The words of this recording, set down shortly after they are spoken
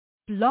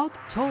Blog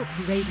Talk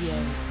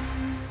Radio.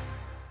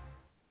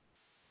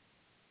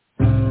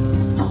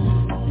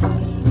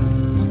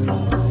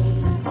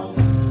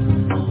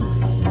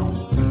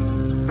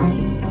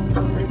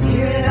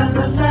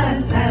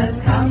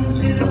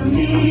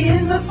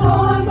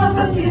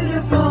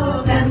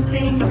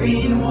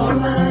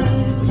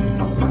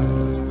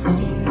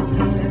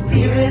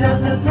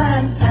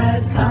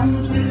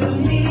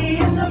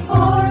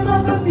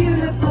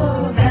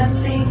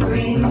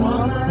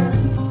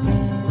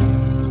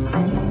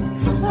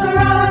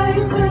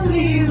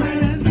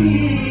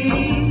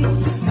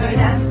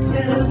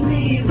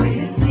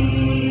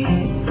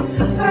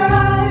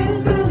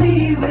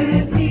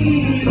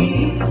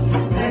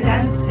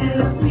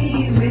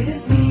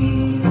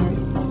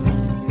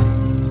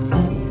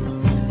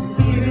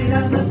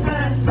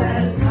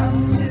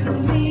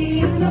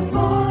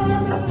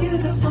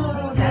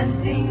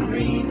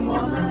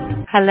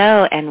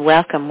 Hello and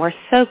welcome. We're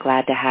so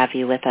glad to have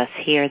you with us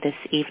here this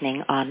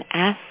evening on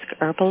Ask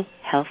Herbal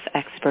Health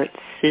Expert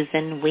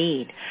Susun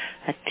Weed,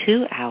 a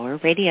 2-hour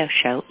radio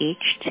show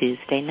each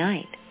Tuesday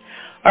night.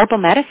 Herbal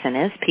medicine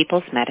is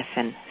people's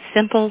medicine,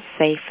 simple,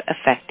 safe,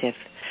 effective.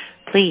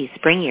 Please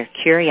bring your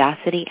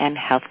curiosity and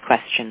health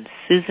questions.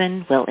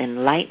 Susun will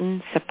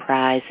enlighten,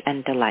 surprise,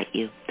 and delight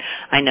you.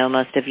 I know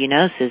most of you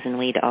know Susun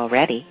Weed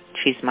already.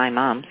 She's my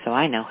mom, so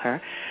I know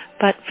her.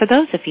 But for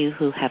those of you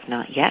who have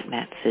not yet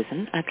met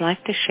Susun, I'd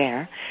like to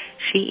share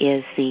she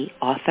is the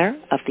author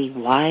of the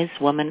Wise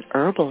Woman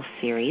Herbal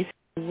series,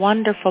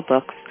 wonderful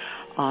books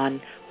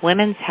on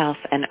women's health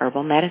and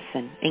herbal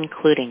medicine,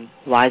 including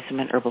Wise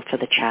Woman Herbal for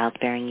the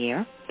Childbearing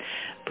Year,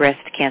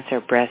 Breast Cancer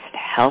Breast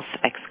Health !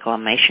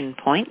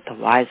 The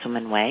Wise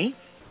Woman Way,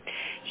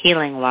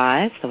 Healing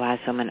Wise, The Wise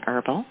Woman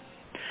Herbal,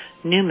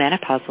 New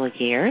Menopausal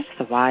Years,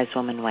 The Wise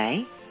Woman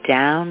Way,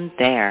 Down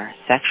There,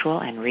 Sexual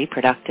and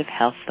Reproductive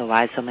Health, The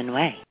Wise Woman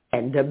Way.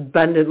 And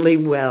Abundantly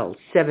Well,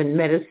 7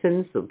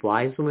 Medicines, The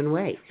Wise Woman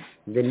Way,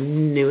 the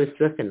newest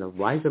book in the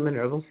Wise Woman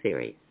Herbal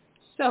series.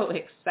 So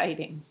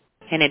exciting.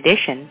 In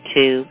addition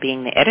to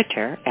being the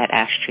editor at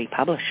Ash Tree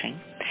Publishing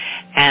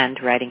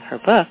and writing her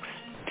books,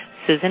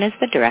 Susun is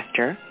the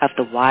director of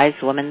the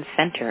Wise Woman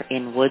Center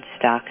in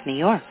Woodstock, New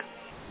York.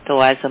 The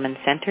Wise Woman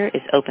Center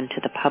is open to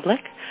the public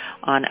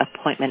on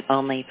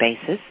appointment-only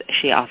basis.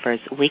 She offers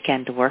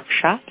weekend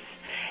workshops,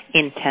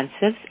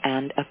 intensives,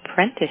 and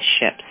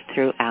apprenticeships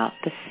throughout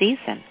the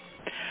season.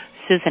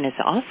 Susun is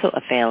also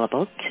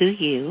available to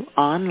you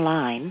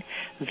online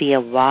via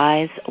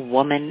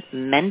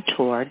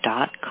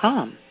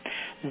wisewomanmentor.com.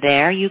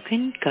 There you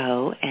can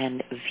go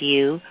and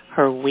view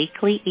her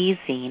weekly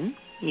e-zine.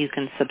 You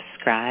can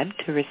subscribe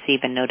to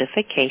receive a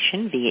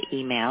notification via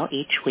email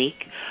each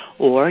week,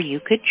 or you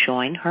could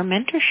join her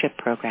mentorship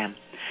program.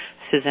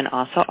 Susun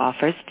also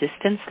offers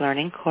distance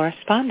learning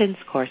correspondence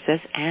courses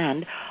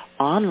and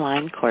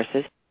online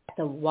courses at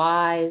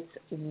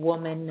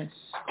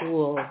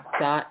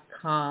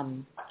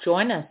thewisewomanschool.com.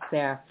 Join us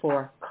there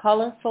for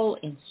colorful,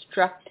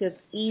 instructive,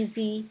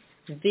 easy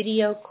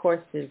video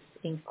courses,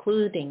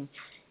 including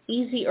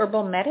Easy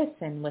Herbal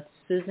Medicine with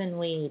Susun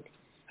Weed,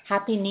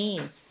 Happy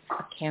Knees,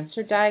 a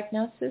cancer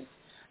diagnosis,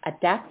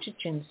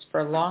 adaptogens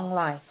for long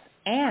life,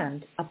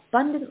 and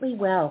Abundantly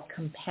Well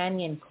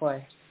companion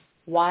course,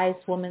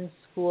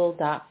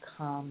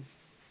 wisewomanschool.com.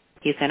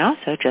 You can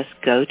also just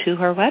go to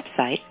her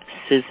website,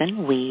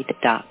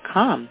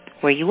 susunweed.com,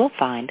 where you will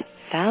find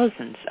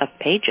thousands of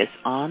pages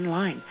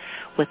online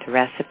with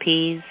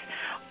recipes,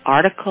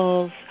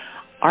 articles,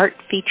 art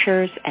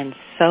features, and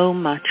so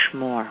much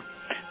more.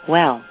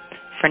 Well,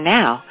 for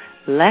now,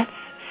 let's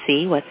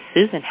see what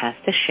Susun has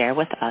to share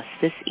with us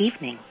this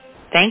evening.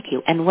 Thank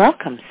you, and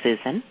welcome,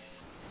 Susun.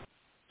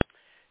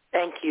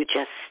 Thank you,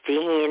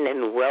 Justine,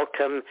 and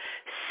welcome,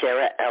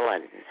 Sarah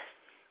Ellen.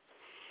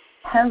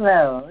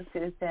 Hello,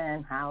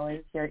 Susun. How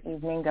is your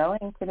evening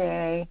going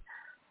today?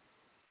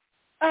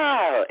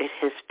 Oh, it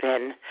has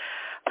been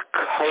a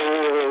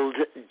cold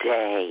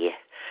day,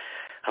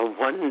 a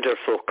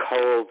wonderful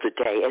cold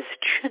day, as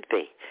it should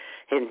be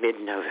in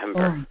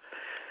mid-November.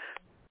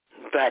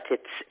 But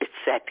it's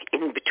that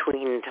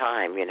in-between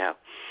time, you know.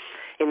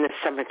 In the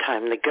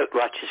summertime, the goat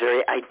watch is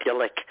very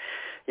idyllic.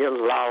 You're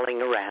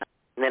lolling around.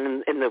 And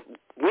then in the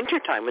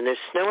wintertime, when there's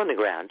snow on the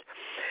ground,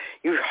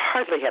 you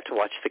hardly have to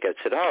watch the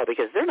goats at all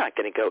because they're not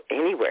going to go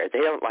anywhere.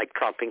 They don't like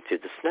tromping through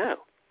the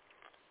snow.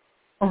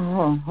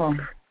 Mm-hmm.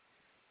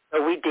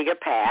 So we dig a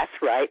path,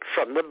 right,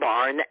 from the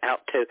barn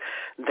out to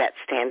that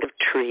stand of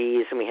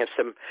trees, and we have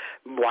some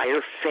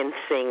wire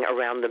fencing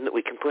around them that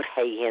we can put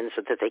hay in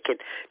so that they can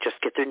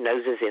just get their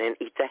noses in and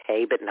eat the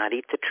hay but not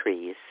eat the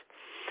trees.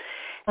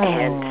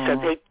 And so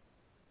they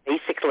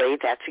basically,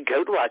 that's a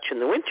goat watch in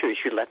the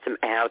winters. You let them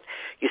out,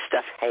 you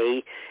stuff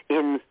hay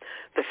in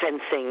the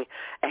fencing,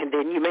 and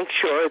then you make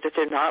sure that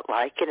they're not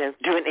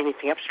doing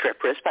anything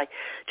obstreperous by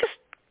just,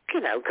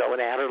 going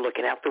out or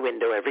looking out the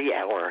window every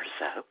hour or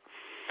so.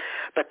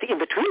 But the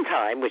in-between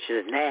time, which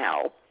is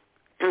now,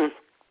 is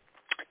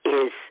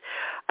you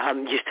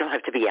still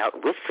have to be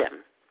out with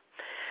them.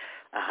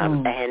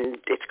 And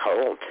it's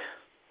cold.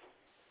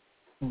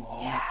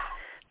 Yeah.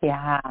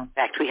 Yeah. In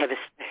fact, we have a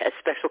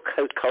special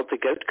coat called the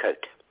goat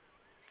coat,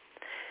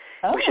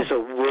 which is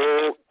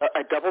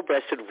a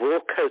double-breasted wool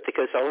coat that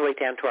goes all the way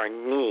down to our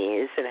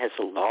knees and has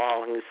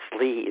long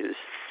sleeves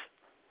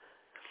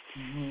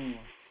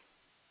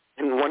and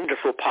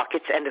wonderful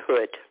pockets and a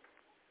hood.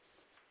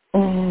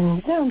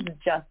 Sounds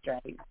just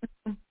right.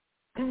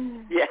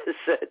 Yes,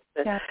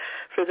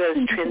 for those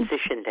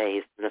transition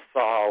days in the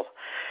fall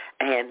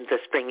and the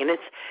spring. And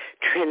it's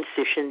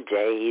transition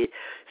days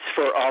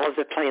for all of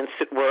the plants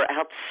that were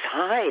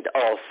outside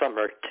all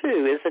summer,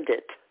 too, isn't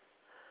it?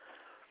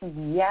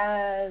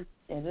 Yes,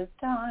 it is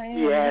time.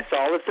 Yes,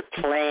 all of the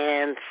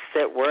plants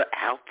that were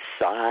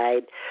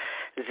outside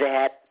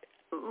that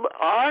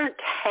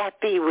aren't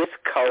happy with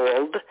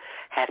cold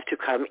have to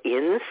come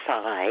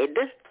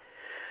inside.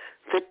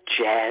 The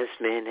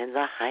jasmine and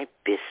the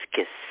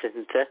hibiscus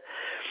and the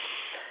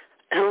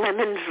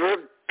lemon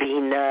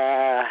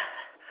verbena,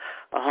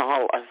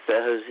 all of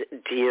those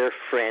dear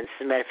friends.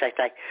 As a matter of fact,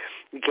 I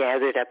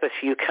gathered up a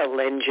few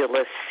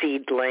calendula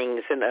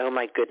seedlings, and oh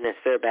my goodness,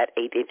 they're about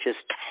 8 inches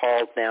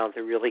tall now.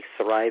 They're really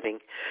thriving.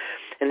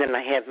 And then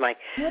I have my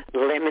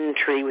lemon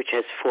tree, which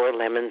has 4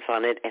 lemons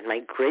on it, and my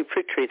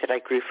grapefruit tree that I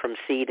grew from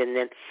seed. And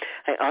then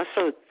I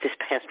also, this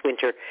past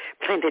winter,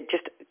 planted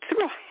just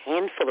threw a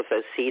handful of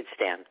those seeds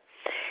down.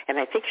 And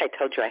I think I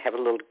told you I have a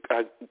little,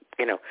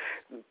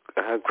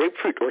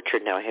 grapefruit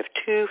orchard now. I have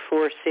 2,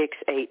 4, 6,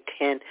 8,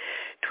 10,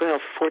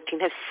 12, 14.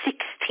 I have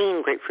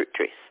 16 grapefruit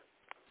trees.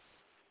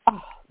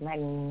 Oh,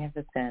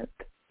 magnificent.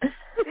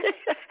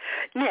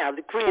 Now,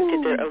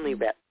 granted, they're only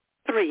about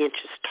 3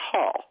 inches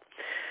tall.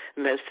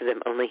 Most of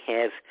them only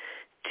have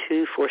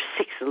 2, 4,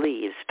 6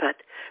 leaves,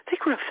 but they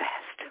grow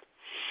fast.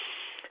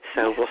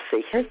 So we'll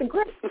see. There's a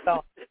great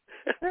thought.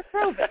 They're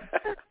growing.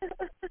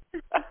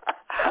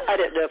 I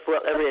don't know if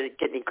we'll ever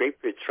get any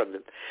grapefruits from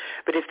them.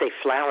 But if they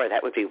flower,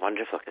 that would be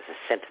wonderful because the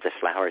scent of the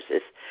flowers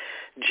is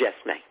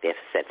just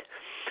magnificent.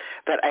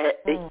 But,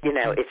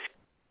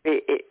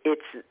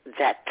 it's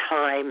that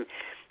time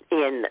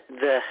in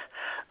the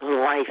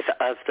life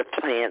of the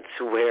plants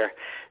where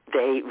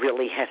they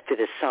really have to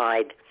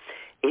decide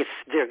if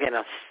they're going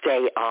to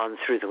stay on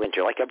through the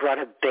winter. Like I brought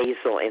a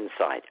basil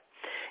inside.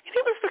 And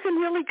it was looking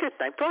really good.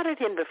 And I brought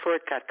it in before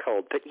it got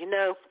cold. But,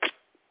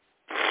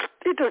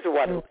 it doesn't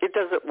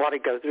want to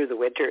go through the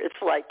winter.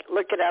 It's like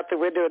looking out the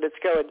window and it's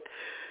going,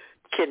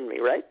 kidding me,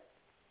 right?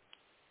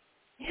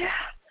 Yeah.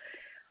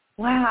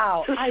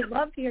 Wow. I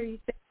love to hear you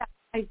say that.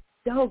 I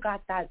still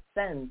got that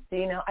sense.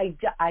 That's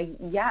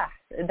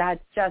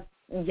just,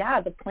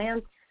 the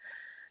plants,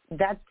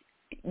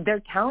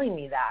 they're telling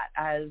me that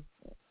as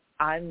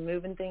I'm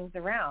moving things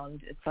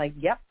around. It's like,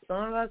 yep,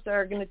 some of us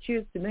are going to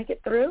choose to make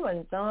it through,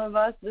 and some of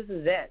us, this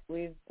is it.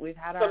 We've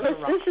had our this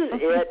is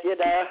it.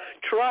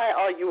 Try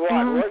all you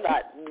want.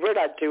 We're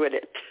not doing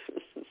it.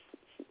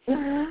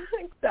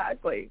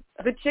 Exactly.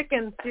 The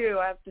chickens too.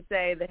 I have to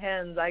say, the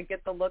hens. I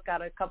get to look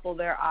at a couple of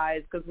their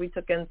eyes because we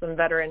took in some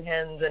veteran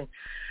hens, and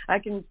I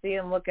can see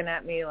them looking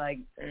at me like,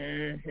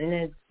 and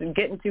it's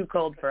getting too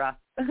cold for us.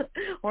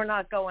 We're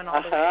not going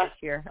all the way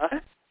this year.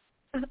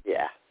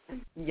 Yeah.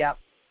 Yep.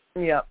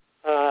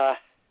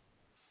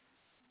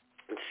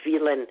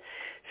 Feeling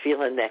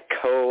that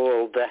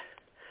cold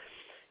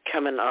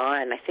coming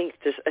on. I think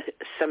there's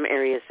some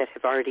areas that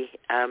have already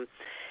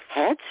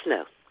had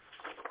snow.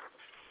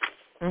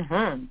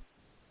 Mhm.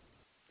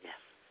 Yeah.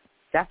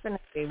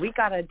 Definitely. We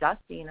got a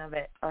dusting of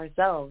it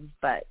ourselves,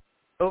 but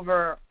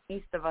over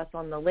east of us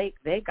on the lake,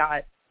 they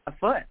got a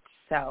foot.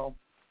 So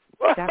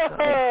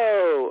definitely.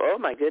 Oh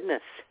my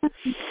goodness.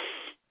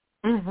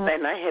 Mm-hmm.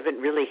 And I haven't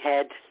really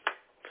had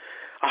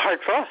a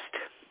hard frost.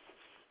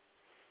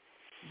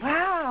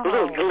 Wow. A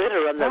little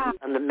glitter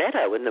on the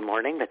meadow in the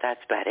morning, but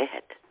that's about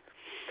it.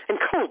 And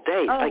cold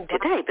days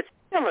today, but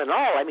still in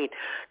all,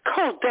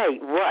 cold day,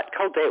 what?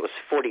 Cold day, it was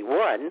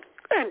 41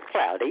 and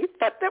cloudy,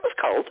 but that was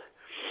cold.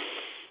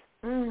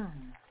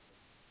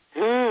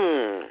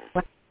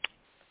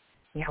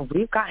 Yeah,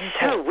 we've gotten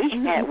cold. So we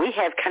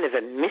have kind of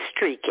a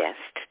mystery guest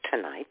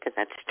tonight, and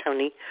that's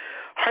Tori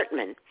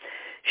Hartman.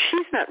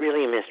 She's not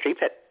really a mystery,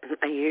 but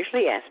I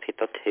usually ask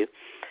people to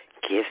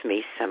give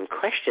me some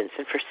questions,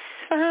 and for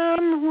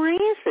some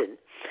reason,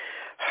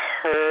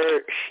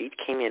 she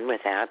came in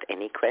without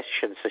any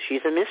questions, so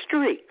she's a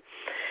mystery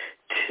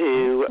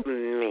to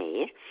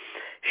me.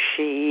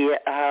 She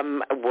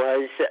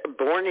was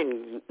born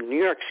in New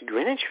York's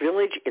Greenwich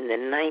Village in the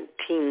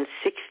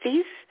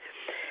 1960s,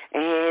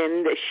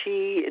 and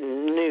she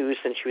knew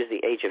since she was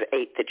the age of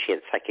 8 that she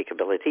had psychic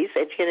abilities,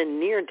 and she had a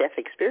near-death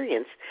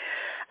experience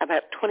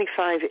about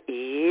 25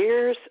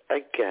 years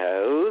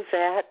ago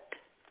that,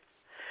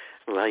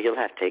 well, you'll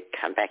have to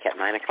come back at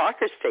 9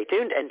 o'clock or stay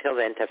tuned until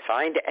then to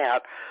find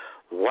out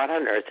what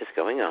on earth is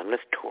going on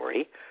with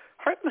Tori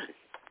Hartman.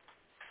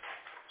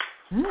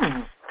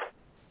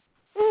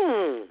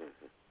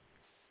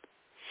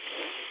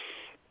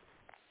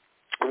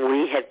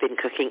 We have been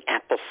cooking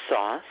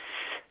applesauce.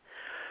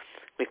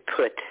 We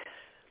put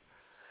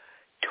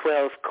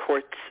 12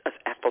 quarts of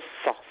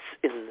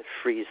applesauce in the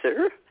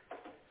freezer.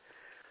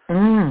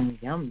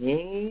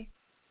 Yummy.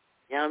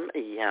 Yum,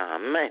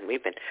 yum. And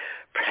we've been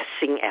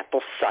pressing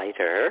apple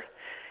cider.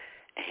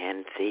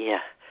 And the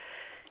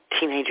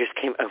teenagers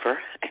came over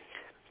and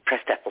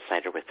pressed apple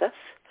cider with us.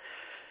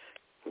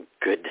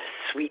 Good,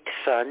 sweet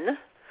fun.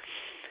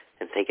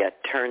 And they got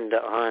turned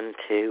on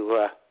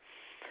to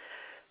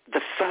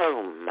the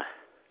foam.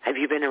 Have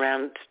you been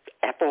around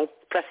apple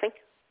pressing?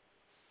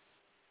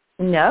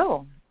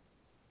 No.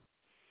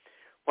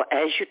 Well,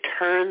 as you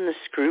turn the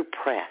screw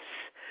press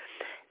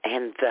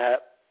and the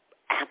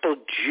apple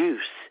juice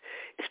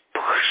is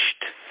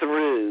pushed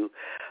through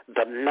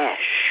the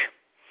mesh,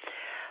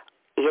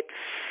 it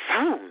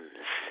foams.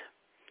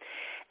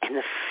 And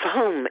the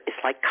foam is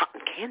like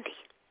cotton candy.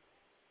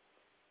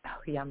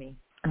 Oh, yummy.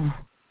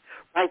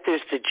 Right,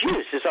 there's the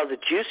juice. There's all the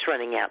juice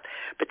running out.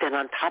 But then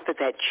on top of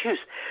that juice,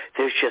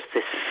 there's just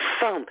this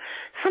foam.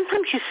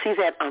 Sometimes you see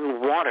that on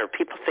water.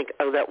 People think,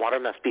 oh, that water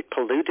must be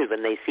polluted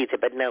when they see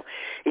it. But no,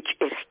 it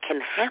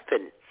can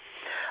happen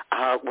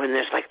when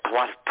there's like a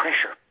lot of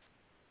pressure.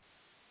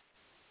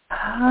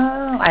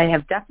 Oh, I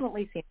have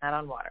definitely seen that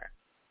on water.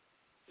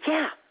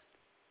 Yeah.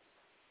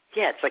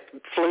 Yeah, it's like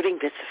floating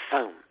bits of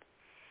foam.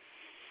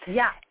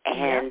 Yeah.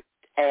 And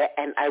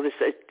I was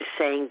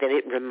saying that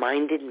it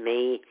reminded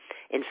me,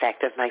 in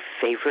fact, of my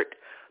favorite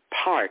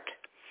part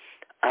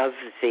of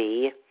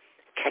the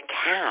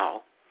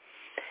cacao.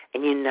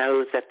 And you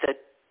know that the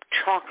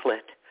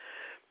chocolate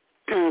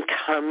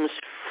comes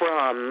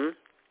from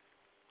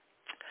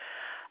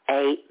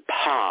a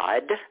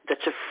pod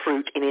that's a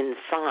fruit, and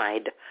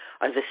inside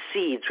are the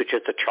seeds, which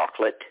are the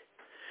chocolate,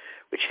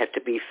 which have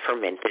to be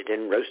fermented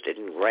and roasted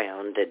and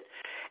ground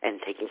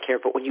and taken care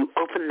of. But when you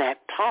open that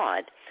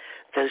pod,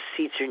 those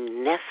seeds are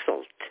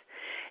nestled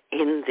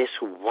in this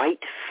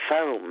white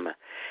foam,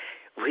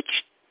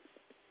 which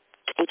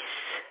tastes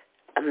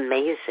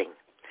amazing.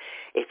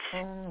 It's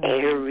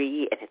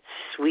airy, and it's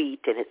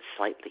sweet, and it's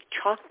slightly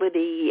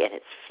chocolatey, and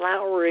it's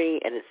flowery,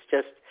 and it's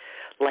just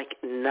like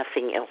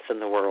nothing else in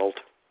the world.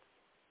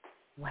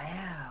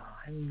 Wow,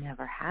 I've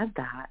never had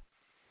that.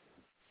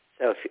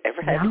 So if you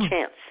ever have a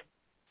chance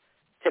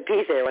to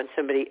be there when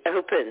somebody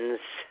opens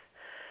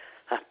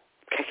a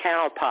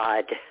cacao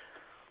pod,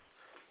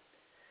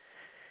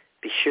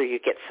 be sure you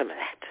get some of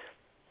that.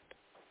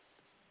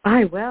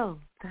 I will.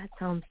 That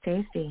sounds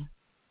tasty.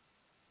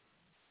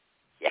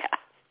 Yeah.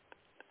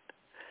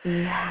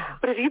 Yeah.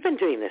 What have you been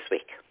doing this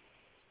week?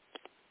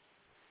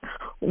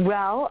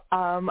 Well,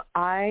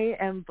 I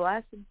am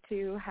blessed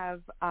to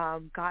have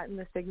gotten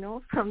the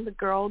signal from the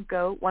girl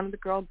goat, one of the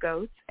girl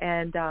goats,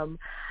 and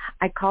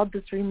I called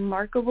this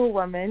remarkable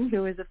woman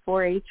who is a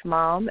 4-H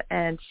mom,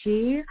 and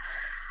she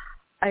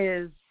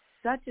is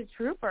such a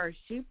trooper.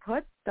 She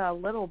put the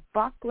little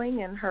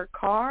buckling in her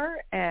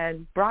car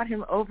and brought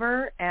him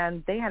over,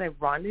 and they had a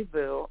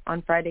rendezvous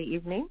on Friday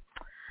evening.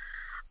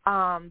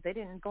 They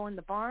didn't go in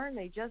the barn.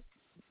 They just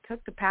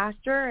took the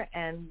pasture,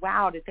 and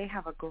wow, did they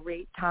have a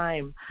great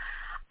time.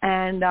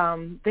 And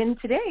then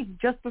today,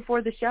 just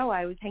before the show,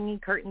 I was hanging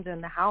curtains in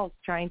the house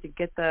trying to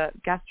get the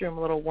guest room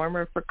a little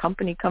warmer for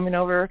company coming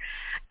over.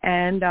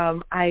 And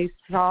I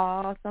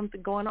saw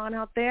something going on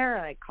out there.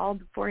 I called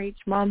the 4-H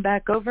mom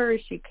back over.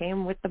 She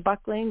came with the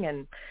buckling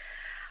and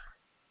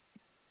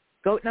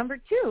goat number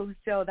 2.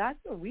 So that's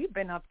what we've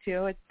been up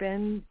to. It's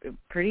been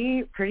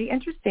pretty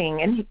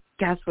interesting. And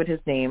guess what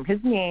his name? His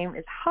name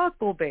is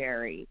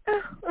Huckleberry.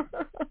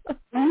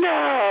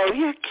 No,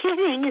 you're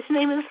kidding. His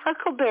name is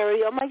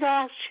Huckleberry. Oh, my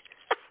gosh.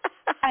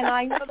 And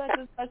I know that's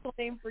a special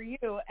name for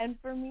you and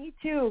for me,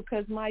 too,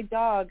 because my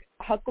dog,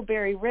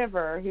 Huckleberry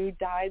River, who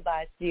died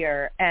last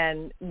year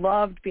and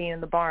loved being in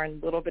the barn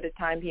the little bit of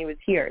time he was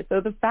here. So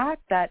the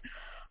fact that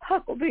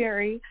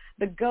Huckleberry,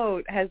 the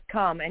goat, has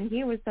come, and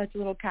he was such a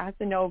little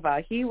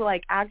Casanova. He,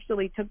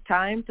 actually took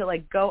time to,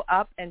 go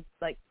up and,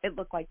 it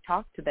looked like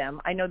talk to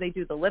them. I know they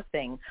do the lip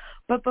thing.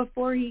 But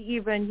before he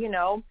even,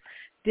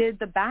 did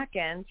the back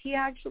end, he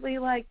actually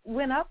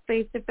went up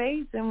face to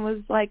face and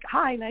was like,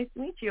 "Hi, nice to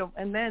meet you."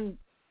 And then,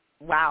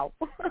 wow.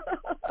 So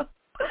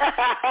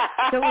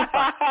it was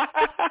fun.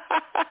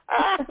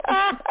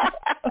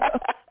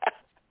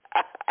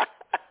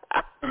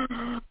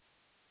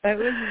 It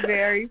was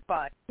very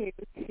fun. He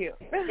was cute.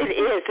 It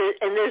is,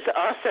 and there's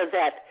also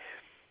that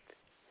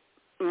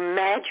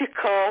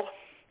magical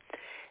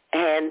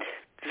and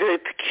very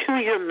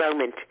peculiar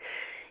moment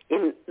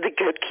in the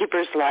goat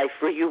keeper's life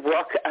where you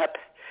walk up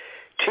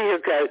to your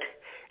goat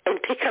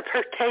and pick up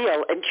her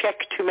tail and check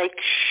to make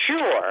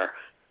sure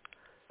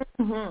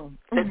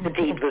that the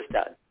deed was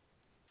done.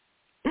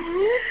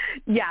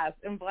 Yes,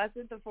 and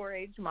blessed the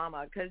 4-H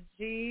mama, because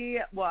she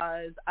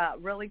was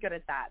really good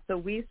at that. So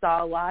we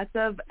saw lots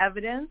of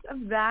evidence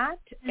of that,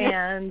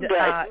 and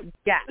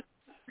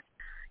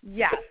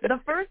yes, the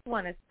first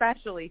one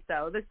especially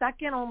so. The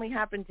second only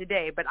happened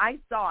today, but I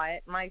saw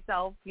it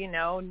myself,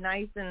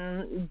 nice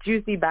and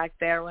juicy back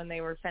there when they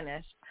were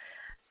finished.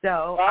 So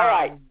all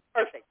right,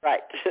 perfect, right.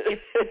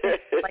 It's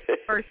the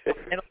first one.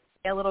 It'll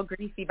be a little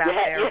greasy back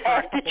there. You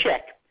have to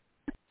check.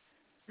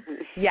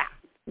 Yeah.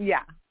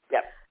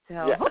 Yep.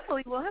 So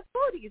hopefully we'll have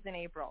ponies in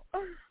April.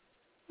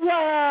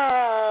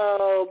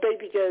 Wow,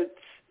 baby goats.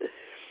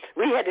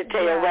 We had a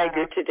tail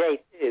wagger today,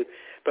 too.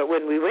 But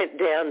when we went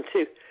down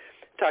to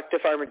talk to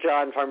Farmer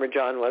John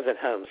wasn't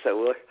home.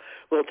 So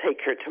we'll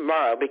take her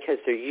tomorrow because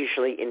they're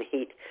usually in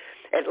heat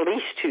at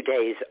least 2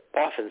 days,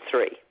 often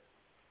 3.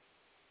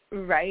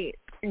 Right.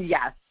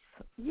 Yes.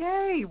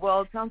 Yay.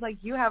 Well, it sounds like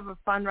you have a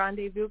fun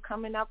rendezvous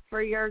coming up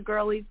for your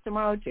girlies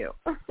tomorrow, too.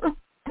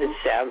 It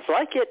sounds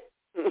like it.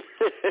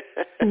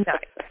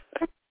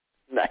 Nice.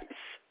 Nice.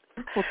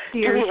 Well,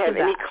 do we have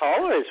any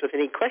callers with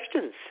any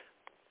questions?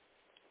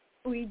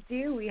 We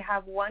do. We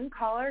have one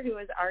caller who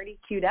is already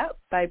queued up.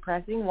 By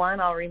pressing 1,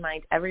 I'll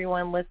remind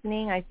everyone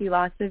listening. I see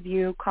lots of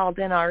you called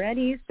in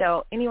already.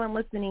 So anyone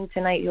listening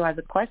tonight who has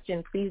a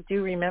question, please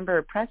do remember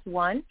press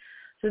 1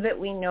 so that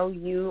we know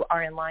you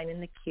are in line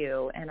in the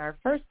queue. And our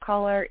first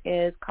caller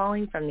is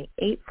calling from the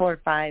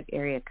 845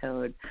 area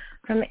code.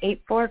 From the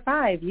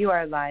 845, you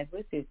are live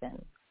with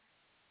Susan.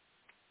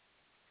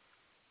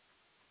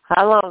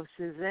 Hello,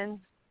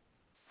 Susan.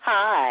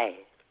 Hi.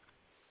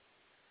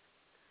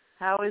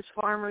 How is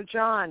Farmer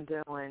John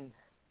doing?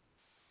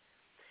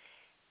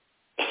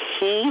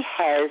 He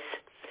has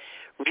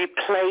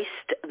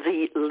replaced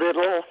the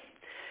little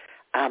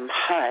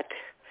hut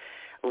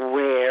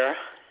where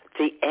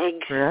the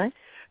eggs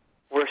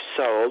were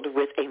sold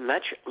with a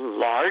much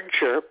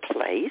larger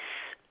place.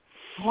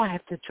 Oh, I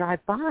have to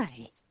drive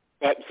by.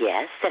 That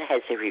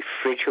has a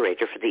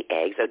refrigerator for the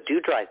eggs. So do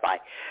drive by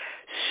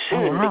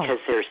soon because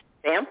there's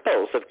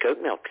samples of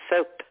goat milk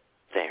soap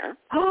there.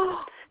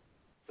 Oh.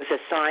 With a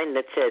sign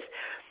that says,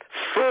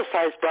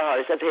 full-size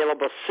bars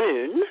available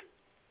soon.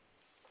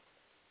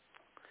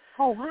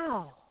 Oh,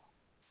 wow.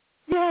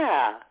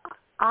 Yeah.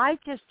 I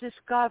just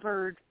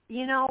discovered,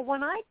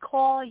 when I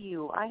call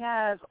you, I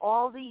have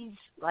all these,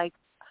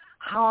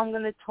 how I'm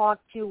going to talk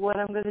to you, what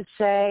I'm going to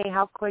say,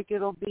 how quick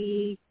it'll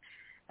be.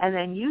 And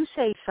then you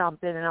say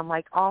something, and I'm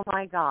like, oh,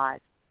 my God.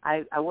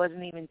 I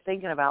wasn't even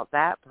thinking about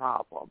that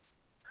problem.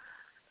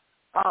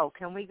 Oh,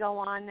 can we go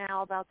on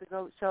now about the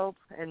goat soap,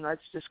 and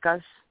let's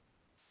discuss,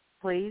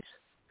 please?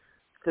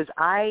 Because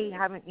I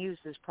haven't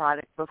used this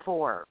product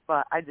before,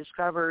 but I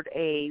discovered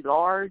a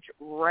large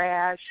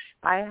rash.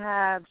 I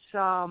have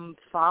some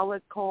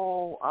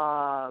follicle,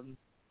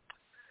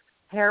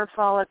 hair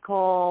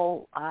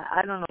follicle,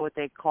 I don't know what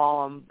they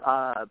call them,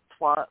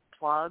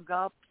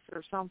 plug-ups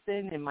or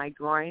something in my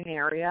groin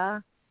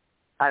area.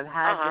 I've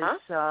had this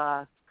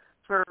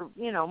for,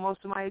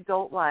 most of my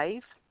adult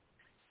life.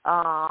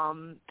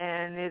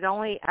 And it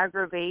only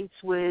aggravates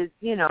with,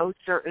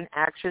 certain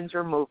actions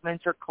or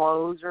movements or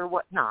clothes or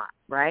whatnot,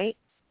 right?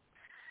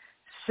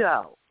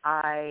 So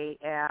I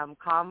am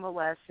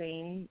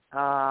convalescing,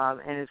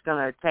 and it's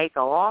going to take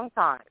a long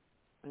time.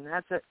 And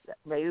that's it.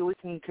 Maybe we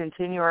can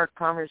continue our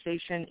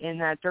conversation in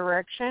that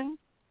direction,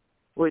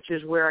 which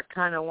is where I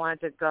kind of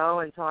want to go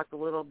and talk a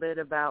little bit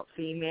about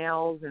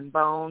females and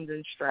bones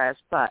and stress.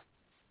 But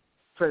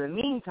for the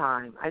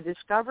meantime, I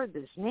discovered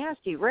this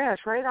nasty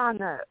rash right on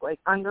the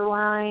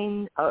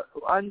underwear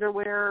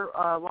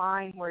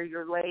line where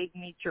your leg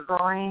meets your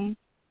groin.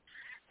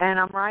 And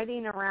I'm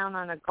riding around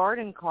on a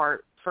garden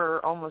cart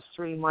for almost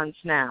 3 months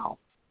now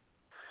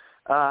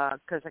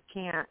because I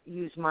can't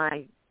use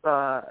my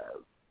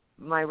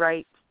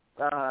right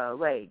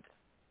leg.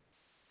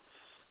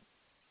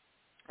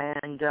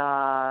 And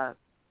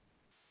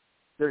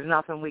there's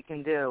nothing we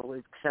can do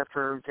except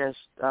for just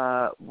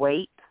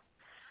wait.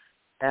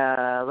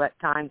 Let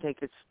time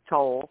take its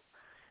toll.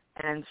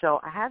 And so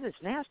I have this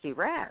nasty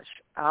rash.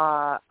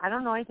 I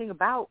don't know anything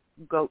about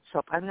goat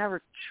soap. I've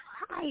never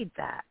tried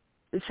that.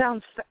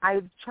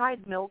 I've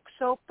tried milk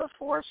soap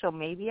before, so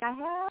maybe I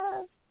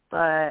have,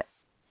 but...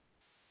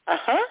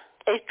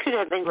 It could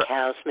have been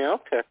cow's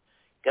milk or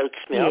goat's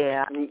milk.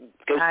 Yeah.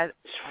 Goat's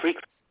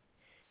frequently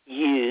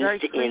used very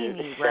creamy, in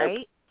soap.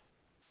 Right?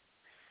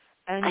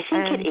 And, I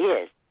think it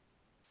is.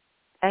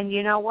 And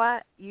you know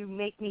what? You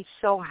make me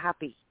so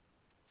happy.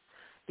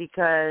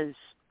 Because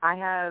I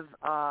have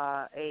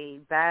a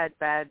bad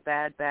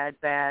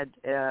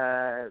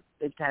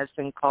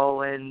intestine,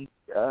 colon,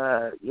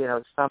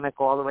 stomach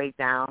all the way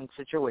down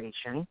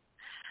situation.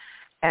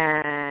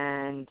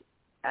 And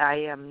I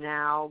am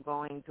now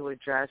going to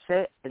address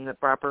it in the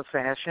proper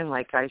fashion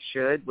like I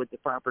should with the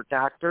proper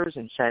doctors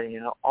and setting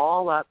it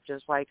all up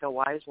just like a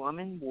wise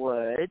woman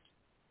would.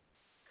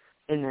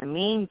 In the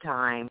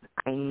meantime,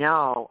 I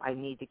know I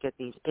need to get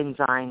these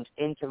enzymes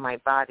into my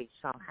body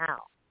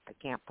somehow. I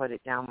can't put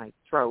it down my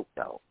throat,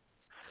 though.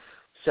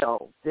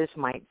 So this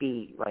might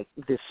be,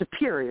 the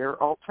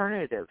superior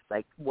alternative.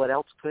 What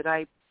else could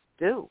I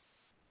do?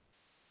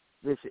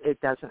 It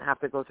doesn't have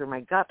to go through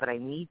my gut, but I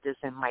need this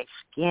in my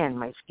skin.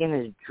 My skin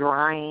is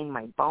drying.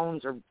 My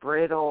bones are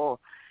brittle.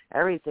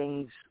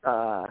 Everything's,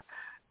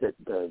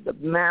 the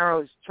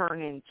marrow's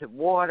turned into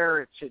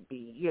water. It should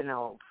be,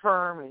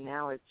 firm, and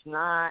now it's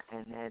not.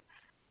 And then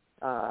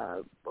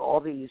all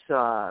these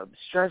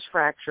stress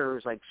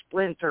fractures like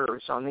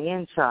splinters on the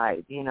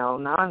inside,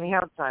 not on the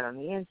outside, on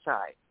the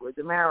inside where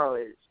the marrow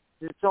is.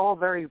 It's all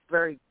very,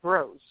 very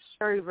gross,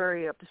 very,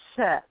 very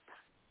upset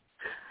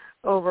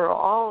over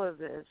all of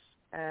this.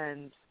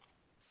 And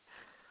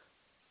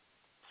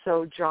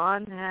So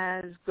John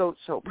has goat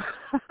soap.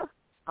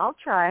 I'll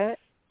try it.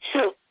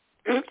 So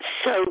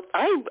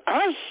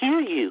I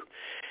hear you.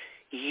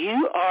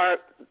 You are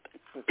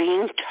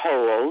being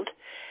told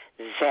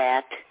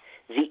that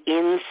the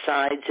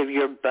insides of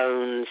your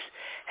bones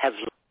have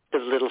lots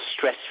of little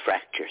stress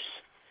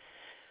fractures.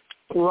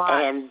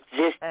 Right. And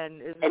this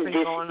it's been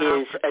going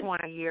on for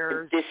 20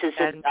 years. This is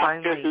a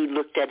doctor who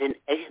looked at an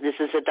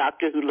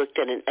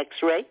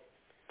X-ray?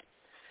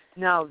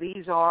 No, this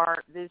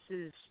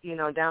is,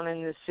 down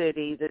in the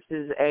city. This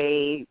is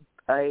a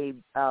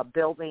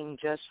building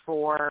just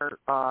for,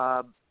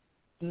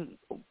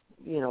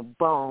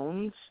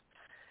 bones,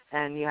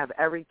 and you have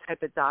every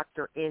type of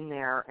doctor in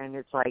there, and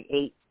it's like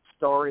 8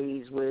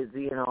 stories with,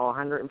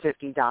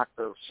 150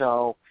 doctors.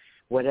 So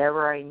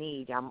whatever I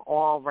need, I'm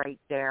all right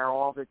there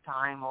all the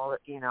time,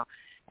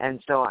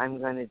 and so I'm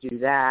going to do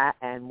that.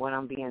 And what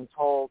I'm being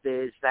told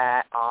is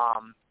that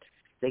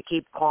they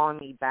keep calling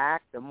me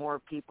back. The more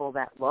people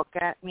that look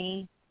at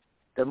me,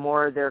 the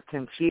more they're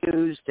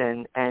confused,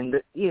 and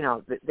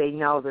they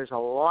know there's a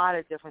lot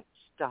of different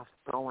stuff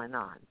going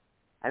on.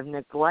 I've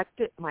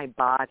neglected my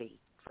body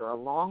for a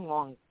long,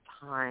 long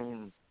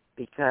time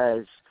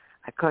because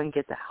I couldn't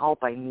get the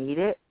help I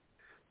needed.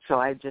 So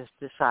I just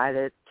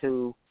decided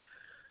to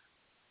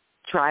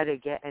try to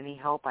get any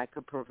help I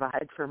could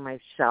provide for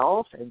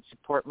myself and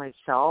support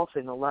myself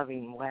in a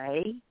loving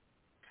way.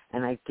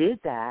 And I did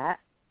that,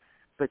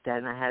 but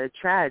then I had a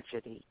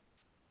tragedy.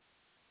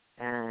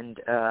 And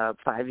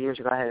 5 years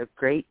ago, I had a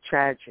great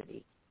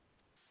tragedy,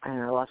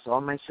 and I lost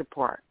all my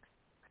support.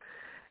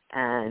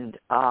 And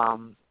I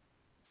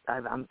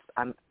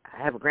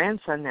have a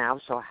grandson now,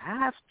 so I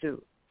have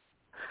to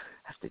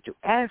do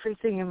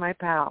everything in my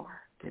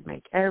power to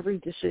make every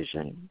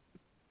decision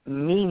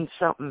mean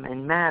something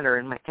and matter,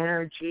 and my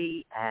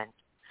energy and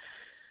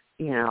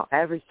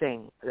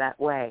everything that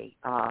way.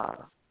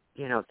 Time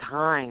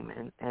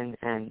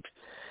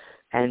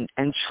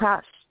and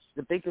trust.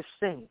 The biggest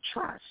thing,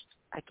 trust.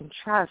 I can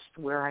trust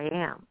where I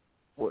am,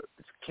 what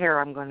care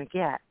I'm going to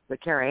get, the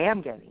care I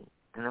am getting,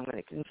 and I'm going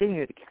to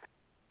continue to get.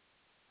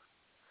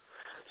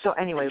 So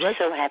anyway,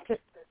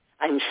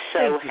 I'm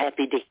so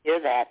happy to hear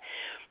that,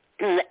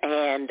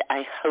 and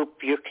I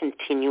hope you're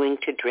continuing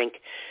to drink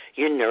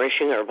your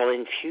nourishing herbal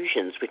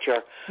infusions, which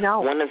are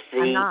one of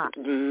the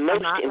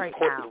most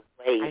important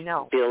ways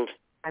to build.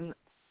 I'm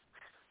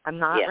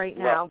not right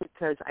now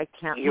because I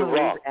can't move.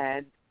 Wrong.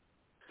 And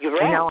you're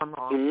wrong. I know I'm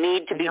wrong. You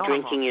need to be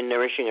drinking your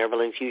nourishing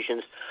herbal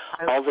infusions.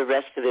 All the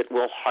rest of it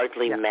will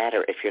hardly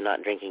matter if you're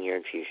not drinking your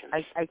infusions.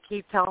 I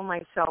keep telling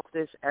myself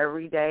this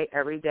every day,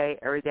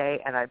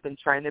 and I've been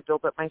trying to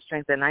build up my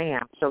strength, and I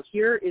am. So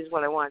here is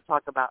what I want to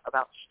talk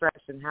about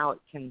stress and how it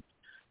can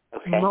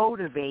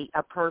motivate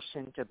a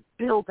person to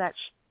build that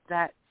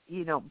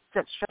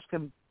stress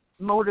can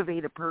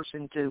motivate a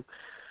person to,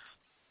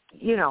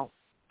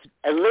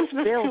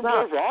 Elizabeth build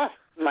up. Roth,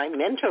 my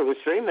mentor, was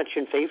very much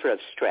in favor of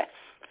stress.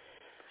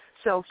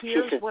 So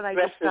here's what I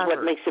discovered. Stress is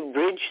what makes a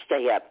bridge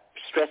stay up.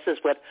 Stress is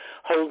what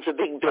holds a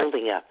big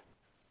building up.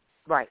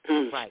 Right.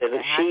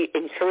 She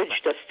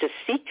encouraged us to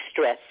seek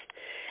stress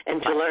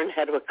and to learn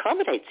how to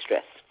accommodate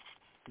stress.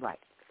 Right.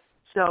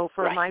 So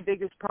my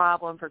biggest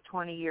problem for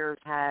 20 years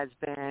has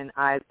been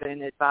I've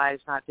been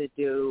advised not to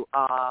do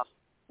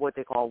what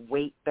they call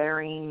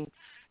weight-bearing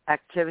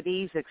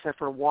activities except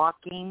for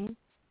walking.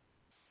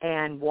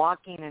 And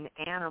walking an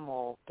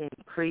animal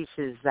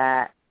increases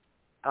that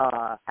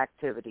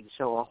activity.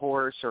 So a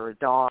horse or a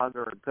dog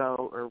or a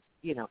goat or,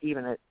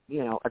 even a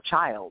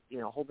child,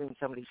 holding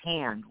somebody's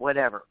hand,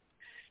 whatever.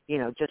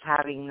 Just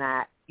having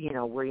that,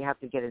 where you have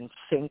to get in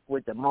sync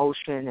with the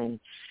motion, and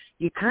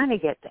you kind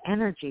of get the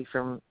energy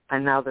from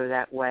another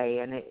that way.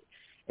 And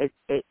it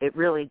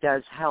really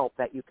does help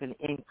that you can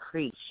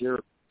increase your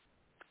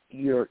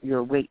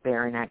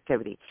weight-bearing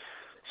activity.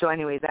 So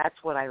anyway,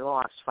 that's what I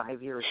lost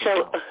 5 years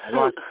ago. I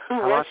lost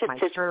my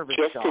service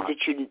dog.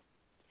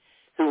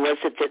 Who was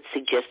it that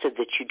suggested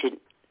that you did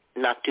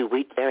not do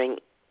weight-bearing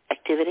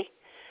activity?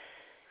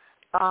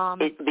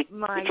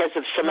 Because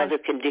of some other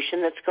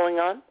condition that's going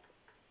on?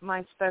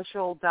 My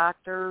special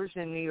doctors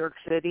in New York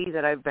City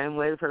that I've been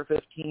with for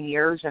 15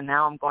 years, and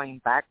now I'm going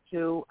back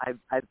to.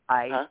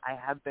 I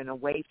have been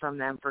away from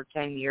them for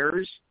 10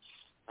 years.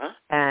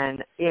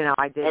 And,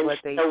 I did what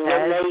they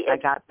said. I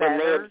got better. When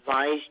they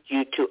advised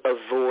you to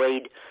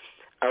avoid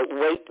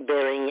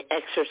weight-bearing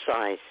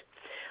exercise,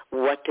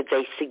 what did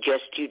they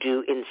suggest you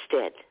do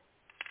instead?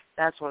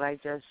 That's what I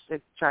just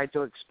tried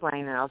to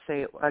explain, and I'll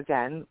say it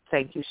again.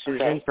 Thank you,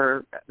 Susan,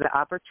 for the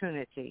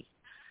opportunity.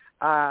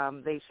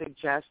 They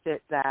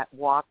suggested that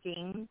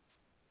walking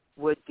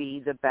would be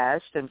the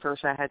best, and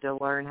first I had to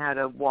learn how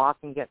to walk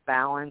and get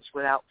balance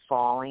without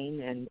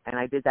falling, and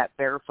I did that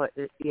barefoot,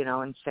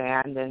 in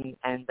sand, and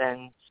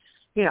then,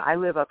 I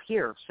live up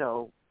here,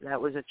 so that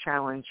was a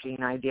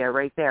challenging idea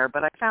right there,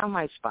 but I found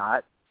my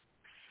spot.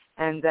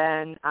 And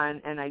then,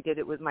 and I did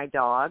it with my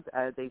dog.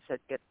 They said,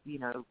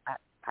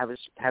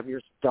 have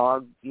your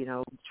dog,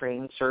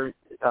 trained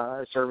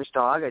service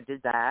dog. I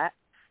did that.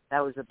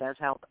 That was the best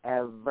help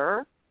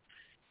ever.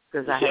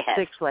 because I had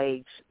 6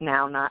 legs,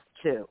 now not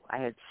 2. I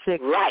had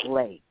 6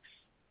 legs.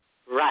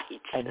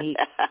 Right. And he's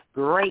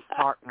great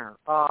partner.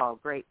 Oh,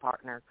 great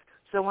partner.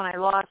 So when I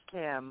lost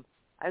him,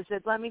 I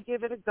said, let me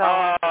give it a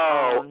go.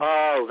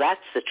 Oh,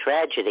 that's the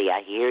tragedy.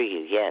 I hear you,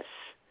 yes.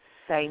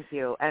 Thank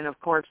you. And, of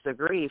course, the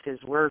grief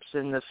is worse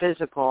than the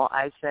physical.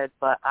 I said,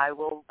 but I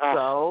will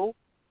go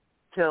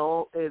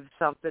till if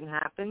something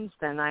happens,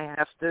 then I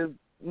have to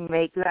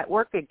make that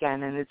work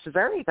again. And it's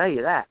very, tell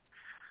you that.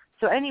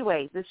 So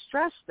anyway, the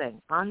stress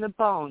thing on the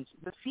bones,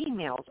 the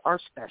females are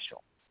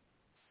special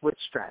with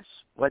stress.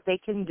 What they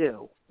can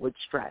do with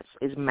stress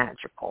is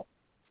magical.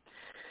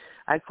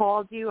 I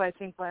called you, I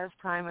think, last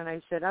time, and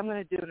I said, I'm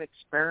going to do an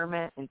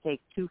experiment and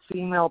take 2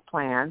 female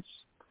plants,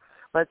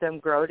 let them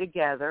grow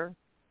together.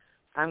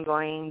 I'm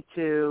going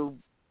to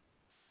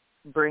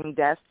bring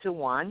death to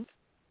one,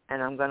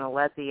 and I'm going to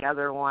let the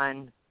other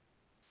one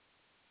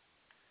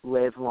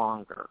live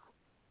longer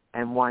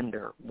and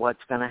wonder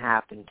what's going to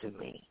happen to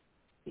me,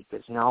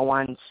 because no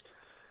one's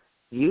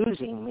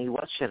using me.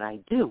 What should I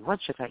do?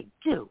 What should I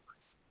do?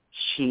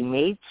 She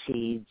made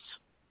seeds,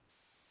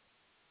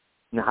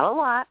 not a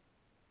lot,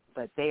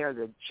 but they are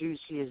the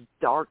juiciest,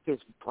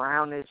 darkest,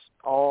 brownest.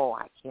 Oh,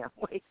 I can't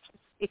wait to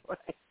see what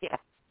I get.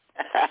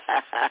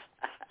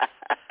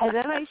 And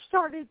then I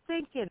started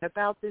thinking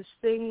about this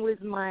thing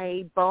with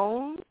my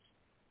bones,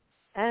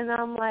 and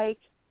I'm like,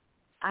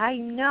 I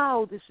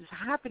know this is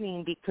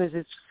happening because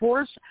it's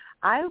forced.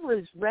 I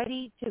was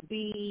ready to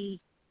be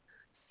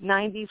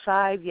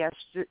 95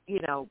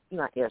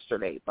 not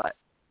yesterday, but,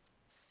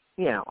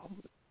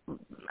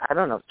 I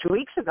don't know, 2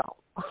 weeks ago.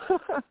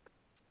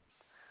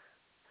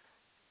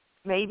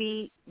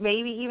 maybe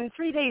even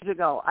 3 days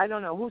ago. I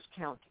don't know who's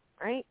counting,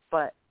 right?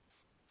 But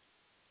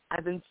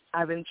I've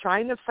been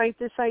trying to fight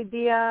this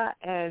idea,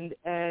 and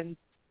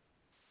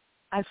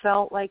I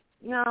felt like,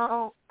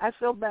 no, I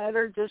feel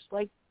better. Just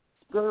like,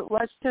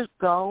 let's just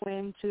go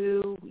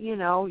into,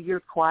 your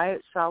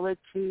quiet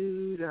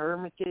solitude,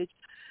 hermitage.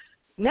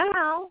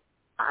 Now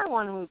I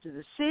want to move to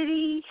the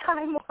city.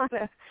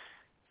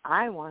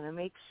 I want to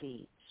make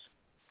seeds.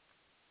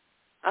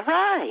 All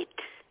right.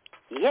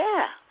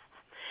 Yeah.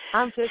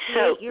 I'm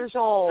 58 years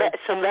old.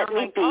 So let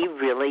me be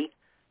really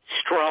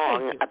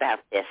strong about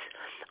this.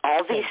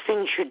 All these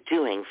things you're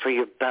doing for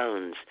your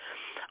bones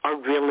are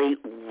really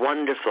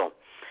wonderful.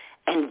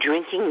 And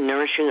drinking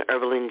nourishing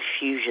herbal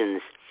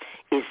infusions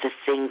is the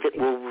thing that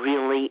will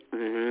really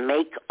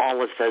make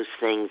all of those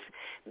things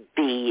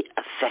be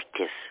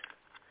effective.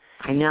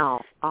 I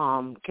know.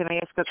 Can I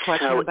ask a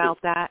question about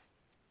that?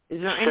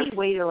 Is there any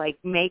way to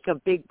make a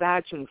big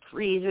batch and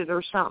freeze it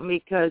or something?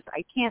 Because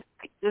I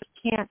just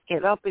can't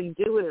get up and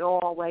do it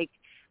all. Like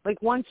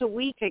once a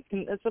week,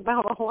 that's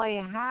about all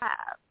I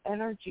have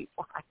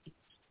energy-wise.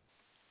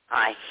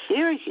 I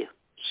hear you.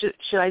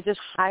 Should I just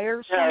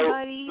hire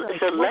somebody?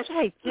 What should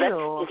I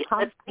do?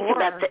 Let's think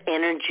about the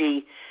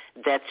energy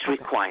that's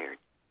required.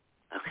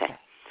 Okay.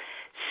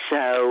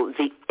 So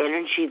the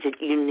energy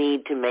that you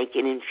need to make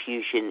an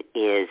infusion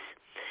is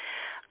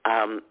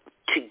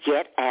to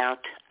get out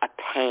a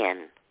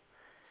pan.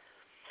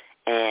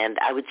 And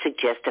I would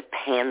suggest a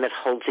pan that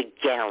holds a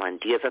gallon.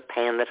 Do you have a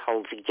pan that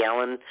holds a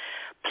gallon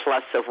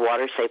plus of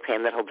water, say a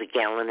pan that holds a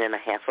gallon and a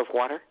half of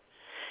water?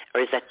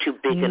 Or is that too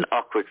big and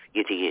awkward for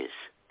you to use?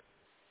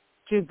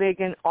 Too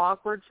big and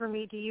awkward for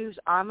me to use.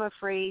 I'm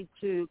afraid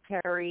to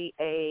carry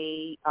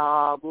a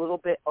little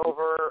bit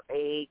over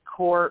a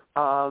quart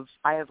of,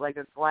 I have like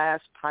a glass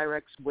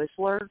Pyrex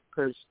Whistler,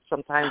 because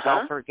sometimes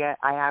I'll forget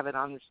I have it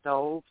on the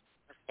stove.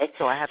 Okay.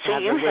 So I have to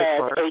have the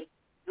Whistler.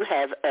 You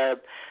have a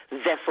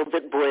vessel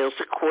that boils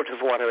a quart of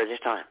water at a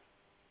time.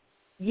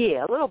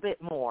 Yeah, a little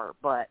bit more,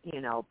 but,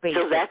 basically.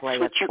 So that's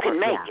what you can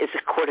make, is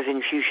a quart of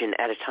infusion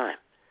at a time.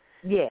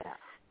 Yeah.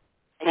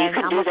 And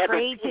you can do that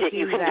repeatedly.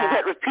 You can do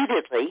that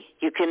repeatedly.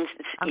 You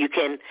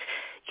can,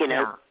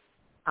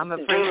 I'm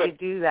afraid to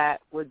do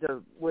that with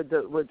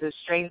the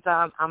strength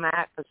I'm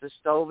at, because the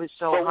stove is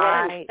so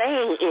high. What I'm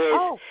saying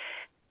is,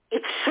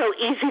 it's so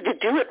easy to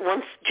do it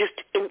once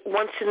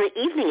in the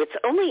evening. It's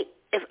only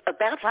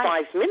about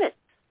 5 minutes.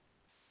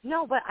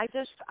 No, but I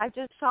just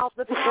solved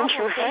the problem.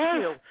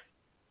 Thank you.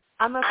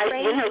 I'm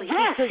afraid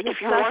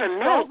if you want to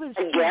make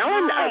a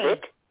gallon of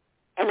it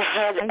and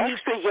have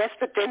extra,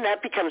 but then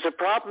that becomes a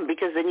problem,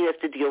 because then you have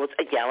to deal with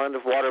a gallon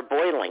of water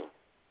boiling.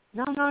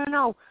 No.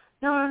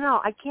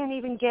 I can't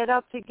even get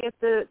up to get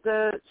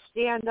the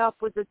stand up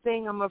with the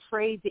thing. I'm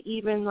afraid to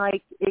even,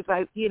 if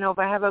I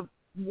have a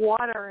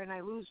water and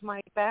I lose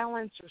my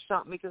balance or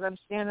something, because I'm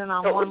standing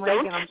on one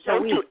leg and I'm so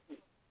weak.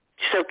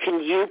 So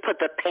can you put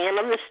the pan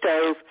on the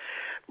stove,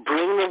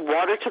 bring the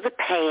water to the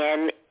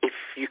pan, if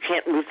you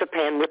can't move the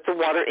pan with the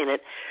water in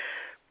it,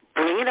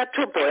 bring it up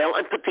to a boil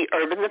and put the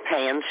herb in the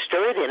pan,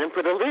 stir it in, and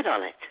put a lid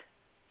on it?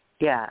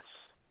 Yes,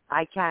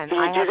 I can.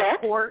 Can you do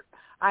that?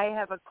 I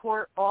have a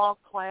quart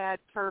all-clad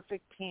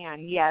perfect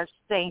pan. Yes,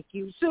 thank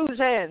you,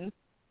 Susan.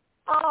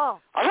 Oh,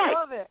 I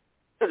love it.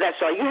 So that's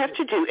all you have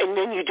to do, and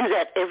then you do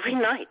that every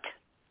night.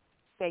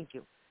 Thank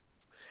you.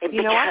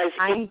 Because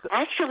it's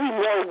actually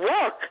more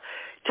work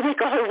to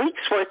make a whole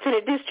week's worth than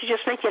it is to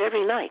just make it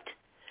every night.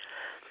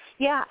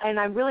 Yeah, and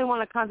I really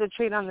want to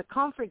concentrate on the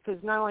comfort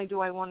because not only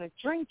do I want to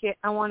drink it,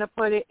 I want to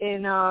put it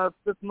in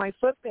my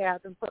foot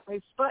bath and put my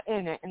foot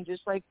in it and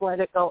just like let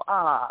it go.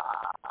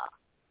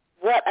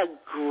 What a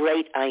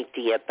great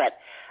idea! But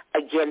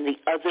again, the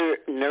other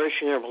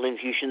nourishing herbal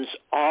infusions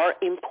are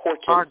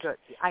important. Are good.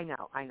 I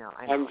know.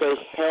 And they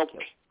help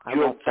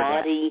your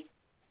body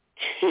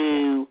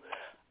to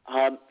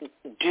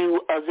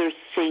do other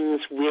things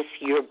with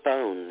your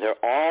bone.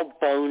 They're all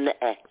bone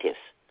active.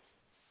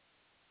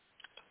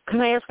 Can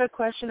I ask a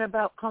question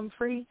about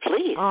comfrey?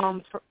 Please.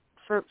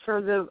 For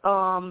the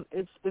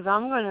if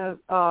I'm gonna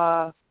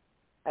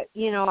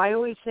I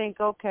always think,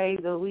 okay,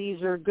 the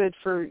leaves are good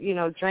for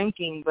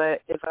drinking,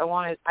 but if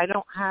I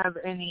don't have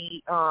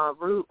any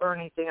root or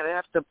anything, I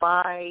have to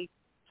buy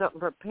something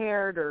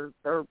prepared or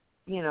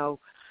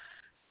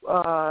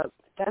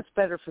that's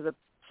better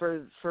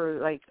for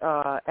like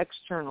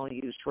external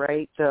use,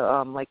 right?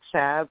 The like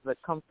salve, the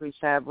comfrey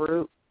salve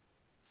root.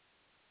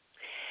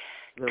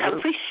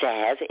 Comfrey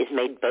salve is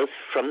made both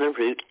from the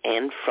root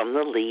and from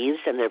the leaves,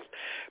 and they're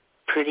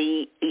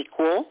pretty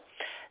equal.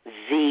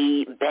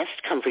 The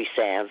best comfrey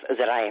salve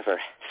that I ever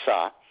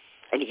saw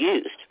and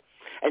used,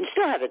 and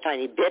still have a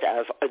tiny bit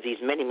of these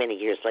many, many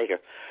years later,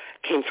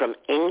 came from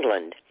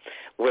England,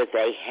 where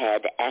they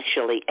had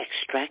actually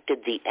extracted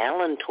the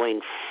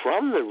allantoin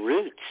from the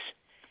roots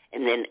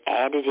and then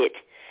added it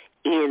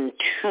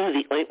into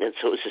the ointment,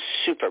 so it was a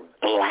super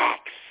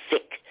black,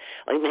 thick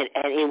ointment,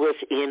 and it was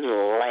in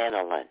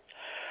lanolin.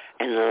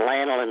 And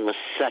lanolin was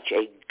such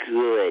a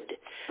good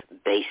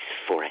base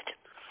for it.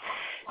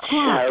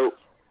 So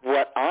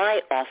what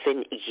I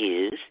often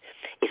use,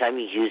 if I'm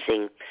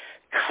using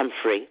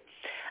comfrey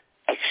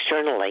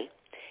externally,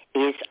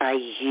 is I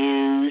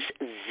use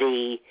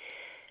the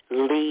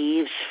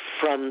leaves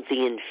from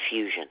the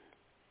infusion.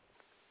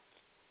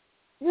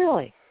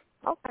 Really?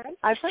 Okay.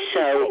 I've heard you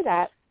say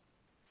that.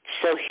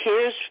 So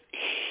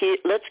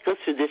let's go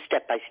through this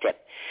step by step.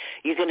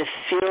 You're going to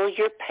fill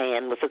your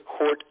pan with a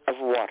quart of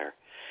water.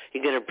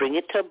 You're going to bring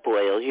it to a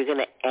boil. You're going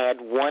to add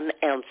 1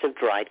 ounce of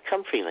dried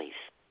comfrey leaves.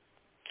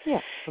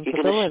 Yeah.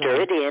 You're going to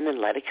stir it in and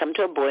let it come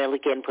to a boil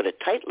again. Put a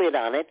tight lid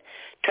on it.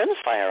 Turn the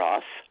fire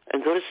off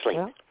and go to sleep.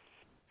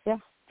 Yeah.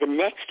 The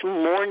next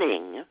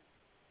morning,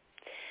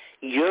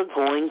 you're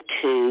going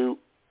to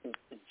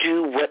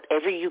do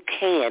whatever you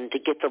can to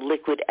get the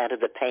liquid out of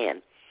the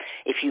pan.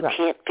 If you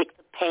can't pick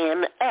the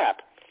pan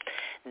up,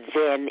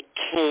 then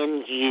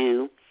can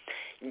you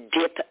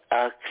dip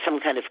some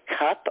kind of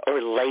cup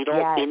or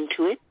ladle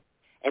into it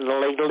and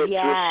ladle it through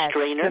a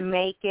strainer? To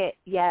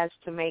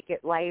make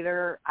it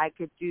lighter, I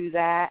could do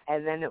that,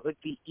 and then it would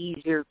be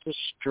easier to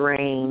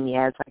strain.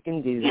 Yes, I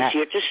can do that.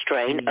 Easier to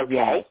strain, okay.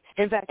 Yes.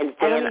 In fact, and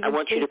then I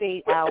want you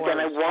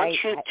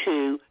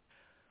to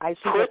I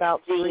think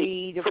about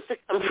 3 to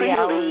 3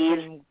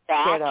 hours and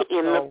back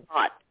in the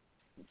pot.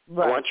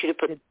 Right. I want you to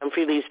put the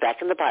comfrey leaves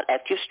back in the pot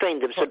after you've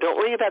strained them, so don't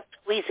worry about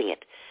squeezing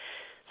it.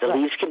 The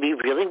leaves can be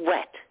really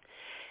wet,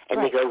 and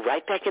they go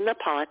right back in the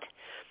pot,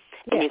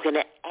 and you're going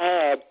to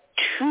add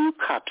 2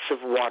 cups of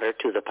water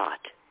to the pot.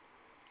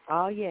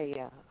 Oh,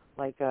 yeah.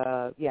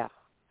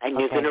 And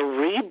you're going to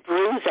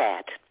re-brew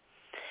that,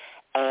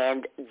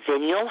 and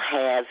then you'll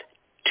have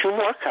 2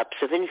 more cups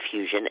of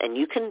infusion, and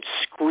you can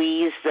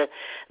squeeze the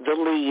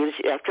leaves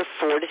after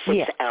 4 to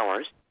 6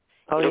 hours.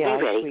 It'll be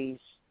ready. Squeeze.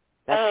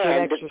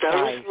 That's good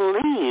exercise. Those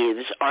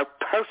leaves are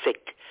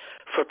perfect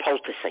for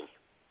poulticing.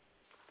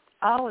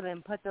 Oh, and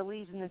then put the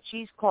leaves in the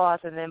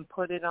cheesecloth and then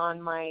wrap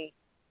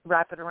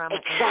it around my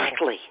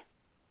Exactly. ankle.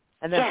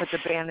 And then put the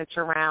bandage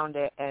around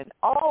it, and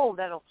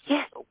that'll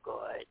feel so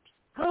good.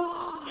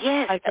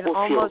 Yes, I can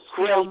almost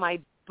feel my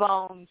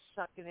bones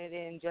sucking it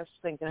in just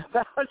thinking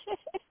about it.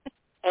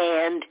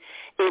 And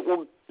it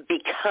will,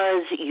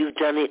 because you've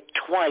done it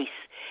twice,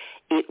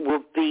 it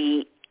will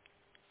be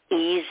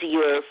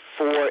easier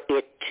for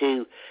it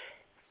to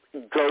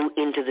go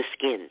into the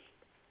skin.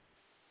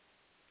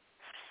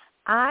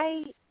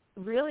 I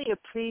really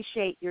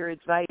appreciate your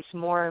advice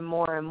more and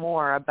more and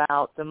more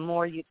about the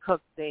more you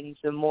cook things,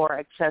 the more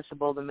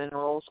accessible the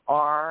minerals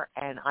are.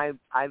 And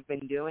I've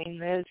been doing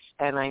this,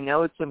 and I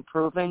know it's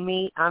improving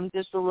me. I'm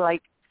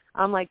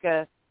like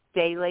a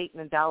day late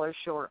and $1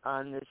 short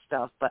on this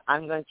stuff, but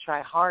I'm going to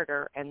try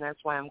harder, and that's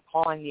why I'm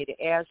calling you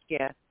to ask you.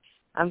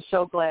 I'm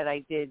so glad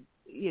I did,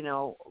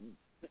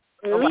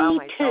 allow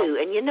myself. Me too.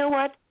 And you know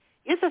what?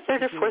 You're the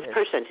 3rd or 4th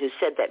person who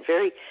said that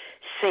very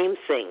same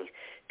thing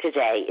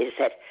today, is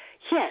that,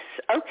 yes,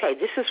 okay,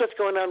 this is what's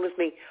going on with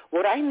me.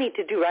 What I need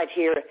to do right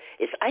here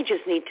is I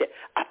just need to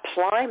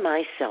apply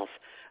myself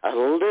a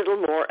little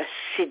more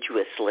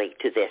assiduously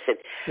to this. And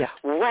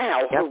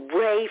wow,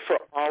 hooray for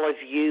all of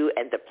you.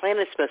 And the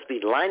planets must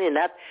be lining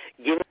up,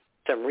 giving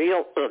some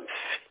real oomph.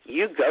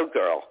 You go,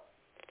 girl.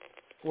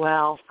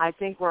 Well, I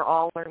think we're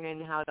all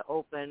learning how to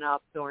open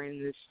up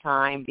during this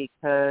time,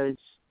 because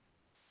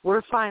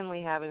we're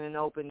finally having an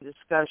open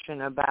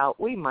discussion about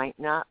we might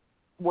not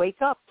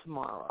wake up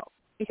tomorrow.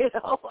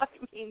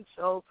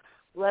 So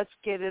let's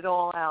get it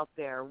all out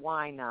there.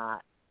 Why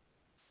not?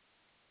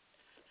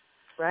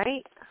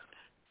 right?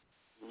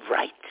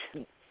 Right.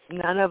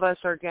 None of us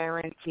are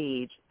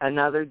guaranteed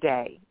another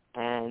day,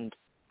 and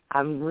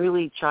I'm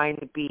really trying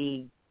to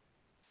be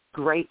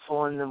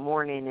grateful in the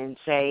morning and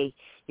say,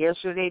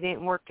 yesterday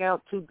didn't work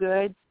out too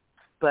good,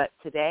 but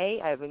today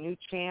I have a new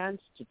chance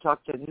to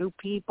talk to new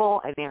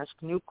people and ask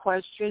new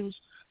questions,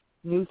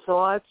 new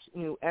thoughts,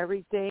 new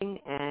everything,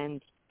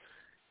 and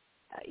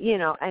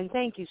and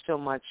thank you so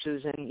much,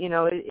 Susan.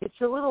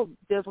 It's a little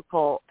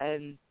difficult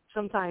and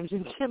sometimes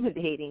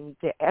intimidating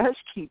to ask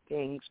you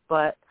things,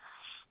 but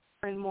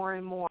more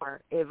and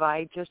more, if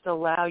I just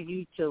allow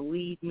you to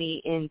lead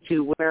me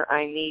into where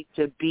I need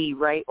to be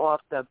right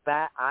off the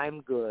bat,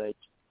 I'm good.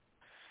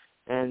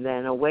 And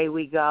then away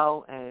we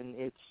go, and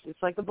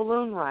it's like a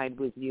balloon ride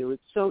with you.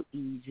 It's so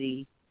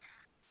easy.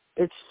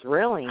 It's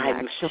thrilling,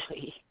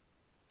 actually.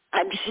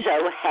 I'm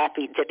so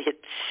happy that it's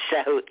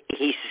so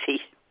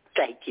easy.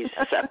 Thank you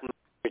so much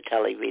for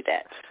telling me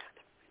that.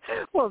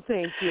 Well,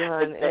 thank you,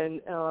 hon.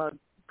 And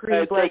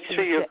green blessings thanks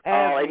for your to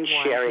call everyone and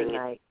sharing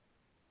tonight.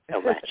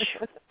 So much.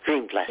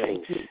 Green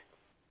blessings.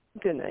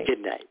 Good night.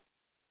 Good night.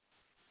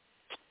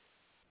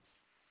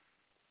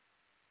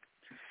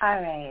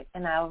 All right,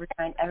 and I will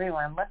remind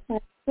everyone listening,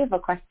 if you have a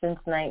question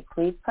tonight,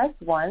 please press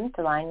 1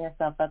 to line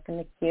yourself up in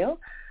the queue.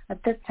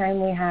 At this time,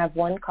 we have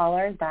one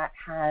caller that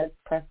has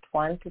pressed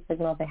 1 to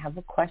signal they have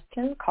a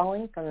question,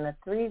 calling from the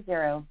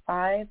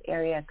 305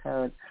 area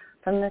code.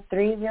 From the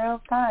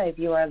 305,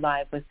 you are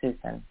live with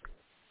Susan.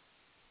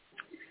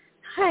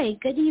 Hi,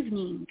 good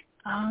evening.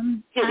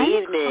 Good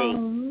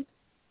evening.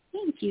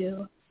 Thank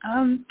you.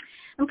 I'm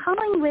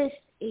calling with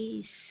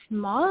a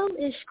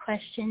small-ish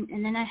question,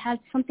 and then I had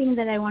something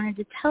that I wanted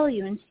to tell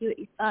you and see what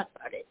you thought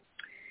about it.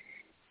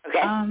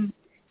 Okay.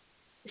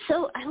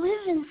 So I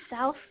live in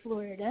South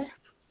Florida,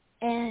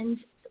 and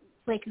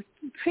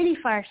pretty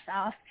far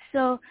south.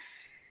 So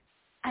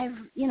I've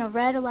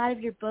read a lot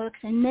of your books,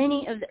 and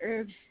many of the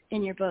herbs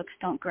in your books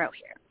don't grow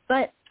here.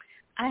 But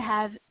I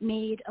have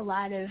made a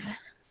lot of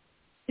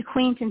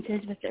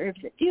acquaintances with the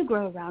herbs that do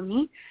grow around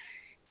me.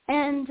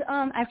 And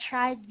I've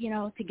tried,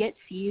 to get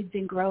seeds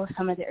and grow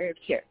some of the herbs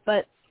here.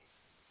 But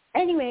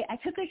anyway, I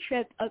took a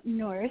trip up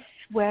north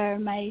where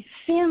my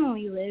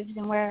family lives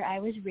and where I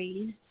was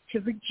raised to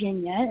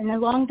Virginia. And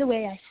along the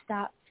way, I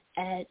stopped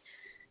at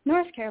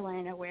North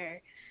Carolina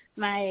where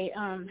my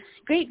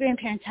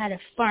great-grandparents had a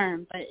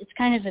farm, but it's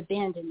kind of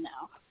abandoned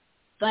now.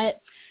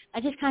 But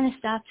I just kind of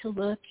stopped to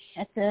look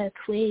at the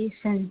place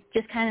and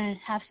just kind of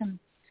have some,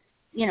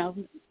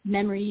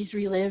 memories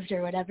relived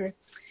or whatever.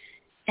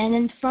 And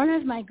in front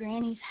of my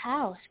granny's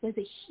house was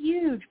a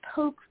huge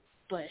poke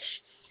bush.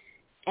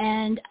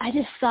 And I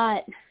just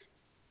thought,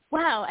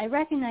 wow, I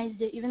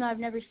recognized it even though I've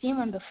never seen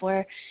one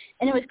before.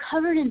 And it was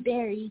covered in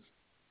berries.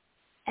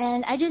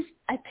 And I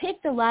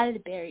picked a lot of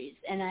the berries,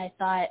 and I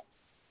thought,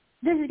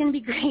 this is going to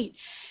be great.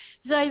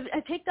 So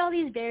I picked all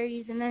these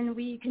berries, and then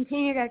we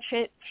continued our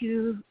trip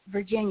to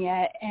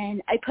Virginia,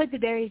 and I put the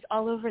berries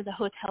all over the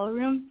hotel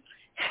room.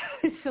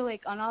 So,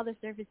 on all the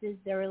surfaces,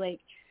 there were,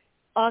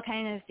 all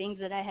kind of things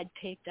that I had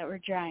picked that were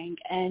drying.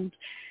 And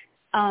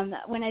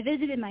when I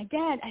visited my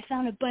dad, I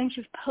found a bunch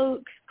of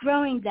poke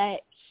growing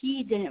that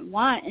he didn't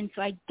want, and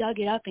so I dug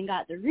it up and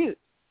got the root.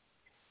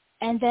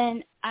 And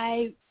then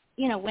I,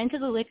 went to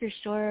the liquor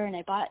store, and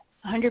I bought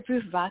 100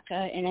 proof vodka,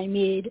 and I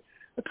made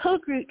a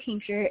poke root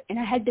tincture, and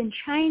I had been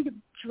trying to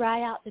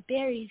dry out the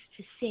berries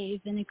to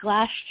save in a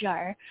glass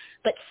jar,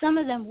 but some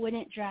of them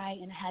wouldn't dry,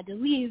 and I had to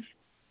leave.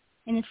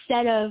 And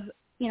instead of,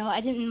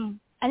 I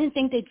didn't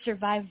think they'd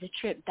survive the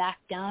trip back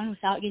down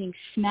without getting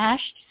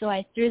smashed, so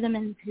I threw them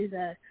into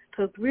the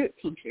poke root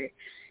tincture.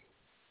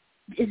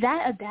 Is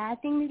that a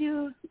bad thing to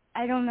do?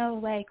 I don't know,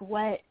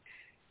 what,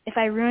 if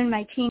I ruin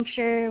my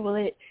tincture, will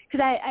it,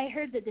 because I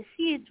heard that the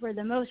seeds were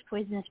the most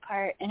poisonous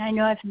part, and I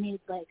know I've made,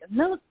 a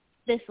milk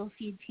thistle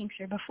seed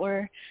tincture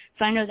before,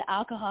 so I know the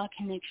alcohol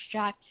can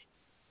extract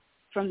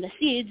from the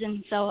seeds,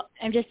 and so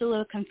I'm just a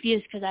little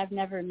confused because I've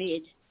never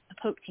made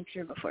a poke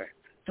tincture before.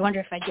 I wonder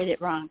if I did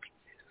it wrong.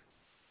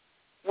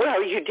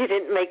 Well, you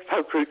didn't make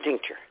poke root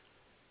tincture.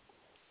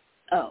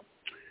 Oh.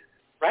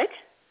 Right?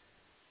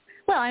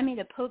 Well, I made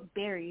a poke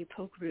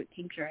root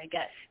tincture, I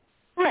guess.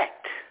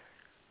 Correct.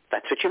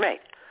 That's what you made.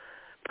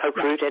 Poke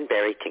root and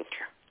berry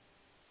tincture.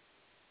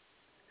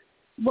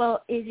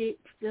 Well, is it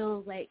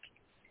still,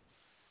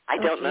 I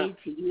don't know.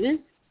 to use?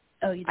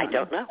 Oh, you don't I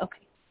don't know.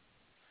 Okay.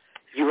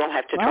 You will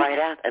have to try it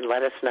out and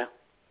let us know.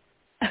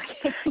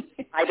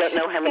 Okay. I don't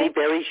know how many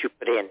berries you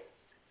put in.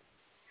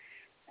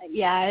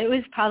 Yeah, it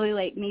was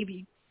probably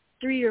maybe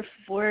 3 or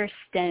 4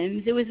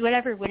 stems. It was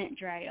whatever wouldn't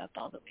dry up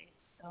all the way.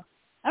 So,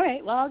 all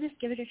right, well, I'll just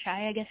give it a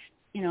try. I guess,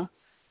 Give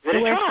it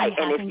a try,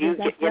 and if you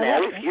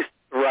if you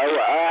throw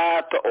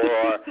up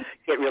or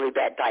get really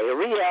bad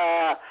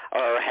diarrhea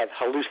or have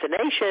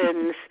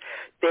hallucinations,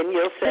 then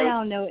you'll say,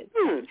 I'll know it.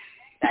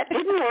 That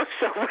didn't work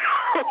so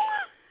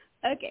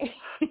well. Okay,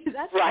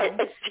 that's right.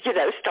 fine.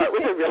 Start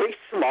with a really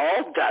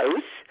small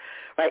dose.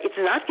 Right, it's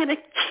not going to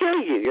kill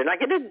you. You're not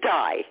going to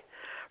die.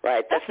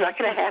 Right, that's not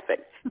going to happen.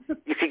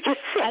 You could get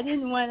sick. I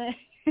didn't want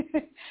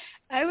to.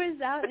 I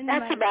was out in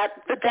that's about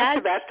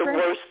the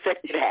worst that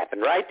could happen,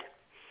 right?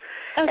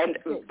 Okay, and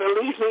good.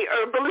 believe me,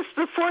 herbalists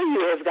before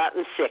you have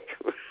gotten sick.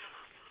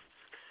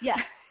 Yeah.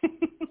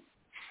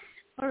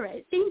 All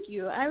right. Thank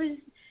you. I was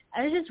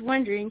just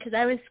wondering because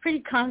I was pretty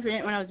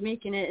confident when I was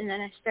making it, and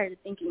then I started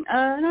thinking,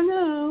 I don't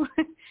know.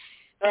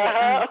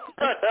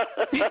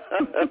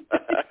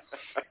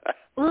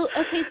 Well,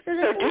 okay. So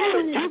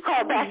do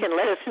call back and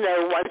let us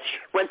know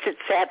once it's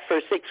sat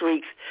for 6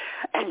 weeks,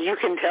 and you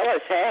can tell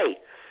us, hey,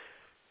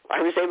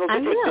 I was able to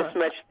take this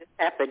much. This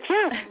happened.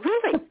 Yeah,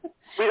 really.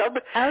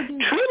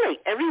 Truly,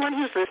 everyone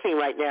who's listening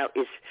right now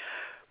is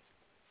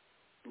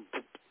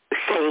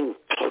saying,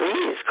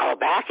 please call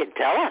back and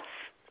tell us.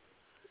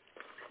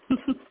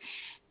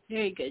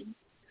 Very good.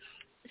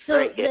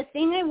 So the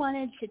thing I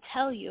wanted to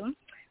tell you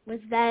was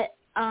that,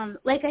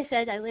 like I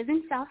said, I live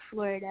in South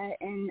Florida,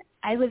 and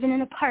I live in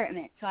an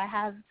apartment. So I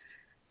have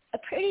a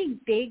pretty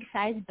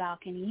big-sized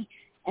balcony,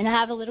 and I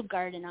have a little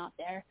garden out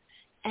there.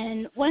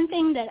 And one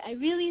thing that I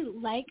really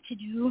like to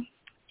do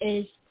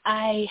is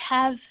I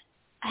have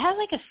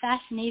like a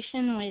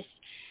fascination with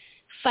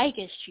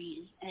ficus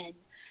trees, and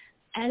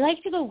I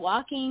like to go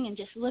walking and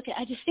just look at.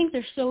 I just think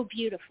they're so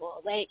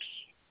beautiful. Like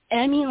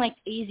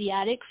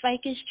Asiatic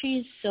ficus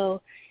trees.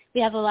 So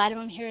we have a lot of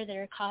them here that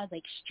are called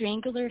like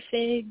strangler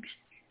figs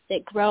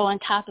that grow on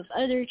top of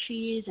other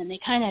trees, and they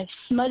kind of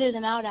smother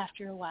them out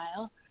after a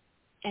while.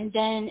 And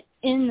then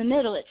in the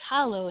middle, it's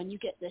hollow, and you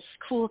get this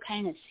cool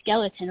kind of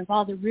skeleton of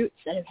all the roots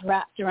that have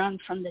wrapped around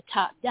from the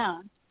top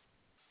down.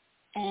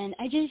 And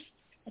I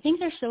think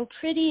they're so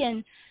pretty.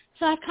 And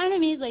so I've kind of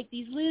made like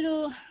these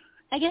little,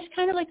 I guess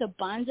kind of like a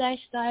bonsai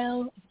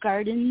style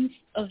gardens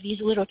of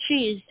these little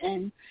trees.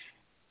 And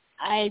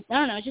I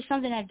don't know, it's just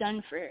something I've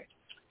done for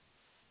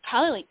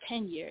probably like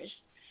 10 years.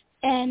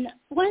 And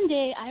one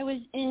day I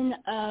was in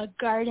a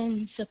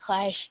garden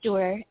supply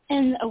store,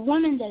 and a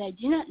woman that I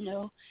do not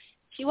know,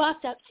 she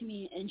walked up to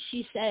me and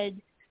she said,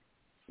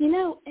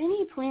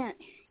 any plant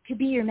could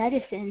be your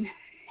medicine,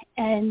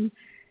 and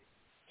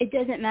it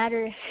doesn't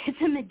matter if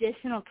it's a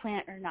medicinal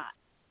plant or not.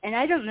 And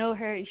I don't know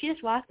her. She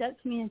just walked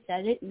up to me and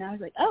said it, and I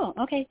was like, oh,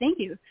 okay, thank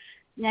you.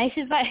 Nice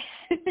advice.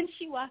 And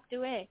she walked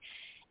away.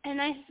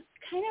 And I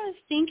kind of was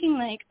thinking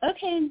like,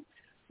 okay,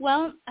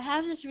 well, I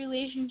have this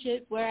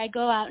relationship where I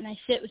go out and I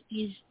sit with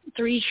these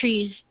 3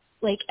 trees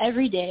like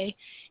every day,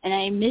 and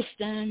I mist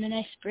them and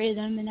I spray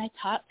them and I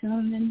talk to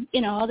them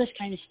and, all this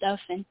kind of stuff.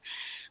 And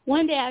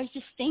one day I was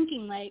just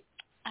thinking like,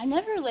 I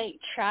never like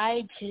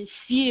tried to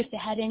see if they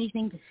had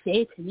anything to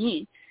say to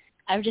me.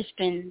 I've just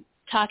been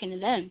talking to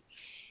them.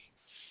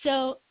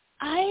 So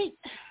I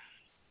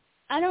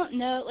don't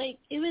know, like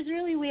it was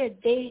really weird.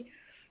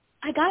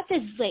 I got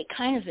this like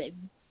kind of an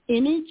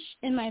image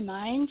in my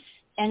mind,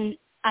 and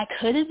I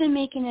could have been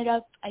making it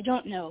up. I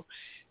don't know.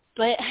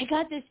 But I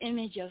got this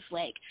image of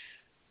like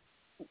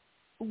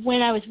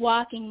when I was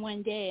walking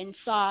one day and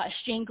saw a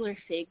strangler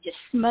fig just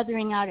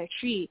smothering out a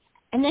tree.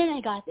 And then I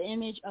got the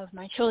image of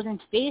my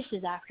children's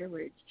faces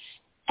afterwards.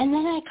 And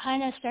then I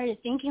kind of started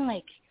thinking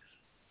like,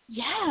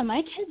 yeah,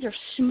 my kids are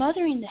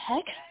smothering the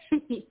heck out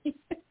of me.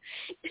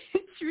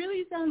 It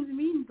really sounds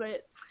mean,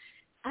 but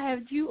I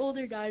have 2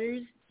 older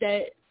daughters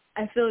that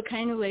I feel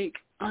kind of like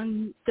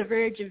on the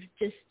verge of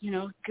just,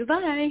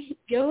 goodbye,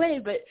 go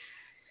away.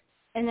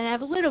 And then I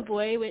have a little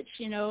boy, which,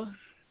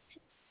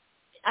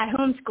 I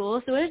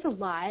homeschool, so there's a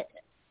lot.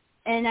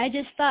 And I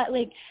just thought,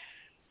 like,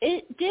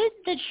 did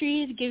the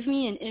trees give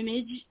me an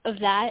image of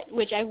that,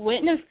 which I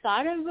wouldn't have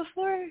thought of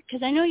before?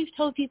 Because I know you've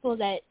told people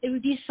that it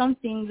would be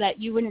something that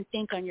you wouldn't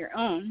think on your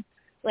own.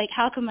 Like,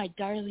 how could my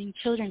darling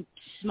children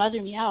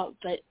smother me out?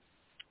 But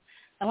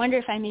I wonder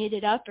if I made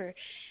it up or...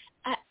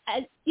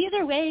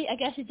 either way, I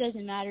guess it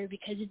doesn't matter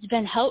because it's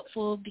been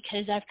helpful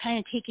because I've kind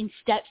of taken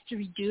steps to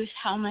reduce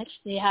how much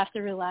they have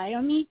to rely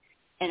on me,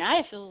 and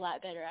I feel a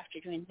lot better after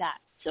doing that.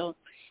 So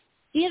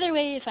either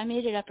way, if I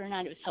made it up or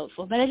not, it was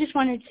helpful. But I just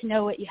wanted to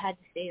know what you had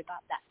to say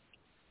about that.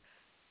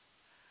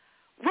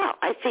 Well,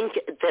 I think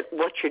that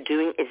what you're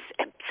doing is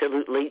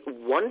absolutely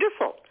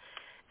wonderful,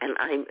 and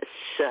I'm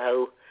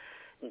so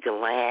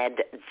glad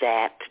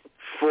that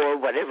for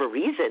whatever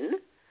reason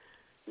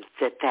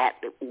that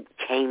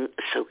came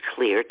so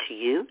clear to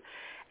you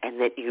and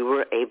that you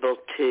were able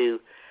to,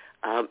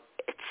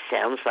 it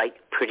sounds like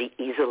pretty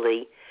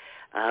easily,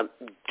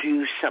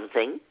 do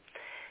something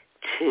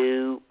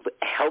to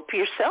help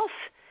yourself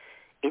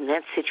in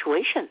that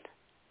situation.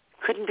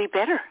 Couldn't be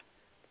better.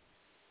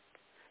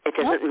 It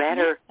doesn't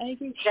matter.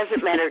 It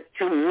doesn't matter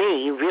to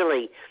me,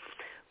 really,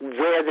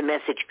 where the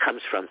message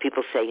comes from.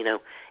 People say,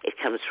 it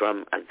comes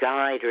from a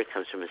guide or it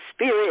comes from a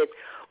spirit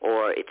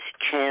or it's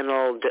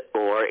channeled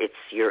or it's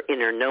your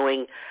inner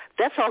knowing.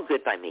 That's all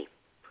good by me.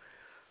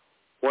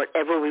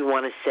 Whatever we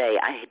want to say,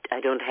 I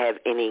don't have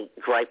any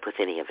gripe with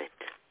any of it.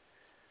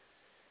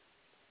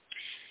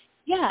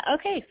 Yeah,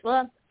 okay.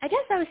 Well, I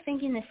guess I was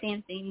thinking the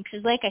same thing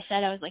because, like I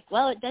said, I was like,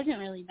 well, it doesn't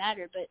really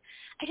matter. But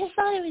I just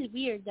thought it was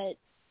weird that,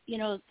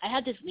 I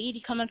had this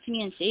lady come up to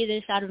me and say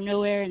this out of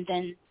nowhere, and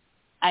then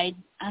I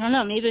don't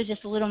know, maybe it was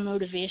just a little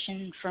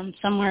motivation from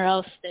somewhere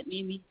else that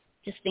made me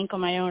just think on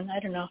my own. I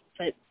don't know,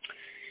 but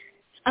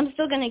I'm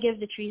still going to give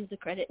the trees the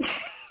credit.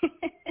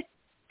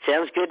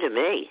 Sounds good to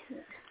me.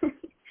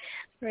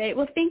 Right.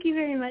 Well, thank you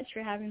very much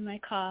for having my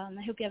call, and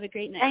I hope you have a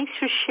great night. Thanks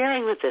for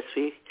sharing with us.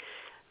 We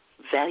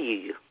value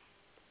you.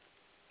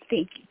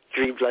 Thank you.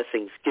 Dream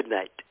blessings. Good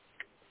night.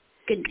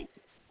 Good night.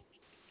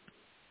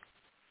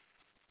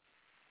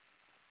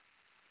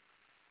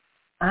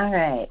 All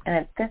right. And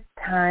at this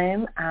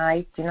time,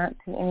 I do not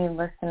see any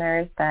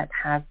listeners that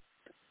have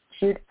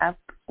queued up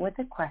with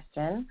a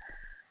question.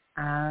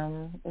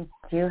 We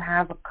do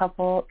have a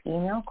couple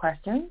email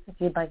questions if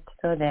you'd like to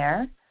go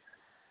there.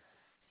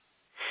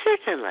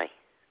 Certainly.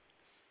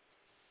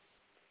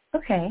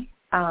 Okay.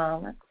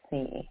 Let's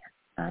see.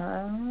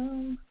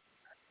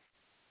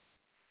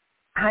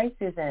 Hi,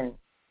 Susan.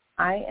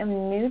 I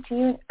am new to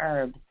you in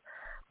herbs.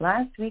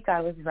 Last week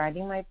I was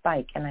riding my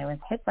bike and I was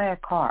hit by a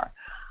car.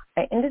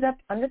 I ended up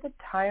under the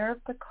tire of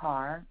the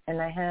car and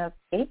I have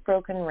 8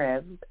 broken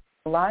ribs,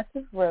 lots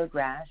of road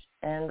rash,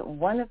 and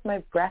one of my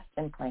breast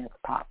implants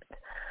popped.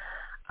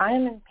 I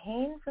am in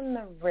pain from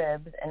the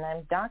ribs and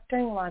I'm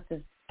doctoring lots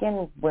of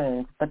skin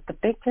wounds, but the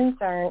big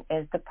concern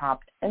is the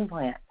popped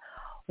implant.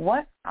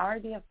 What are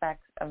the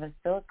effects of a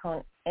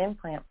silicone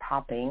implant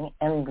popping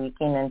and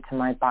leaking into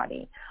my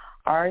body?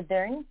 Are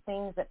there any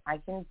things that I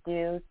can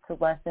do to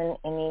lessen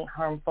any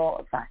harmful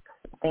effects?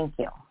 Thank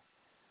you.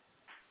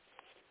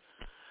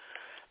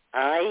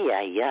 Ay,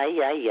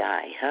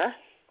 huh?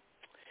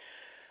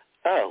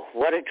 Oh,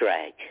 what a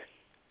drag.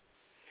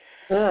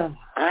 Ugh.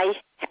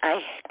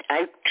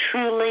 I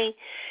truly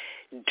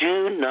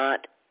do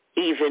not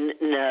even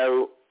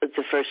know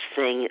the first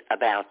thing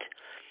about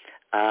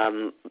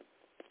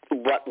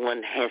what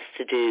one has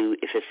to do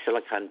if a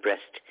silicone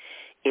breast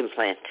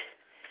implant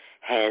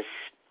has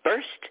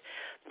burst,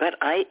 but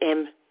I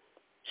am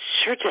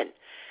certain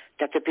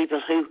that the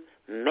people who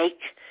make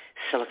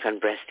silicone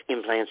breast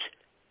implants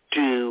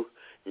do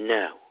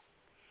know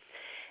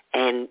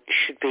and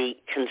should be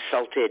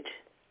consulted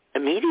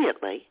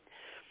immediately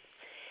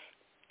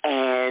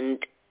and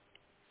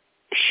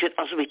should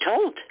also be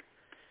told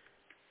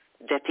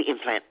that the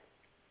implant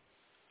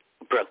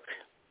broke.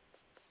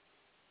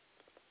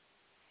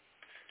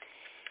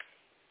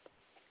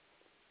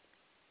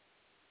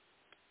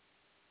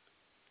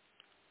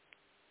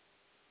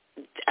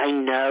 I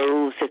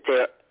know that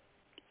there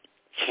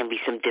can be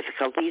some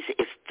difficulties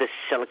if the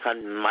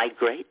silicone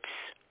migrates.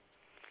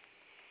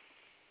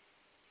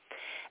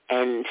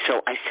 And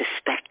so I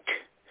suspect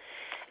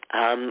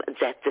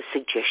that the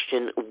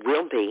suggestion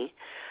will be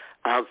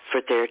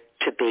for there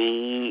to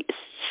be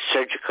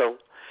surgical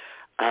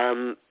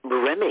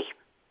remedy,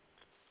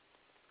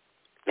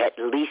 at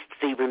least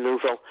the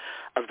removal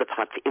of the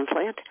popped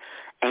implant,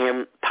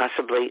 and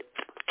possibly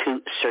to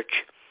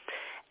search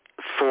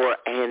for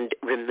and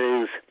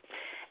remove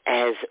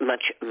as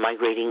much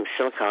migrating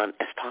silicone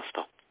as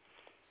possible.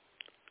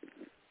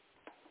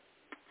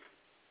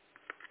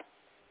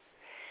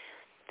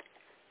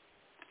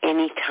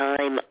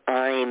 Anytime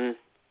I'm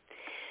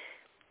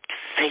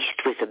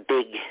faced with a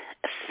big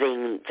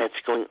thing that's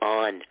going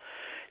on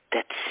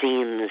that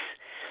seems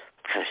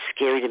kind of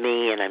scary to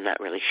me and I'm not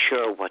really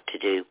sure what to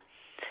do,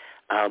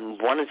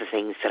 one of the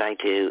things that I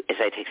do is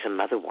I take some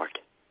motherwort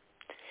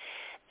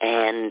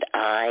and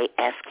I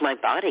ask my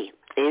body,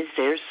 is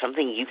there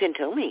something you can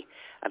tell me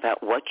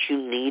about what you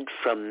need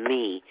from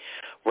me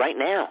right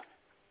now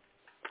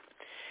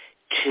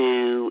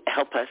to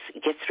help us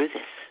get through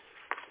this?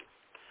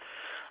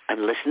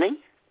 I'm listening,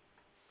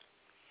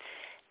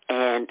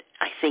 and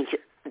I think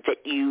that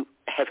you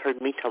have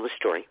heard me tell the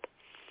story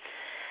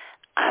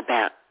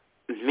about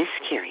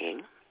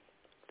miscarrying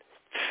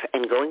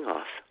and going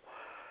off,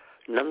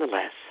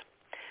 nonetheless,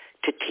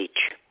 to teach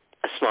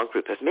a small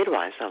group of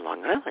midwives on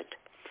Long Island.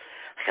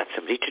 I got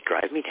somebody to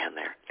drive me down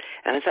there,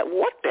 and I thought,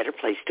 what better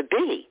place to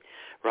be,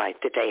 right,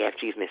 the day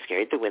after you've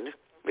miscarried than with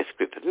a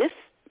group of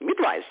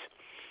midwives.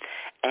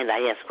 And I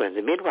asked one of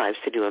the midwives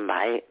to do a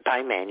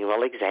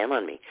bimanual exam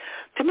on me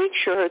to make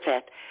sure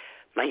that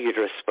my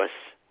uterus was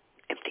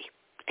empty.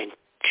 And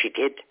she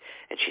did,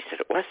 and she said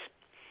it was.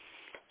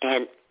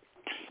 And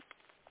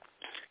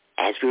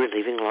as we were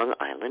leaving Long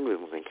Island, we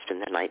were going to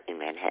spend the night in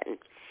Manhattan,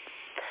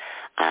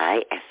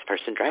 I asked the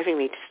person driving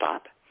me to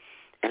stop,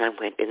 and I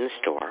went in the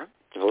store,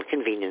 a little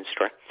convenience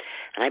store,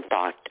 and I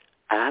bought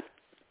a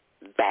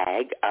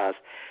bag of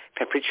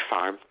Pepperidge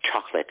Farm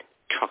chocolate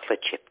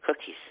chip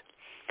cookies.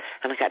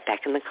 And I got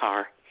back in the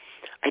car.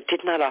 I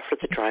did not offer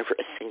the driver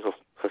a single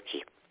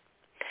cookie.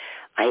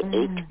 I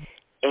ate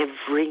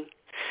every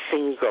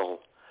single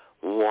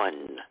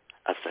one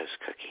of those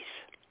cookies.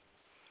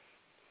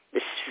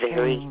 It's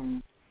very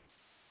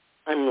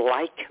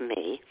unlike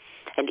me.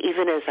 And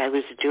even as I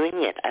was doing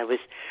it, I was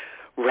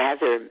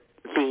rather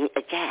being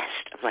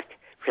aghast. I'm like,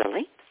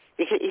 really?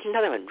 You can eat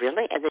another one,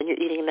 really? And then you're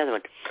eating another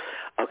one.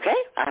 Okay,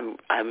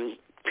 I'm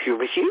here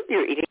with you.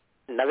 You're eating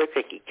another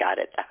cookie. Got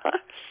it.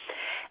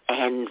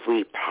 And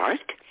we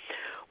parked,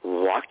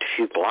 walked a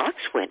few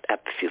blocks, went up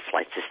a few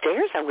flights of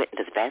stairs. I went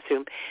into the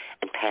bathroom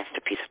and passed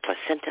a piece of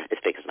placenta as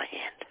big as my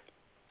hand.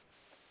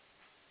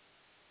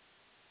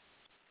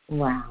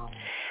 Wow.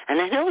 And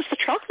I know it was the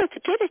chocolate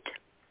that did it.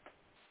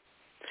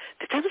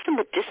 That was a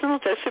medicinal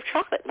dose of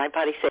chocolate. My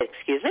body said,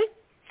 excuse me,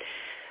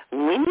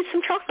 we need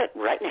some chocolate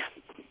right now.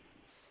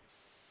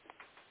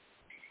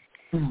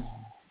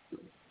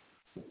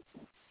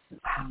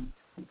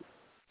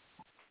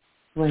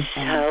 Wow.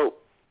 So,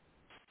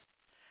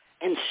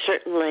 and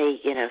certainly,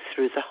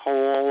 through the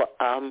whole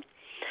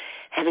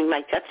having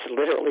my guts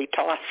literally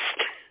tossed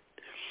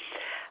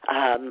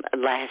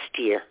last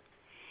year,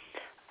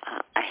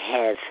 I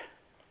have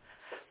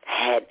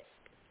had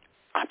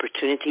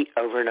opportunity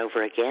over and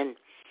over again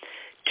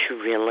to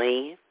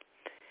really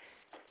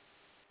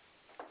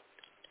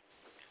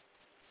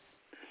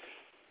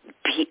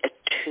be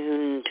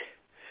attuned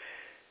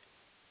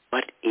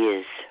what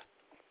is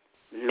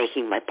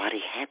making my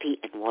body happy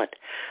and what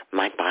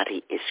my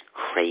body is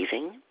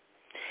craving,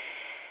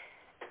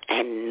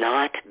 and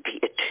not be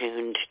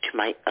attuned to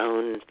my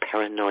own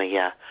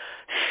paranoia,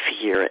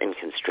 fear, and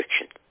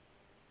constriction.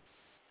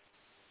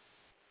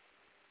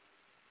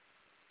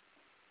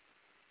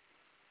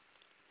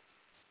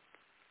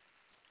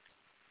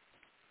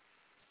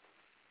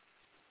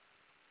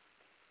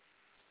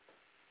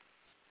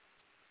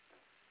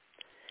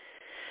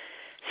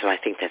 So I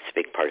think that's a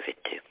big part of it,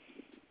 too.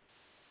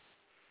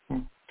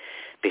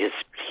 Because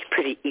it's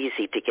pretty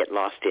easy to get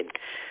lost in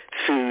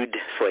food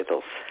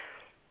foibles.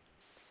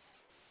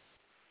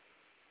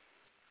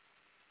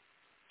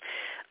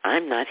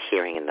 I'm not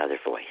hearing another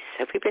voice.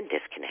 Have we been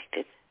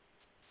disconnected?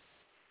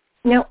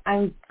 No,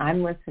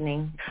 I'm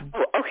listening.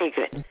 Oh, okay,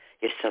 good.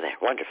 You're still there.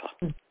 Wonderful.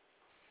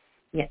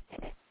 Yes.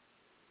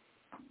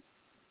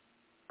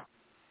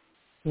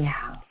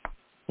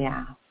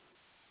 Yeah.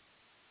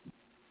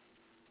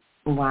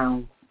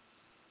 Wow.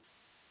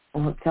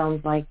 Well, it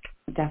sounds like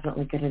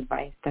definitely good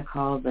advice to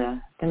call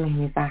the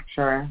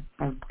manufacturer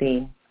of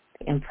the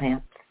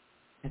implants.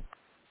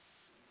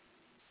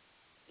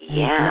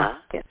 Yeah.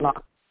 Not get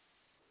lost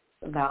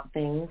about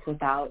things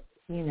without,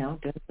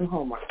 doing some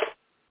homework.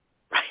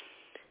 Right.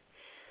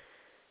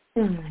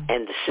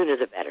 And the sooner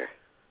the better.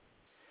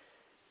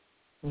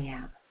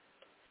 Yeah.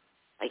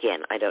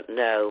 Again, I don't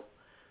know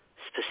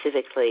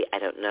specifically. I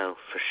don't know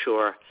for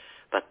sure,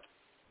 but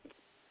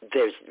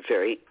there's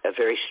a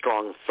very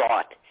strong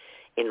thought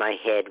in my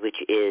head, which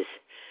is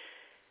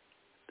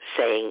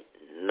saying,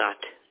 not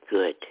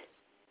good.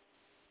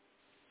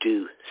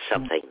 Do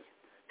something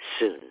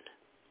soon.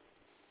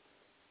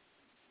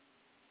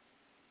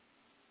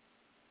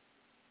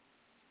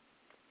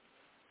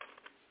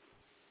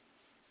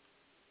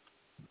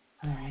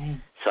 All right.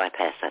 So I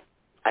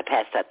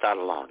passed that thought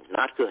along.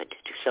 Not good.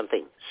 Do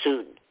something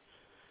soon.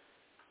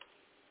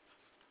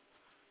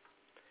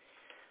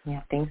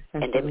 Yeah, thanks for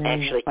and I'm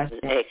actually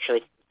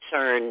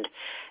concerned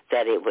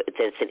that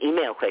it's an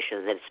email question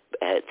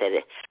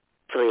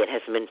hopefully it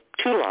hasn't been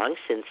too long,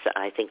 since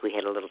I think we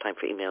had a little time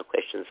for email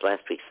questions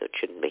last week, so it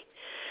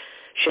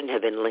shouldn't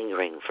have been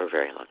lingering for a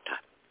very long time.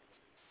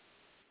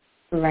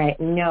 Right.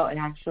 No, it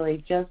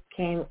actually just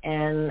came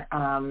in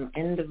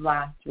end of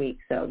last week,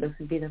 so this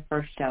would be the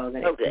first show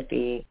that it could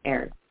be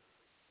aired.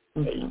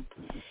 Mm-hmm.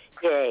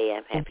 Yay,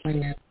 I'm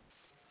happy.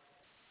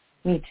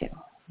 Me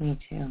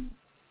too.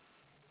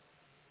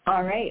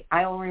 All right.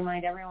 I will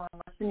remind everyone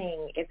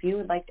listening, if you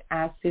would like to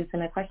ask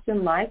Susan a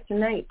question live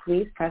tonight,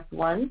 please press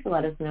 1 to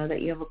let us know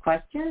that you have a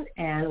question,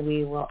 and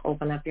we will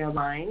open up your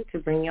line to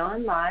bring you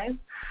on live.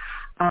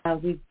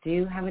 We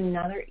do have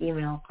another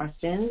email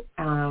question.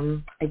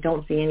 I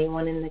don't see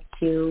anyone in the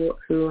queue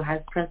who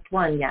has pressed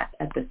 1 yet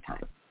at this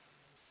time.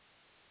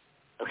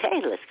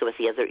 Okay, let's go with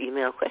the other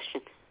email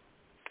question.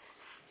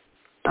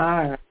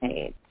 All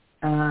right.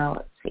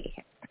 Let's see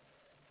here.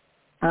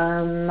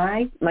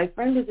 My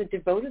friend is a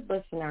devoted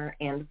listener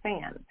and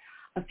fan.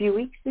 A few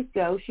weeks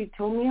ago, she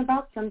told me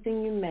about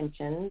something you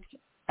mentioned,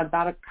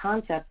 about a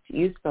concept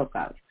you spoke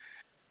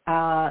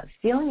of,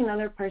 feeling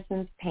another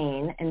person's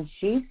pain, and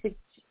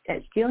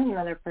feeling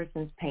another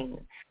person's pain.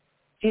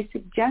 She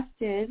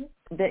suggested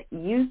that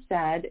you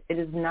said it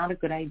is not a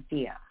good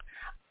idea,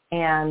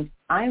 and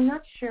I'm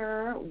not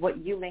sure what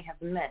you may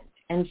have meant,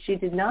 and she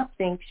did not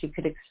think she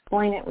could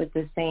explain it with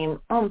the same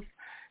oomph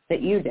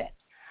that you did.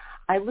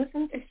 I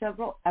listened to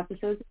several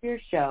episodes of your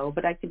show,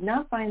 but I could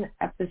not find the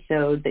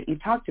episode that you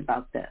talked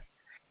about this.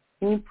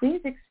 Can you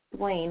please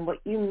explain what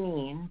you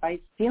mean by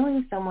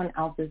feeling someone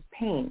else's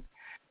pain?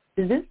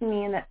 Does this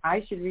mean that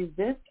I should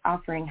resist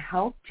offering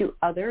help to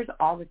others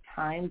all the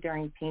time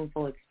during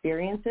painful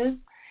experiences?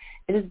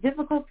 It is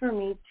difficult for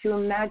me to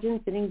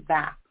imagine sitting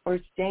back or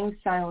staying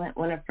silent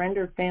when a friend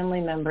or family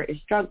member is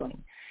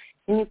struggling.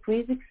 Can you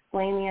please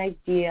explain the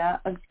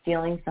idea of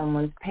feeling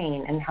someone's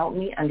pain and help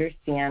me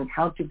understand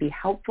how to be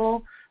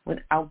helpful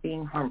without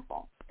being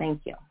harmful?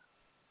 Thank you.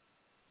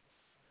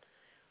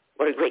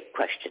 What a great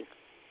question.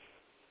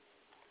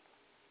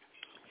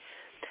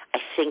 I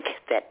think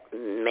that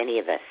many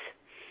of us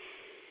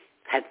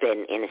have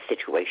been in a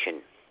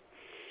situation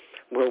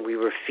where we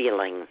were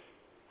feeling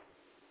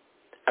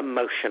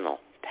emotional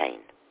pain.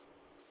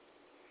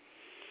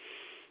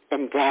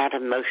 And that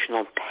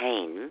emotional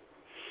pain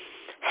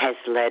has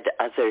led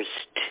others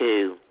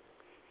to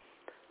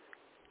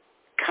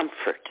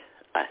comfort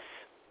us.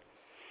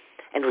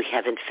 And we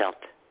haven't felt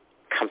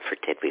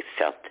comforted. We've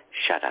felt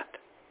shut up.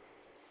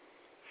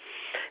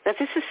 Now,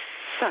 this is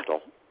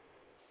subtle.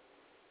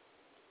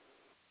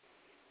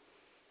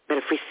 But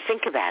if we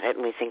think about it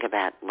and we think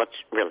about what's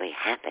really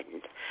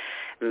happened,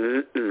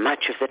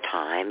 much of the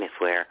time, if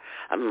we're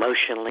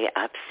emotionally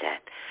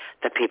upset,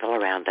 the people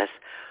around us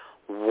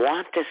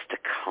want us to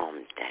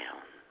calm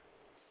down.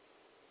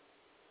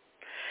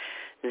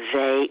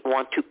 They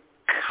want to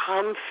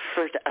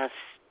comfort us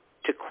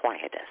to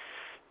quiet us.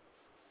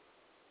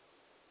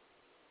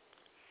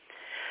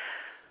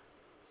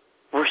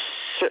 We're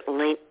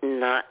certainly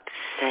not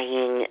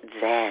saying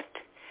that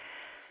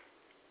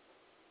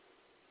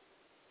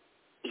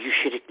you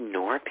should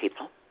ignore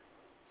people.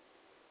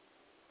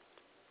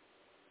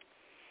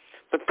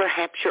 But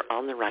perhaps you're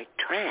on the right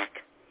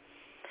track.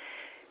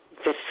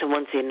 That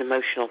someone's in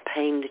emotional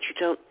pain, that you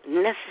don't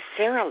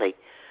necessarily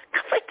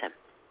comfort them.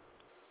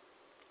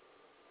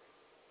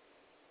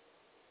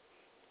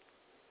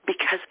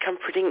 Because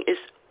comforting is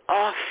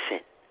often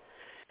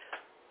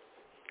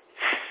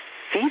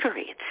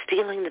thievery. It's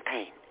stealing the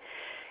pain.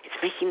 It's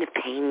making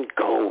the pain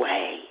go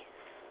away.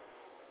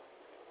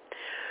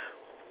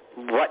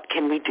 What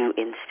can we do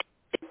instead?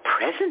 Be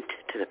present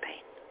to the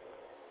pain.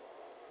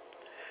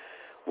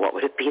 What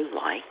would it be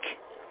like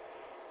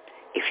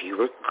if you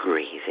were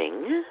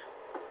grieving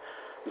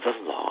the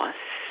loss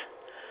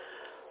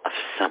of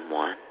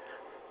someone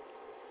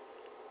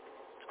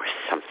or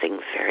something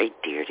very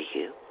dear to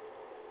you?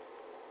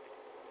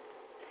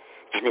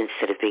 And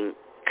instead of being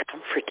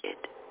comforted,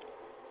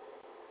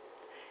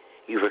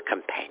 you were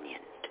companioned.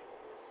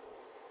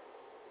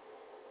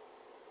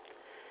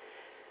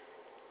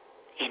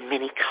 In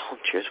many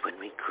cultures, when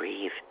we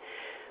grieve,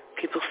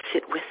 people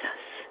sit with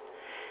us.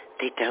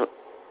 They don't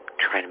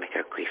try to make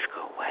our grief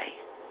go away.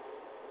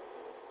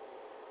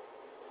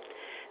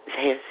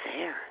 They are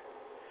there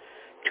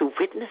to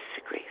witness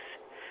the grief,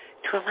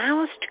 to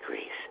allow us to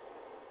grieve,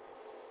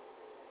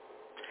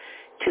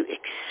 to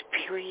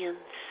experience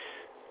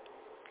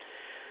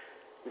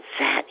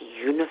that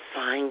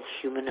unifying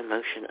human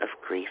emotion of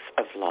grief,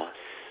 of loss.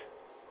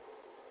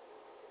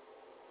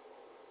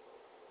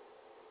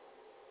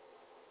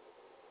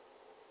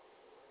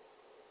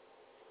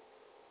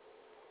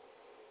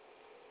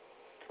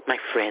 My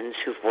friends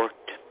who've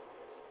worked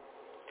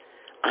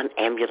on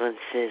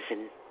ambulances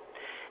and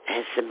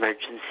as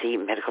emergency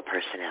medical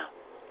personnel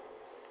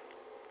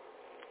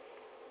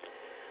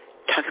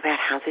talk about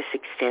how this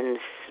extends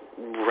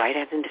right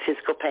out into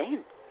physical pain.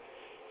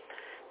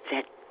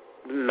 That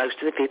most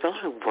of the people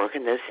who work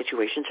in those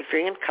situations are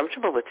very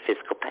uncomfortable with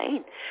physical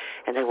pain,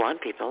 and they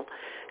want people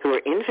who are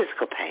in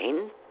physical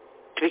pain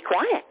to be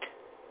quiet.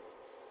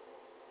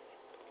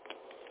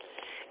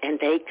 And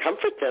they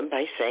comfort them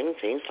by saying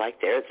things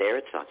like, there,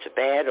 it's not so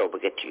bad, or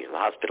we'll get you to the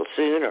hospital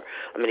soon, or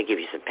I'm going to give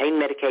you some pain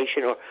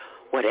medication, or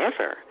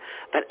whatever.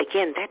 But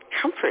again, that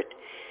comfort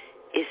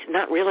is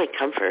not really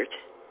comfort.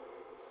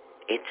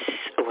 It's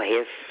a way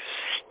of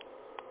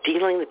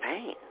stealing the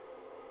pain.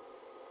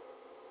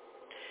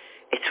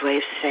 It's a way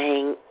of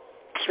saying,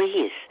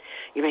 please,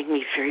 you're making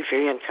me very,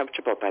 very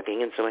uncomfortable by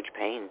being in so much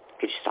pain.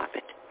 Could you stop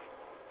it?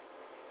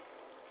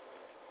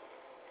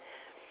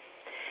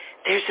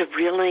 There's a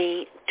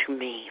really, to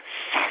me,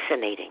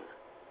 fascinating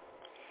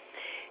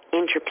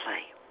interplay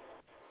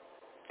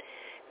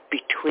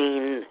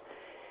between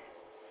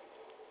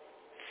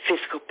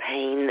physical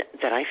pain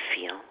that I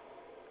feel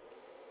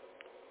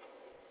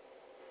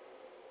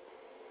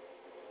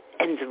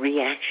and the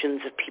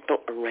reactions of people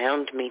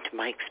around me to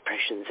my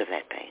expressions of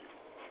that pain.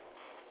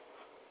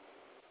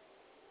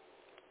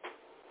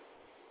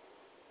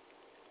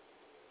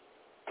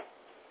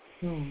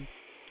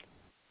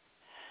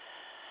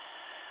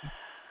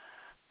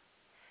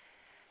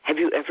 Have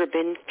you ever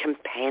been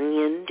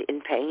companioned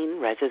in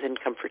pain rather than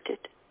comforted?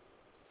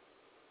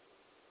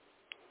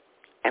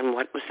 And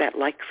what was that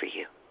like for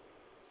you?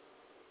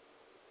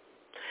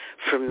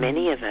 For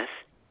many of us,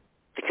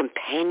 the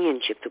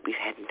companionship that we've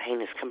had in pain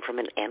has come from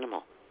an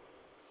animal.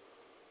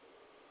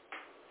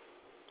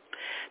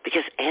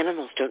 Because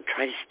animals don't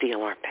try to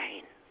steal our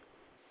pain.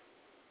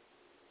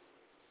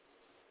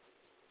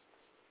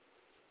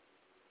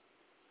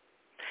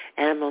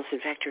 Animals, in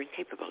fact, are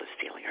incapable of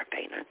stealing our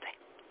pain, aren't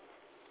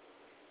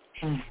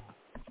they?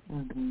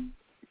 Mm-hmm.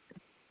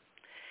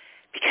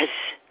 Because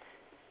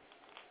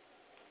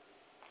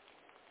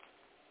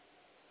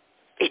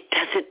it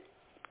doesn't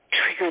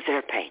trigger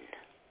their pain,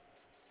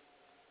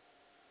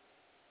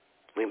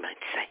 we might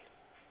say.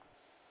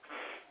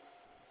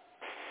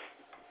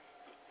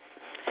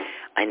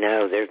 I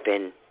know there have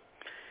been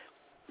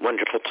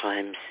wonderful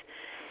times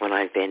when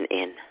I've been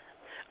in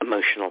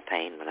emotional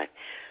pain, when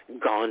I've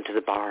gone to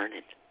the barn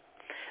and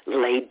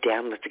laid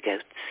down with the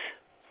goats,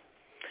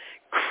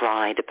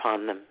 cried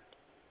upon them.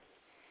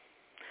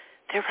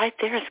 They're right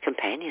there as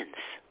companions.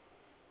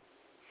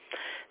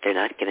 They're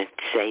not going to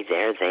say,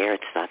 there,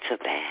 it's not so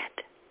bad.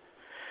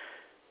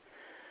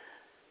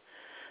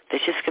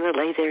 They're just going to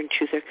lay there and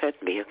chew their cud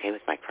and be okay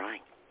with my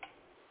crying.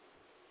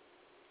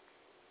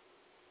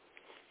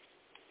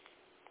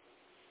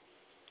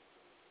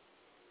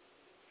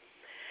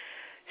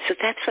 So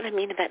that's what I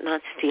mean about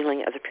not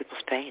stealing other people's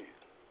pain.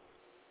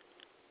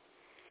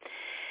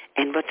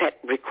 And what that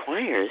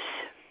requires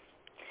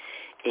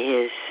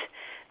is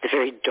the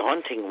very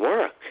daunting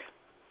work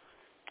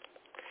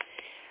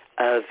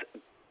of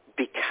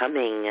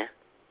becoming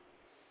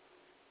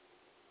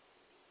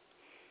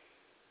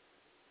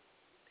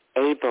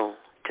able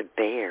to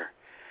bear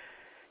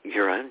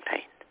your own pain.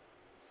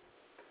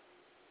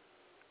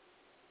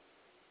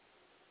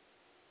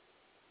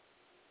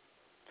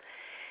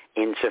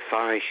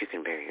 Insofar as you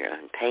can bear your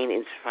own pain,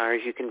 insofar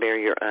as you can bear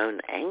your own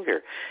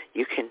anger,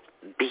 you can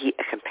be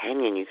a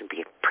companion, you can be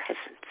a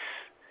presence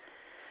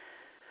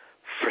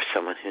for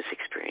someone who's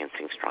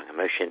experiencing strong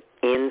emotion.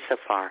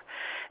 Insofar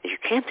as you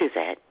can't do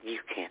that, you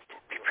can't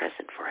be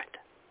present for it.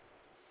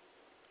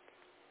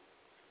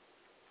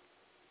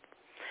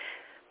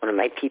 One of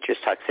my teachers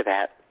talks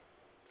about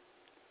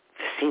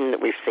the scene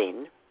that we've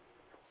seen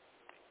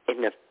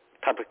in a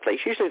public place,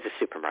 usually the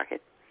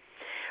supermarket,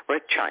 where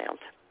a child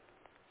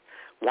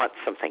wants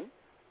something,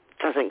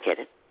 doesn't get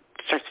it,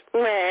 starts,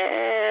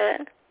 meh,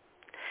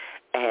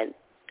 and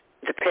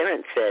the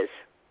parent says,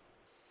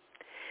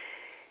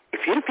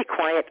 if you don't be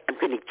quiet, I'm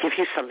going to give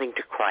you something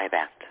to cry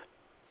about.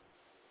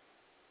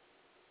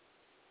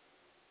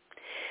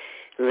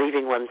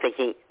 Leaving one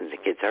thinking, the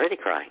kid's already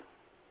crying.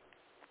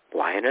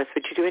 Why on earth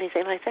would you do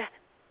anything like that?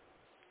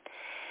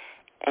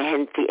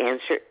 And the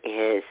answer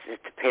is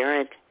that the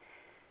parent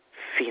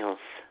feels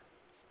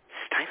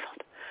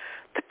stifled.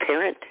 The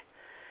parent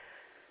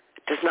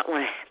does not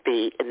want to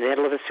be in the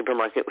middle of a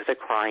supermarket with a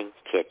crying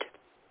kid.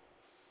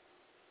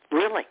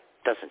 Really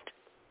doesn't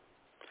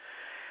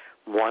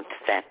want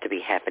that to be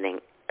happening,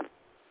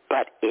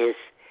 but is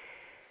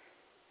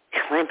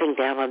clamping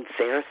down on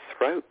their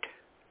throat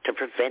to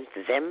prevent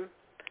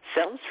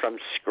themselves from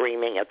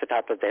screaming at the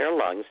top of their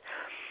lungs.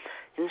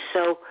 And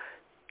so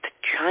the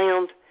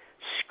child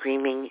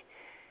screaming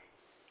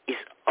is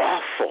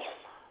awful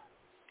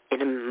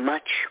in a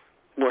much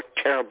more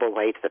terrible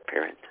way to the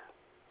parent,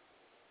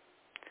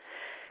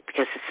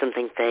 because it's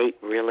something they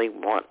really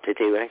want to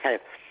do. And a kind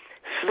of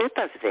flip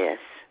of this,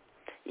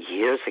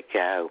 years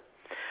ago,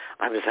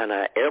 I was on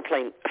an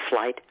airplane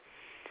flight,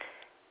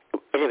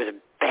 and it was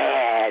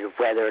bad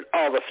weather, and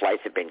all the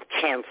flights had been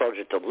canceled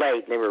or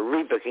delayed, and they were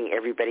rebooking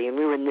everybody, and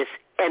we were in this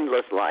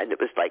endless line. It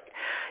was like,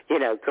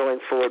 going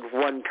forward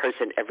one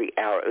person every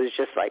hour. It was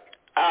just like,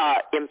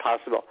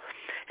 impossible.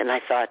 And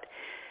I thought,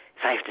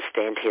 if I have to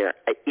stand here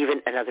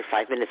even another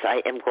 5 minutes,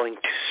 I am going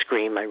to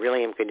scream. I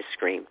really am going to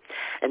scream.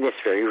 And this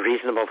very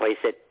reasonable voice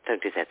said,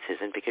 don't do that,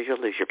 Susan, because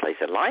you'll lose your place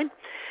in line,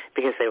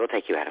 because they will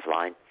take you out of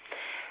line.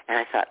 And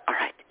I thought, all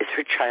right, is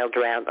her child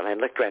around? And I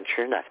looked around.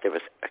 Sure enough, there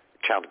was a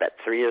child about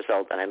 3 years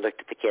old, and I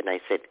looked at the kid, and I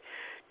said,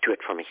 do it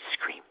for me,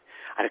 scream.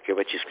 I don't care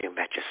what you scream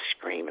about, just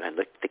scream. And I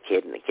looked at the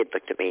kid, and the kid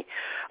looked at me,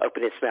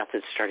 opened its mouth,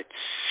 and started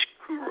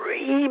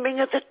screaming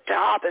at the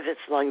top of its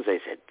lungs. I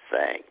said,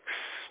 thanks.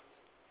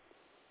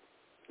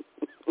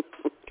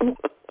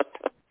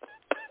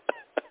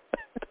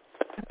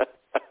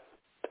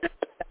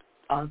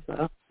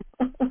 Awesome.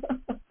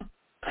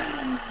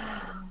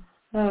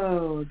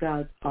 Oh,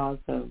 that's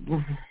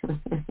awesome.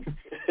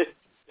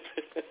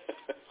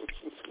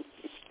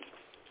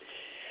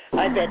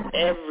 I bet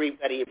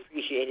everybody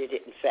appreciated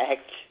it, in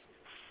fact.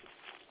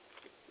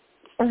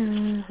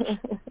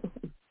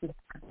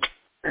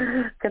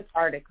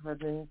 Cathartic for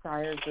the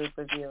entire group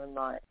of you and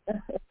mine.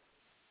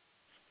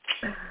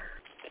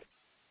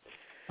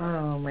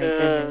 Oh, my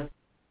goodness.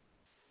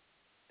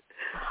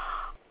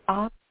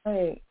 All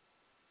right.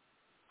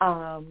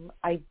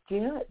 I do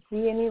not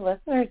see any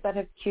listeners that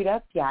have queued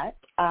up yet.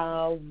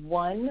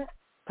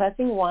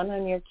 Pressing 1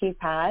 on your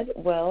keypad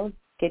will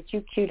get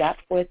you queued up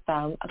with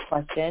a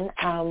question.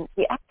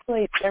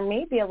 There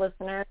may be a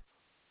listener.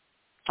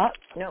 Oh,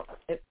 no,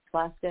 it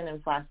flashed in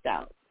and flashed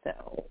out.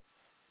 So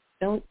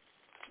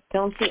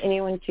don't see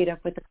anyone queued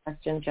up with a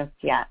question just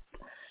yet.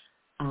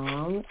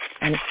 And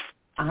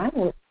I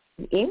will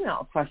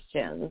email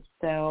questions.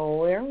 So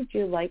where would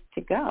you like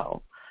to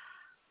go?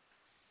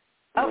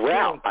 Oh,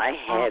 well, I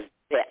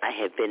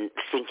have been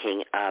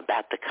thinking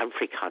about the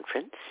Comfrey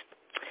Conference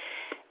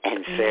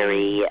and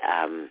very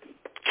kind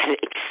of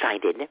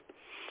excited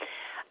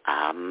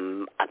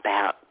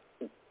about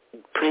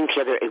putting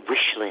together a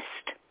wish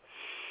list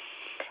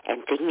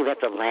and thinking about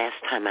the last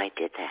time I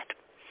did that.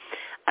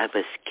 I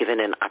was given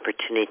an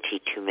opportunity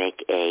to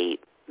make a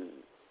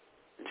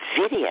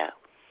video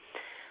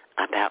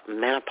about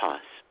menopause,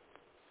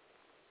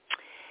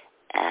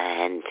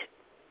 and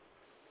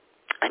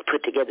I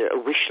put together a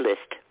wish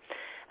list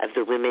of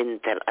the women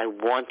that I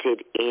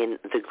wanted in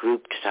the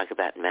group to talk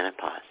about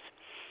menopause.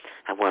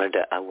 I wanted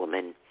a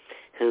woman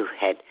who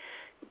had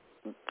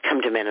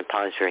come to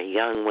menopause very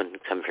young, one who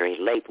had come very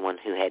late, one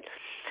who had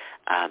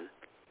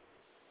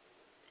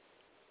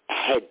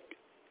had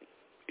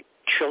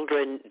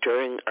children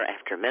during or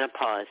after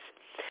menopause.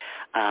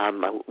 I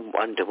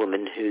wanted a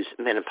woman whose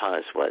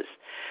menopause was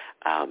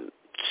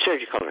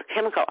surgical or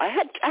chemical. I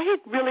had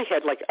really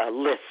had like a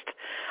list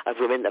of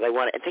women that I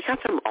wanted, and they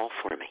got them all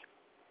for me.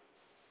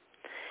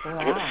 Wow.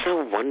 And it was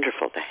so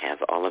wonderful to have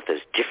all of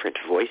those different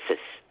voices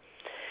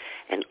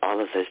and all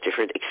of those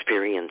different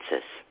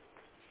experiences.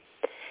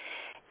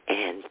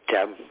 And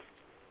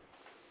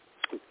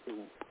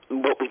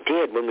what we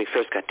did when we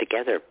first got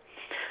together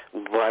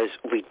was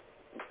we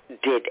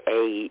did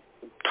a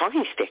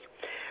talking stick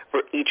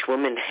where each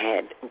woman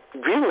had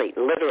really,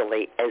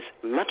 literally, as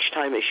much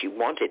time as she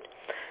wanted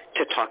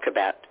to talk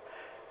about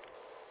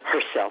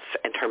herself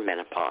and her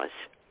menopause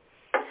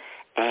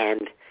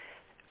and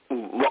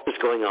what was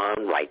going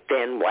on right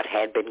then, what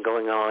had been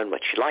going on,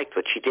 what she liked,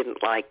 what she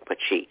didn't like, what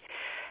she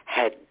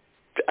had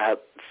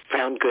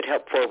found good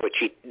help for, what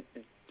she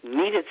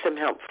needed some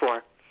help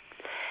for.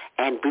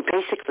 And we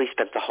basically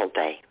spent the whole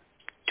day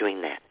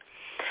doing that.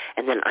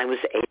 And then I was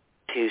able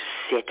to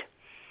sit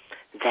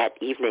that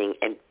evening,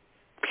 and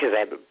because I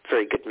have a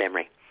very good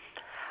memory,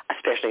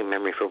 especially a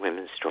memory for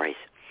women's stories,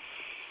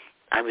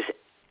 I was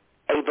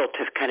able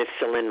to kind of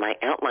fill in my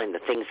outline, the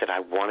things that I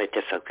wanted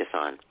to focus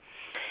on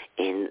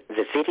in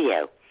the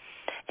video,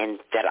 and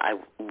that I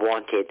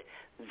wanted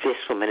this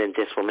woman and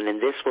this woman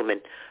and this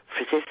woman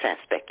for this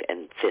aspect,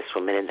 and this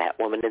woman and that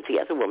woman and the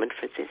other woman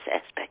for this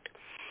aspect.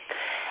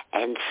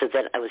 And so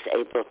then I was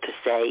able to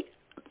say,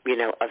 you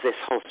know, of this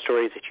whole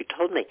story that you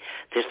told me,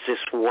 there's this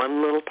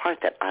one little part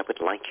that I would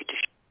like you to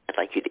share. I'd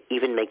like you to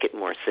even make it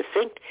more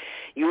succinct.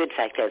 You, in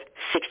fact, have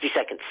 60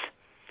 seconds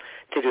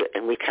to do it.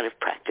 And we kind of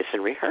practice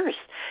and rehearse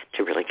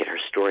to really get her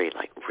story,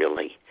 like,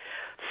 really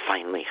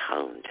finely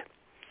honed.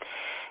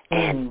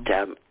 And,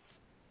 so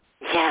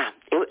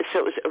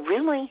it was a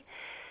really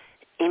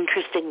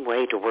interesting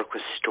way to work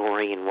with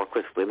story and work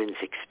with women's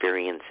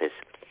experiences.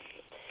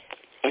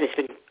 And it's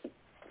been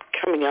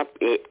coming up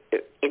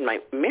in my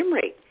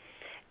memory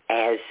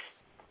as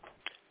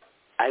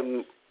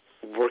I'm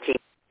working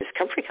at this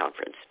comfrey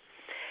conference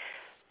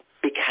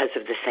because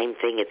of the same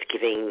thing. It's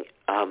giving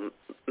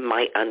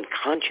my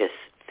unconscious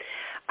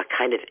a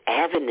kind of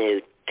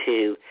avenue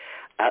to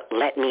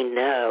let me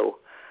know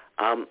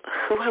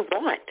who I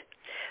want.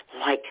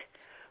 Like,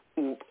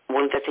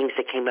 one of the things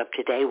that came up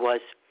today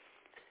was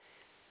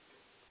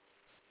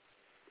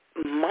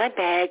my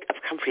bag of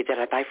comfrey that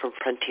I buy from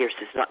Frontiers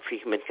is not for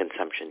human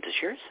consumption. Does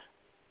yours?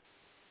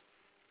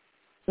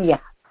 Yeah.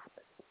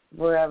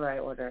 Wherever I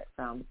order it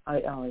from,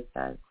 it always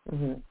does.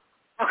 Mm-hmm.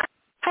 Okay.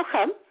 How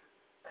come?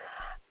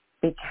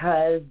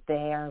 Because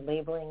they are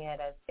labeling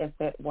it as if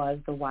it was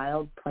the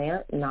wild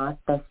plant, not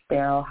the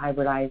sterile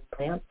hybridized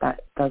plant that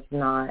does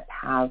not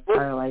have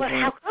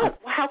fertilizing.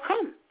 How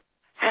come?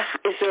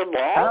 Is there a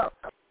law?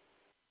 Oh.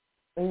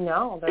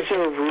 No. Is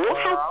there a rule?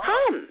 How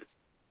come?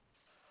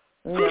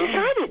 No, who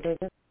decided?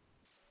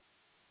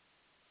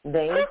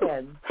 They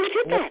did. Who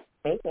did that?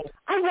 They did.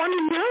 I want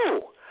to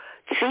know.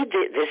 See,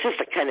 this is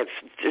the kind of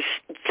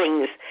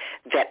things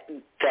that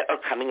are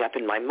coming up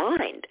in my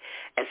mind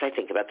as I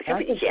think about the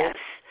company. Yes.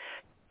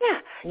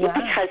 Yeah,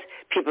 because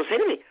people say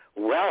to me,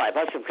 well, I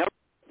bought some company,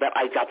 but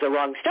I got the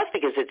wrong stuff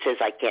because it says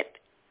I can't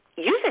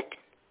use it.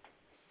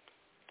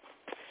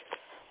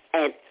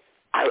 And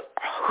I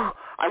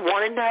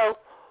want to know,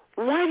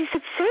 why does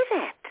it say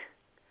that?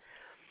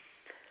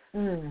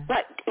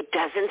 But it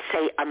doesn't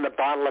say on the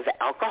bottle of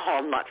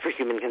alcohol, not for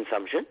human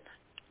consumption.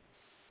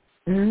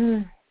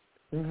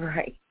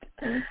 Right.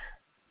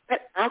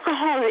 But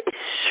alcohol is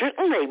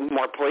certainly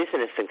more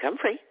poisonous than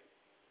comfrey.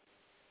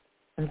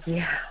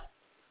 Yeah.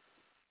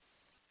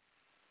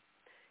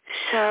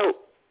 So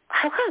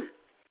how come?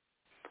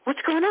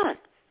 What's going on?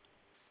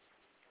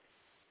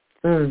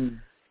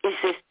 Is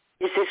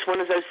this one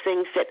of those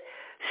things that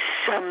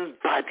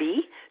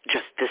somebody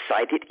just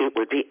decided it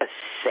would be a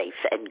safe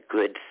and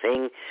good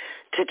thing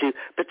to do,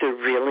 but there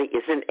really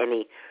isn't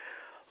any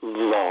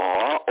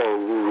law or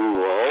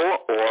rule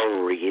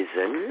or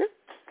reason?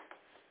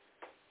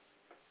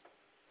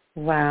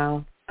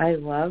 Wow, I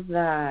love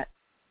that.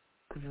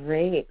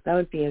 Great. That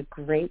would be a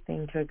great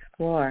thing to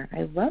explore.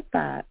 I love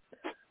that.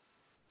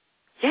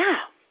 Yeah.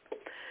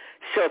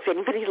 So if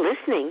anybody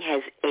listening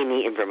has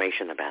any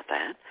information about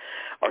that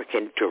or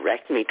can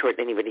direct me toward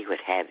anybody who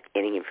would have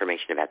any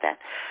information about that,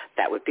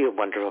 that would be a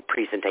wonderful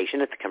presentation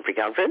at the Comfrey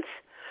Conference,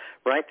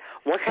 right?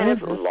 What kind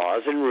of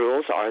laws and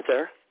rules are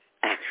there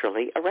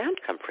actually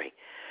around comfrey?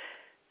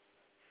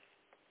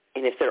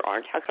 And if there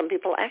aren't, how come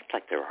people act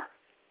like there are?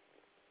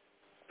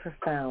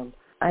 Profound.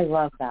 I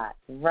love that.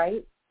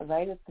 Right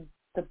at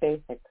the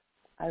basics.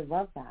 I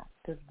love that.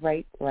 Just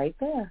right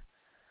there.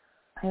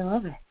 I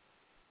love it.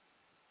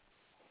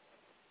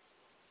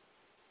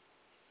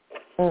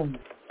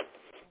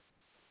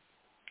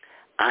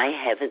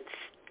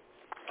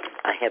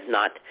 I have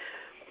not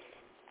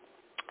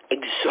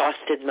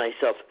exhausted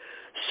myself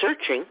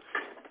searching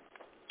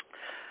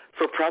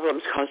for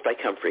problems caused by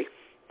comfrey,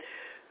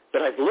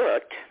 but I've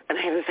looked and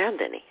I haven't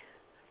found any.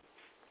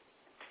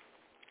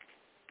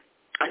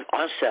 I've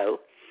also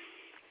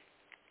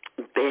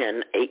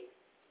been a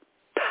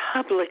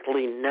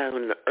publicly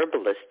known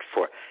herbalist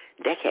for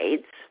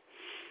decades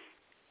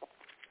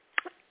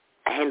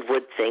and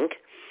would think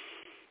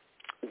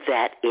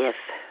that if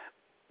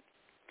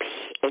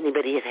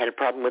anybody had had a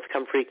problem with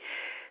comfrey,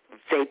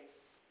 they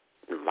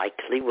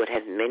likely would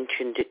have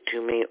mentioned it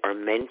to me or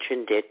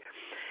mentioned it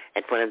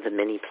at one of the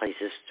many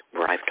places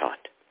where I've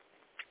taught.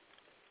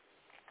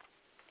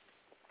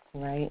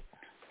 Right.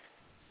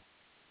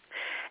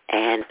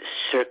 And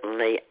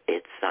certainly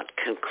it's not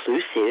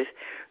conclusive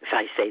if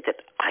I say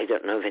that I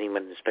don't know of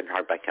anyone who's been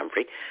harmed by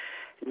comfrey,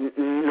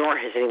 nor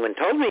has anyone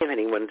told me of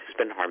anyone who's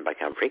been harmed by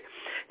comfrey,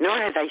 nor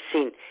have I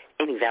seen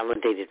any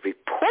validated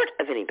report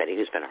of anybody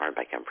who's been harmed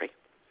by comfrey.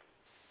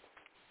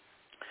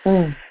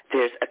 Mm.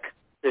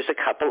 There's a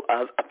couple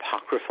of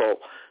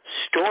apocryphal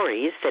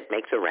stories that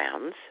make the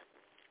rounds,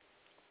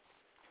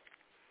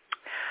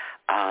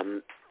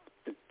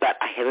 but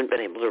I haven't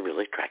been able to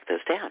really track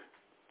those down.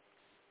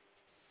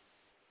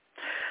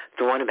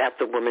 The one about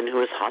the woman who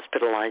was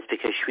hospitalized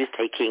because she was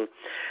taking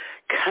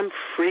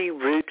comfrey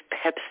root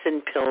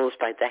pepsin pills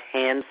by the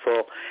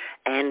handful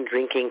and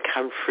drinking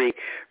comfrey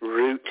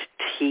root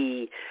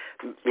tea,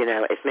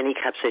 as many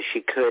cups as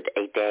she could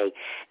a day,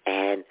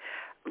 and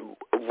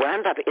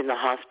wound up in the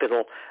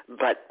hospital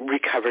but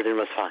recovered and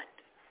was fine.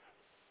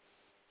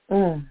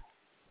 Mm.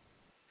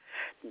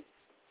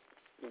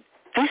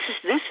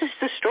 This is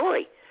the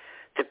story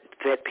that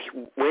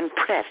when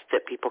pressed,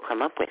 that people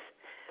come up with.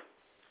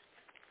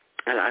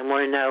 And I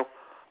want to know,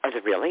 are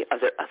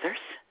there others?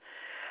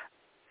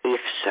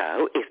 If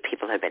so, if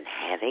people have been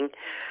having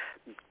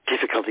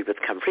difficulty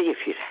with comfrey,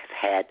 if you've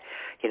had,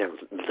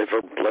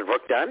 liver blood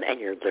work done and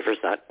your liver's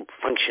not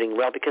functioning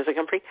well because of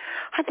comfrey,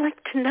 I'd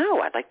like to know.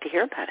 I'd like to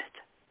hear about it.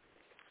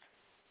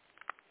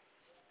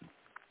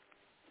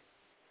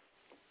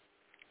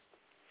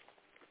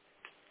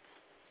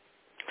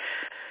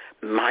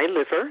 My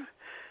liver,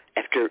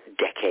 after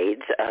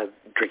decades of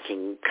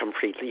drinking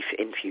comfrey leaf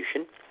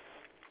infusion,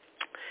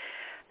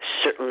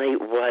 certainly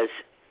was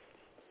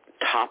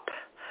top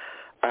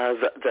of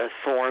the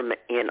form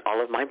in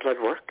all of my blood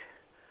work.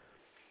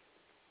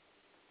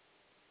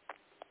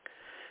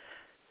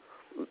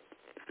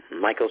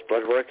 Michael's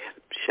blood work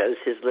shows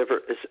his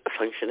liver is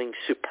functioning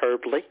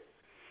superbly.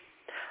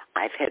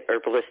 I've had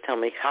herbalists tell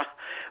me,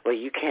 well,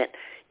 you can't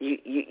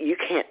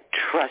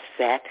trust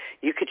that.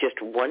 You could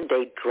just one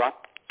day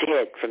drop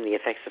dead from the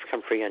effects of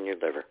comfrey on your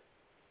liver.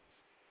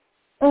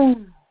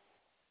 Mm.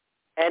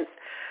 And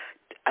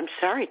I'm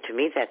sorry, to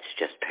me that's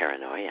just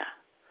paranoia.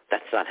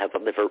 That's not how the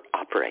liver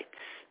operates.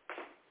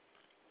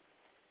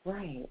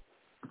 Right.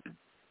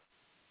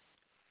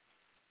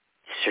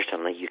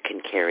 Certainly you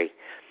can carry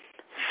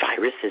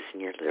viruses in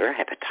your liver,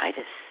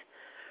 hepatitis,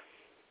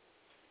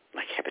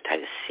 like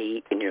hepatitis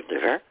C in your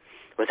liver,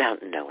 without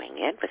knowing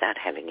it, without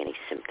having any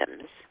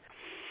symptoms.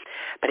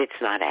 But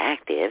it's not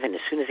active, and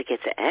as soon as it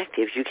gets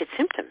active, you get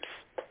symptoms.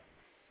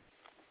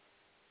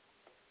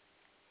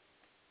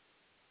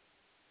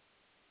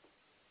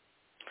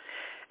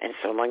 And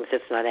so long as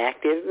it's not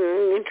active,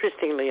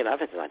 interestingly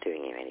enough, it's not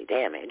doing you any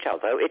damage,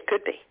 although it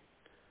could be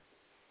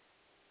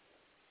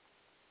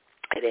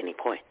at any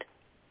point.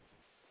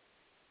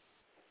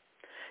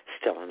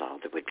 Still in all,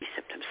 there would be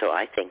symptoms. So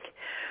I think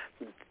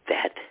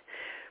that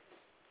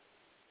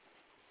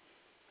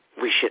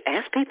we should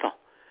ask people.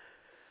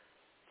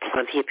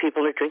 Plenty of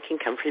people are drinking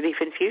comfrey leaf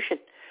infusion.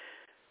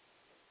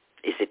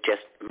 Is it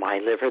just my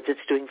liver that's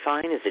doing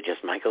fine? Is it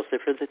just Michael's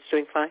liver that's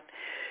doing fine?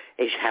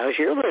 How's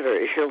your liver?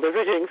 Is your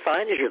liver doing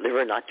fine? Is your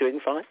liver not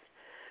doing fine?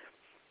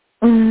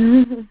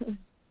 As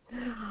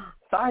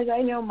far as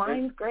I know,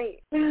 mine's great.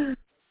 Yeah.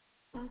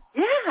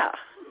 Yeah.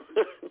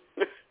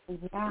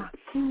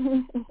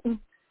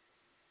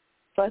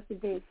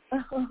 Blessed be.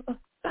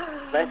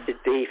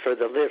 Blessed be for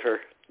the liver.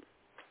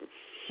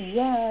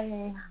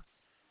 Yay.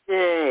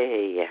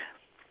 Yay.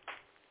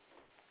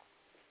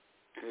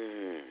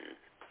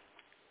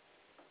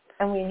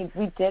 And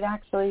we did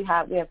actually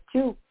have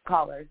two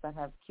callers that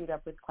have queued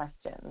up with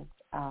questions.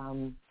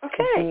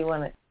 Okay. Do you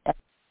want to?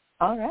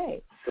 All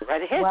right. Go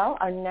right ahead. Well,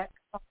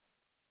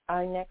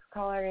 our next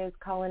caller is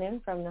calling in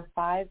from the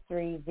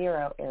 530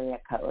 area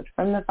code.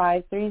 From the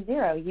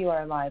 530, you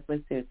are live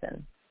with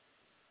Susan.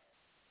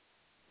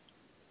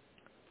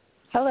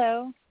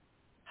 Hello.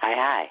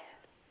 Hi.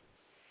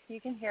 You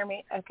can hear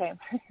me? Okay.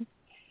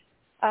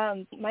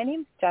 My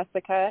name's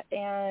Jessica,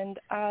 and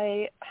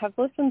I have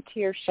listened to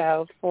your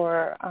show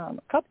for a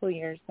couple of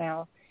years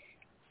now,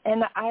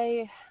 and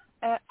I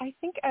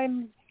think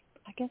I'm,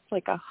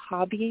 like a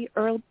hobby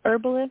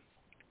herbalist.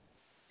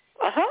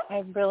 Uh-huh.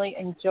 I really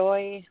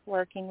enjoy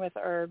working with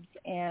herbs,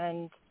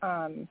 and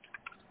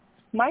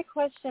my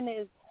question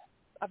is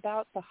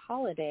about the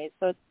holidays.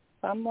 So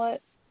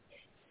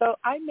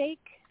I make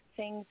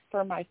things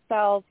for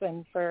myself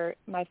and for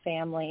my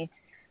family.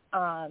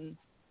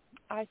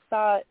 I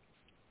thought,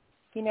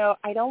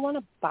 I don't want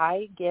to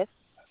buy gifts.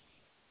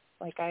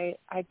 Like I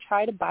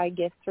try to buy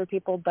gifts for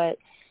people, but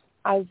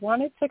I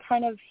wanted to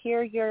kind of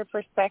hear your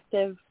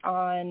perspective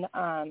on,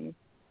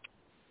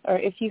 or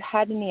if you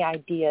had any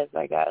ideas,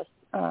 I guess,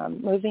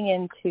 moving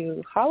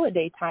into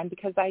holiday time,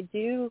 because I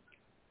do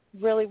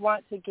really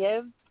want to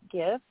give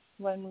gifts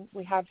when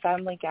we have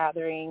family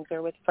gatherings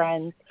or with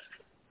friends.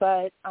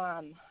 But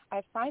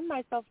I find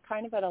myself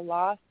kind of at a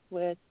loss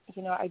with,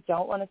 I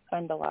don't want to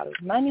spend a lot of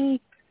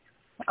money.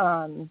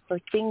 for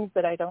things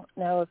that I don't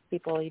know if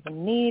people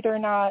even need or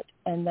not.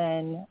 And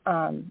then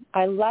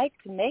I like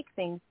to make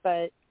things,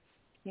 but,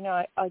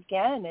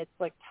 again, it's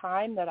like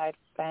time that I've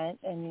spent.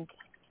 And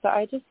so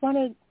I just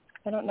wanted,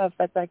 I don't know if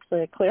that's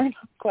actually a clear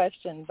enough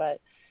question, but.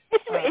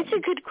 It's a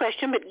good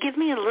question, but give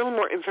me a little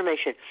more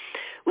information.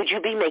 Would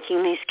you be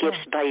making these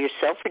gifts by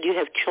yourself, or do you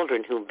have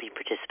children who will be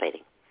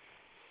participating?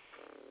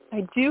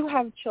 I do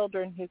have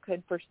children who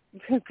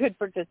could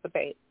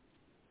participate.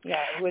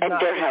 Yeah, it would and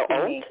not they're how be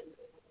old? me.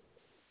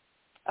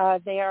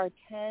 They are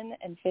 10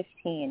 and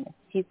 15.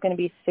 He's going to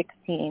be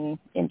 16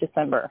 in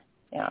December.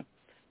 Yeah.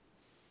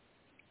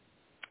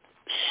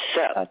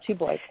 So, 2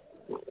 boys.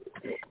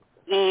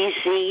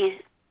 Easy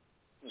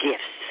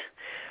gifts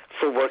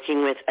for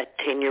working with a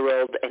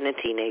 10-year-old and a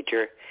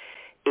teenager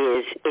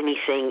is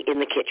anything in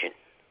the kitchen.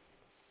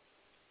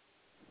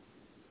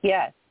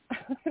 Yes.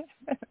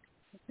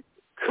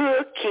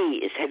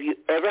 Cookies. Have you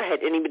ever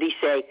had anybody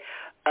say,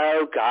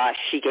 oh, gosh,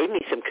 she gave me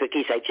some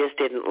cookies, I just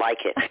didn't like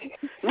it?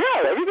 No,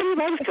 everybody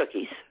loves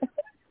cookies.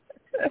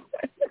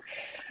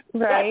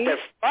 Right. But they're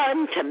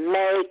fun to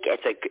make.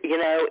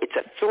 It's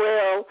a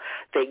thrill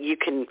that you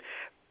can,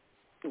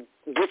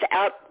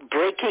 without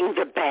breaking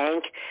the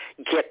bank,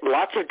 get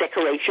lots of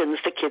decorations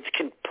the kids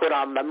can put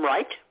on them,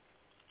 right?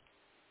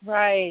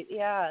 Right,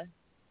 yeah.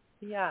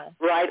 Yeah.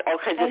 Right, all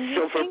kinds of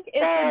silver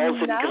balls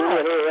and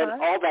glitter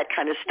and all that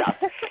kind of stuff.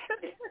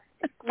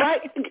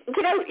 Right,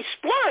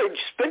 splurge,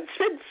 spend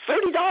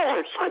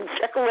 $30 on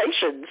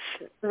decorations.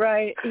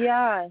 Right,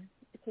 yeah,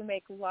 to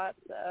make lots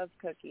of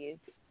cookies.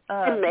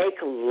 To make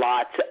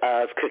lots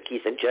of cookies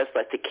and just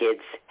let the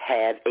kids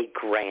have a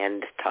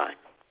grand time.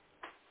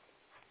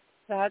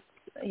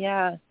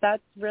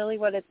 That's really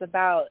what it's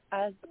about.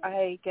 As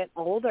I get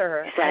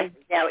older,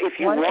 now, if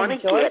you want to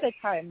enjoy the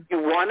time.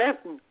 You want to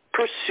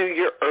pursue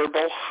your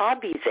herbal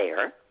hobby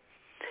there,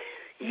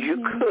 you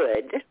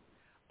could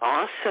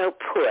also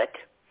put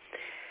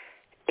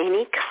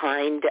any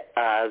kind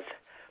of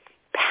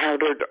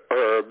powdered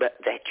herb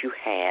that you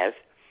have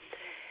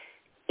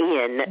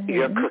in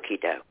your cookie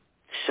dough.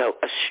 So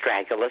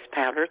astragalus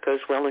powder goes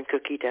well in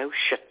cookie dough.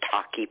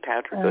 Shiitake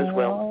powder goes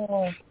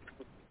well in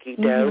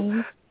cookie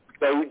dough.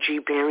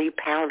 Goji berry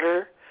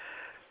powder,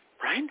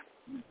 right?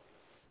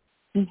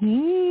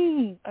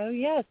 Oh,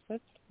 yes,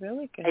 that's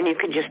really good. And you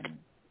can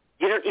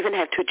you don't even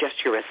have to adjust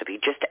your recipe.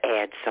 Just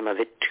add some of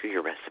it to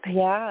your recipe.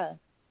 Yeah,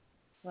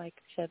 like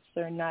chips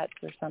or nuts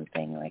or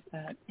something like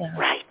that. Yeah.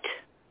 Right.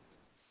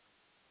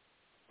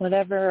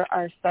 Whatever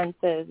our sense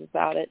is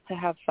about it, to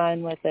have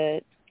fun with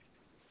it.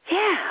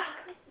 Yeah.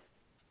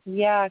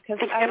 Yeah, because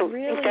think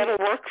that'll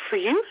work for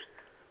you?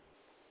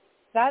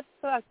 That's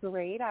a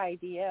great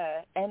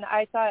idea. And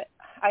I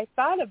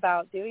thought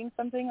about doing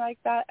something like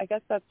that. I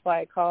guess that's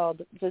why I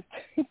called, just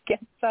to get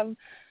some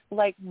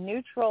like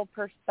neutral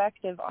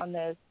perspective on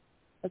this.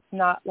 It's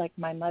not like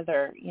my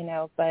mother,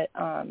 but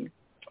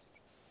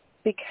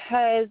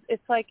because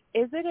it's like,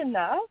 is it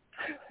enough?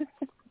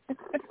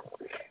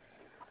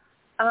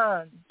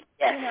 Yes,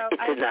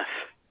 it's enough.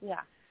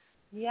 Yeah.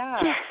 Yeah.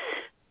 Yes.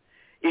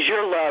 Is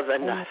your love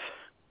enough?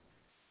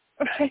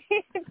 Right.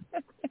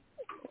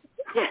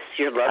 Yes,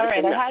 your love All right,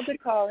 is enough. I had to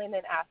call in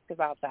and ask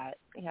about that.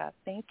 Yeah,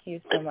 thank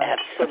you so much. It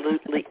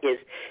absolutely is.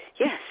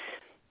 Yes.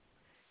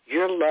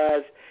 Your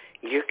love,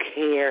 your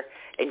care,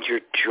 and your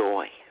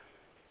joy.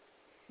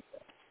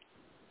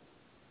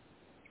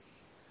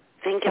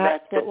 Think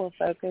That's about what we'll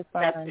focus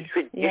on. the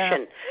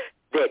tradition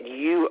that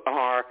you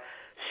are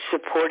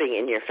supporting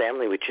in your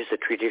family, which is a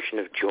tradition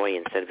of joy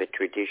instead of a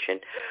tradition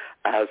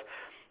of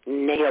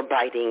nail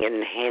biting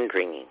and hand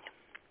wringing.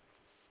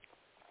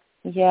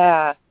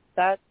 Yeah,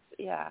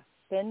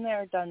 been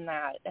there, done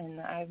that, and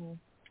I'm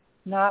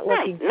not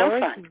looking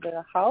forward to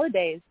the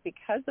holidays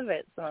because of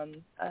it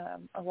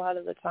a lot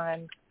of the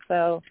time.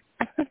 So,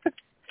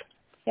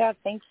 yeah,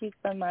 thank you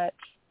so much.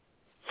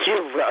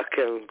 You're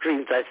welcome.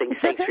 Green blessings.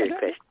 Thanks for your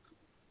question.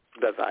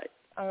 Bye-bye.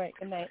 All right,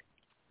 good night.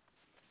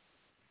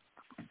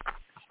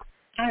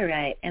 All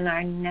right, and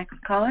our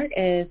next caller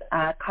is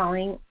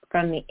calling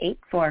from the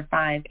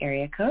 845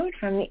 area code.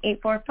 From the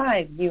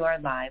 845, you are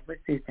live with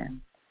Susun.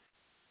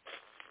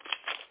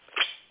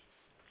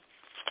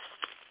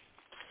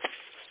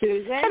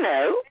 Susan?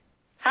 Hello.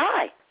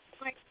 Hi.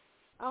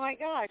 Oh, my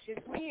gosh,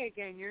 it's me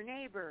again, your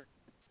neighbor.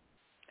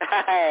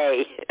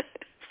 Hi.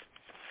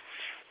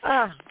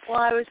 Well,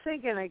 I was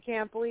thinking, I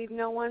can't believe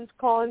no one's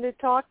calling to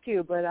talk to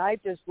you, but I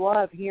just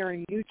love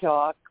hearing you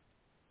talk.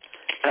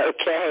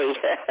 Okay.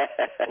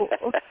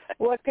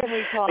 What can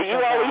we talk about?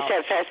 You always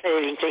have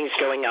fascinating things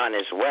going on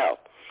as well.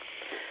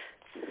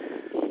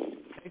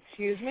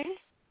 Excuse me?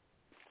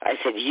 I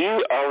said,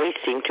 you always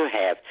seem to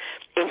have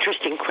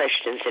interesting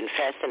questions and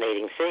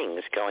fascinating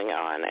things going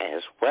on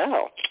as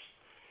well.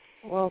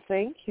 Well,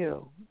 thank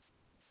you.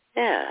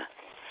 Yeah.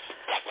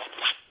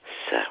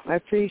 So I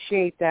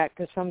appreciate that,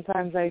 because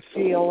sometimes I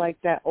feel like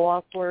that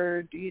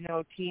awkward,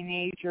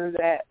 teenager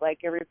that, like,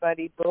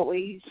 everybody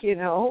bullies,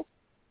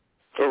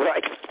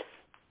 Right.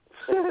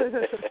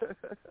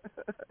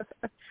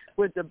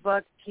 With the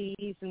buck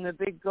teeth and the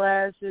big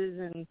glasses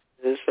and...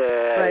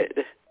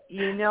 But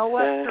You know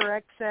what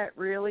corrects that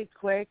really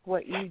quick?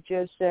 What you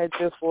just said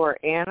before: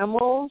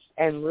 animals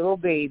and little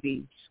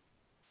babies.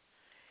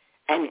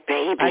 And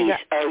babies.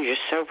 Oh, you're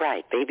so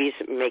right. Babies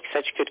make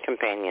such good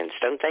companions,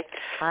 don't they?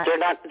 They're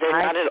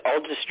not at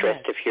all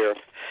distressed if you're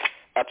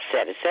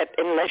upset, except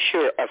unless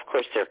you're, of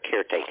course, their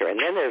caretaker, and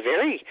then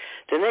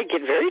they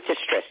get very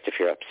distressed if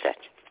you're upset.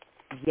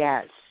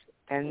 Yes,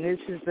 and this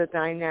is the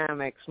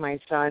dynamics. My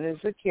son is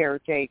the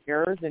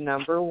caretaker, the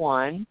number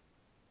one,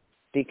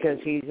 because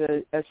he's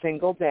a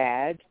single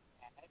dad.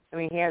 I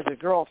mean, he has a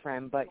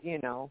girlfriend, but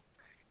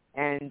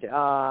and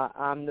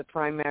I'm the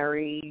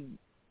primary,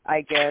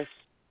 I guess,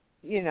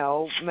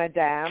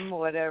 madame,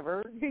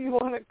 whatever you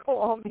want to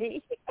call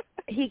me.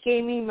 He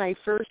gave me my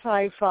first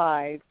high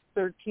five,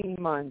 13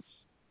 months.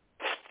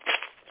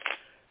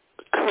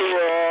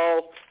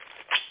 Cool.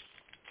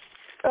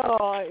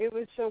 Oh, it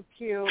was so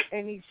cute.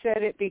 And he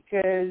said it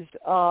because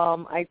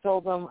I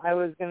told him I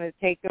was going to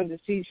take him to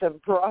see some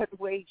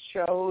Broadway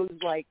shows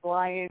like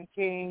Lion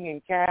King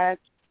and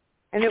Cats.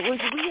 And it was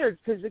weird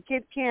because the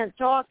kid can't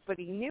talk, but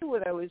he knew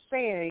what I was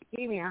saying. He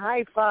gave me a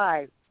high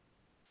five.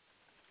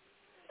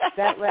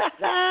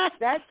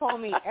 That told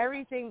me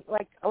everything.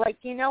 Like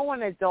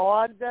when a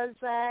dog does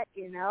that,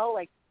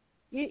 like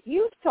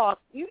you talk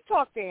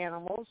to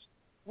animals.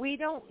 We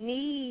don't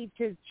need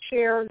to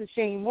share the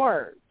same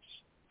words,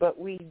 but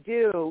we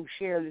do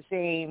share the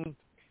same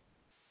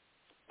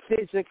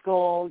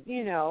physical,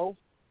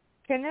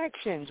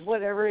 connections.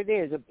 Whatever it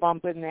is, a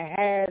bump in the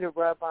head, a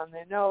rub on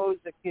the nose,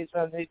 a kiss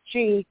on the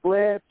cheek,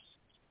 lips.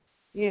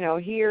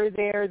 Here,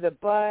 there, the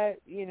butt,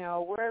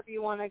 wherever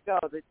you want to go,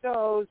 the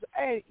toes,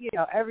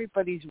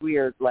 everybody's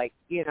weird,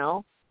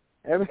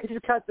 everybody's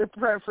got their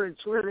preference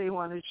where they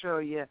want to show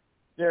you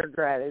their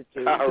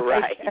gratitude. All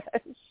right.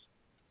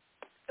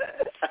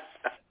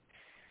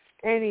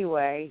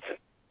 Anyway,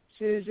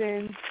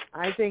 Susan,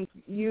 I think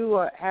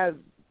you have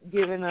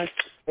given us,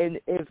 and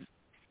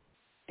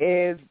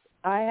if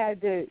I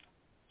had to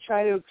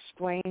try to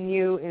explain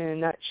you in a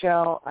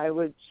nutshell, I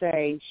would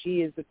say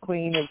she is the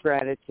queen of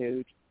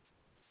gratitude.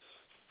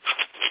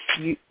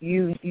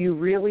 You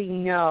really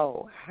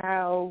know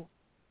how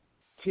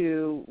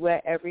to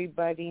let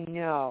everybody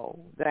know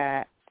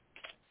that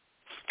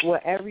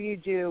whatever you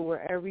do,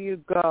 wherever you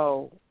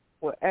go,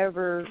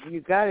 whatever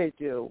you got to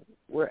do,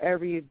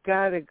 wherever you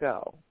got to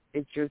go,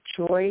 it's your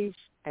choice,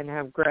 and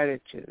have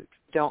gratitude.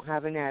 Don't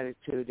have an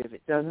attitude. If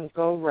it doesn't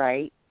go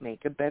right,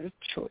 make a better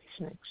choice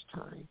next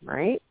time,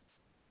 right?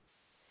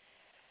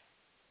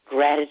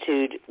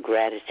 Gratitude,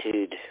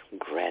 gratitude,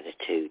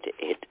 gratitude.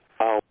 It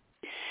always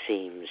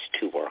seems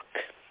to work.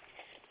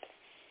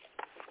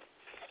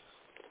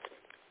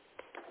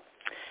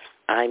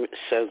 I'm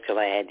so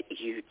glad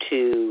you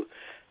two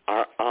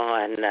are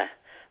on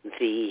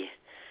the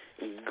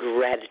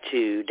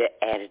gratitude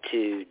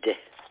attitude.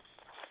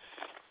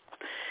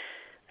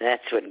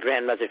 That's what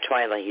Grandmother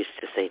Twyla used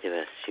to say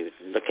to us. She would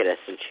look at us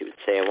and she would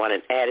say, I want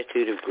an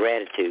attitude of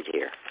gratitude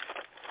here.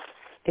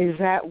 Is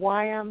that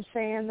why I'm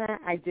saying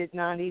that? I did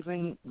not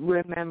even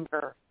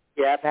remember.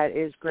 Yep. That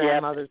is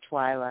Grandmother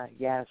Twyla.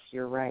 Yes,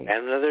 you're right.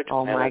 Grandmother Twyla.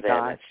 Oh, my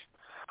gosh.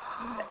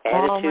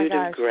 Attitude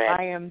of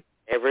gratitude.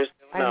 Ever's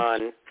going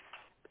on.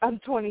 I'm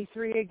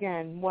 23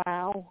 again.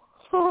 Wow.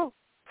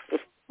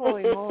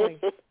 Holy moly.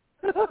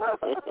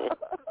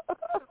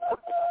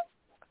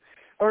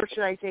 Or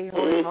should I say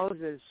Holy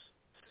Moses?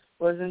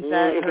 Wasn't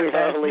that her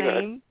dad's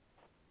name?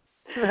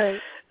 Right.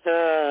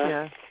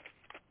 Yeah.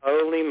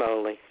 Holy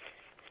moly.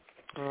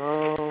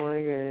 Oh,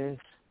 my goodness.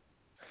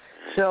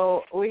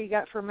 So, what you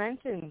got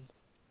fermenting?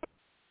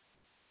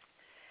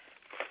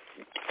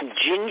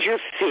 Ginger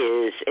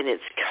fizz, and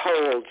it's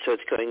cold, so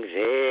it's going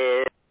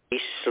very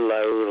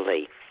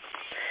slowly.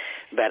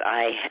 But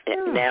I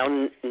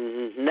now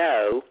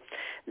know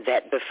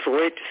that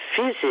before it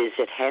fizzes,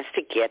 it has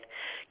to get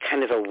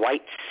kind of a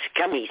white,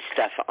 scummy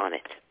stuff on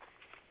it.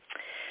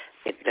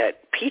 The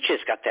peaches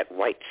got that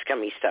white,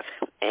 scummy stuff,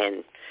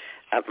 and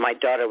my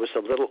daughter was a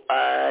little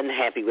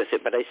unhappy with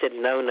it, but I said,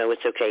 no,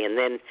 it's okay. And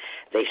then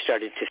they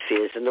started to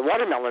fizz. And the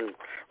watermelon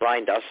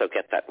rind also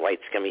got that white,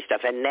 scummy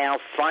stuff. And now,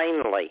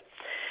 finally,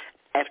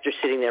 after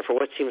sitting there for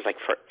what seems like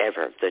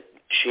forever, the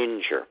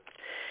ginger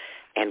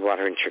and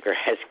water and sugar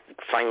has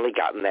finally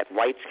gotten that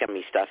white,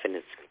 scummy stuff, and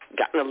it's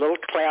gotten a little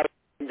cloudy.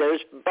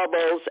 Those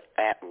bubbles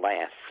at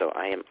last. So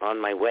I am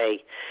on my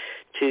way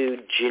to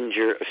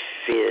ginger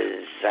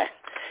fizz.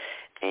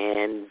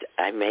 And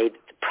I made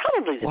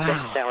probably the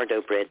best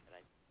sourdough bread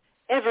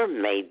that I ever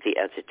made the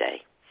other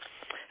day.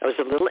 I was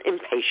a little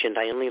impatient.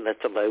 I only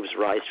let the loaves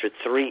rise for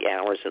 3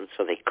 hours, and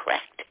so they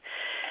cracked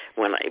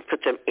when I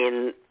put them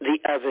in the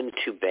oven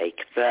to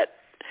bake. But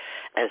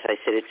as I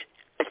said,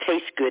 it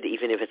tastes good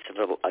even if it's a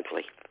little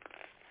ugly.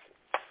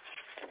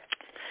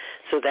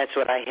 So that's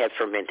what I have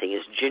fermenting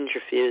is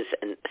ginger fizz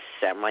and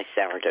my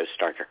sourdough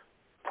starter.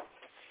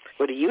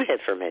 What do you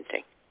have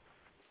fermenting?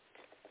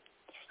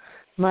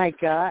 My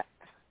gut.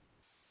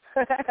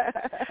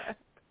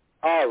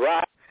 All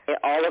right.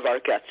 All of our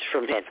guts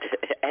ferment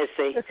as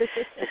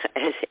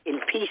in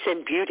peace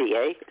and beauty,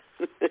 eh?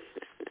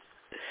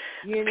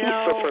 You Peaceful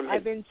know,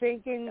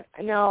 fermentation.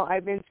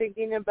 I've been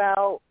thinking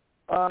about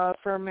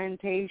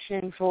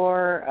fermentation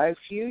for a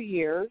few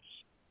years,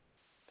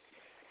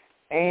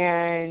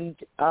 and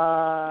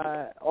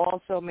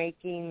also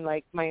making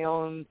like my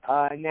own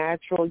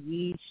natural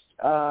yeast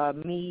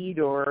mead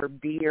or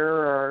beer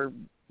or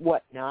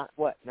whatnot.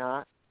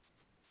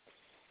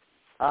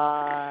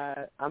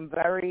 I'm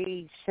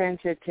very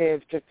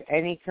sensitive to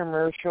any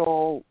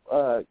commercial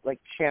like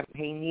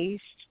champagne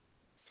yeast,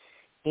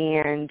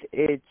 and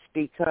it's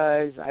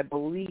because I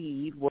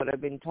believe what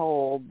I've been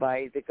told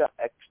by the gut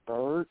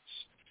experts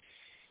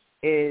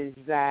is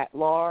that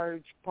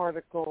large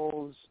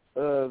particles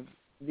of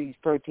these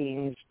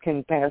proteins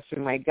can pass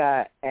through my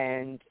gut,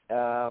 and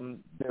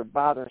they're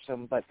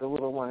bothersome, but the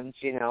little ones,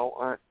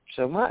 aren't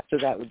so much. So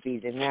that would be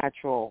the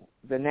natural.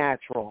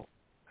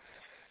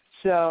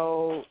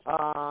 So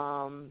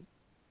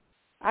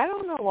I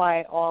don't know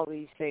why all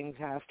these things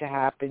have to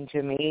happen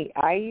to me.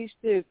 I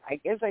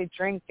guess I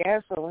drank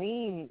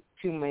gasoline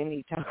too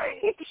many times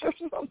or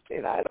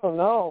something. I don't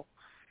know.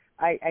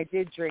 I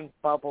did drink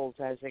bubbles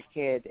as a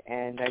kid,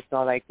 and I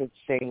thought I could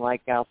sing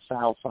like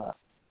alfalfa.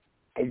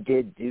 I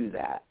did do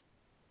that.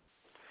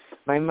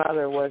 My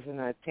mother wasn't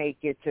a take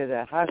you to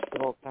the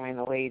hospital kind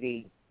of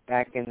lady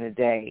back in the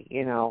day,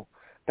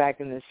 back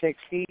in the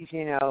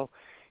 60s,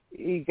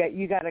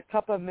 you got a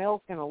cup of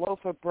milk and a loaf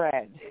of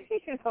bread.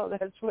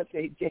 That's what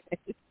they did.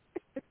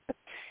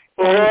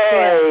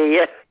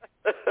 Boy.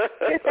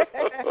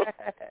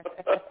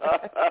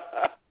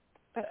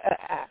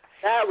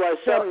 That was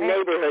some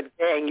neighborhood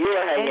gang you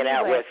were hanging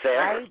out with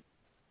there.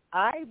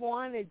 I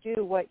want to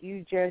do what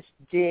you just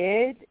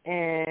did,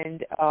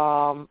 and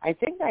I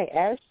think I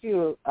asked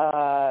you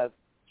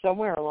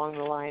somewhere along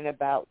the line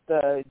about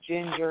the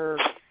ginger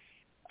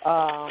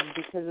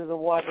because of the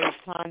water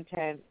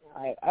content.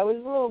 I was a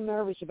little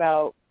nervous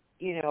about,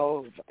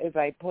 if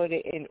I put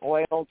it in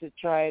oil to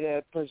try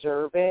to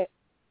preserve it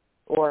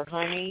or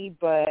honey,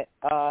 but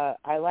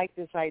I like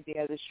this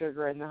idea of the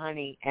sugar and the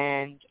honey.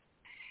 And,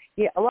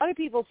 yeah, a lot of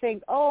people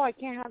think, oh, I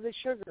can't have the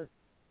sugar,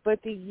 but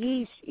the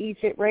yeast eats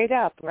it right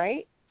up,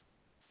 right?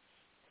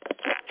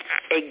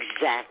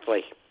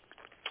 Exactly.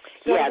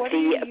 So yeah, what are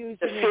you using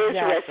the fierce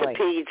exactly?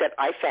 recipe that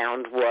I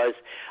found was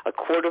a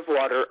quart of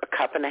water, a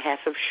cup and a half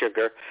of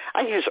sugar.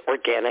 I use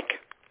organic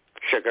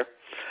sugar.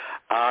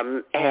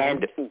 And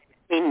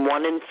between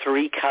 1 and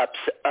 3 cups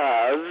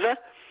of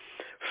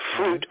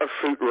fruit or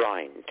fruit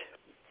rind.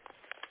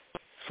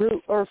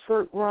 Fruit or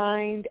fruit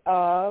rind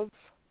of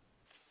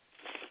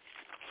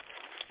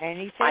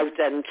anything? I've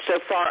done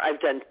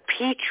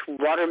peach,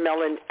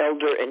 watermelon,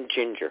 elder, and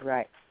ginger.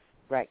 Right,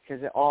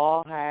 because it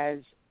all has,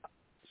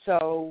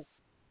 so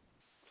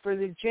for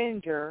the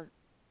ginger,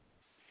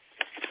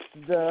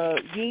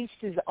 the yeast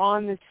is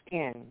on the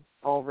skin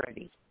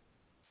already.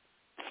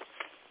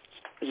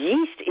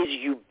 Yeast is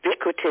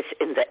ubiquitous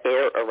in the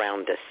air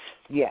around us.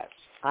 Yes,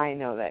 I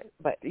know that.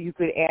 But you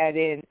could add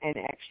in an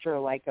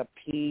extra, like a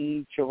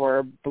peach or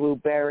a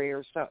blueberry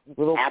or something,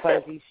 little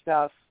fuzzy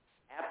stuff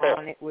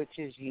on it, which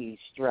is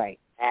yeast, right?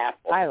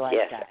 Apple. I like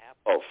that.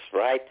 Apples,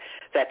 right?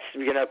 That's,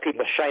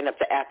 people shine up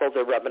the apple,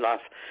 they're rubbing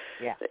off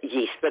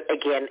yeast. But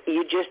again,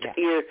 you're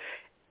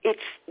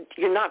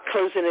not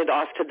closing it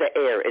off to the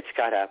air. It's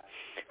got a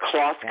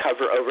cloth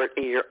cover over it,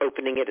 and you're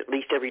opening it at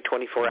least every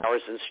 24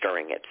 hours and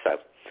stirring it. So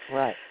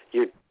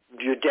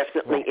you're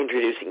definitely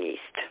introducing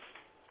yeast.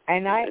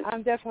 And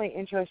I'm definitely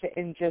interested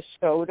in just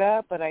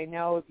soda, but I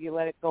know if you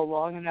let it go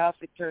long enough,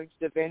 it turns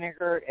to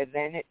vinegar, and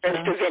then it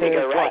turns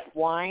to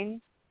wine,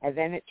 and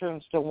then it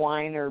turns to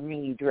wine or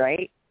mead,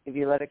 right? If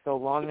you let it go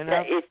long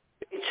enough.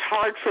 It's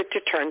hard for it to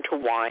turn to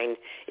wine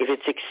if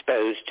it's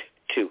exposed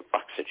to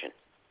oxygen.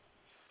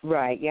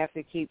 Right, you have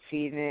to keep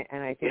feeding it,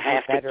 and I think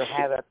you better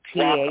have a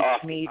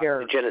pH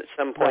meter. Oxygen at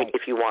some point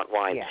if you want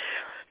wine. Yeah.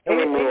 And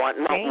when we want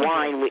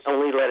wine, we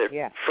only let it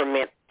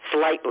ferment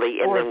slightly,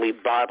 and then we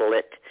bottle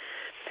it.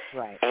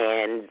 Right.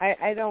 And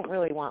I don't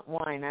really want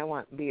wine. I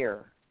want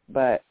beer.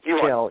 But you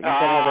can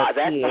have a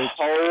that's pH. a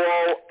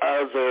whole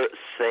other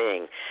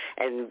thing.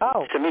 And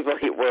some people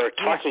were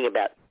talking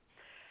about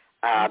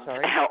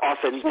how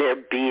often their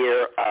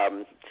beer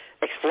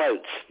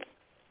explodes.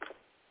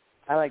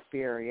 I like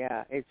beer,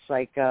 yeah. It's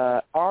like,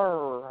 I'm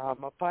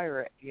a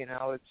pirate,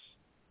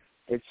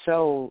 It's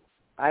so,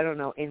 I don't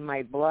know, in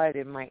my blood,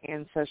 in my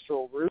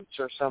ancestral roots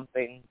or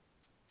something.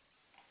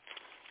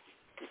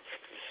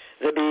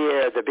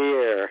 The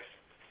beer.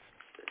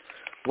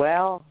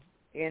 Well,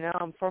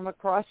 I'm from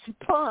across the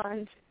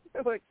pond.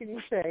 What can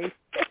you say?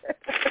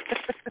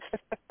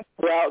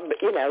 Well,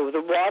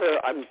 the water,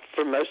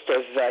 for most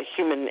of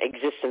human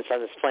existence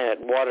on this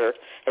planet, water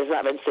has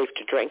not been safe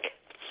to drink.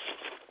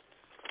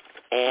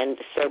 And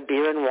so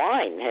beer and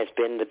wine has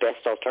been the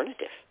best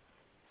alternative.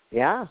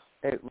 Yeah,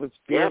 it was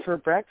beer for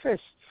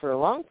breakfast for a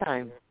long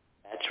time.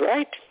 That's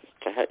right.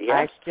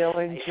 I still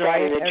enjoy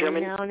it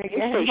every now and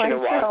again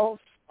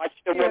myself.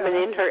 Watched a woman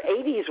in her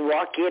 80s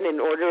walk in and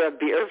order a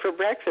beer for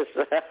breakfast.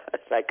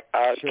 It's like,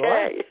 okay.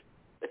 Sure.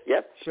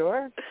 Yep.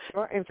 Sure.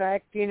 In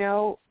fact,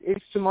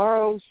 is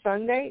tomorrow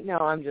Sunday? No,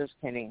 I'm just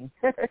kidding.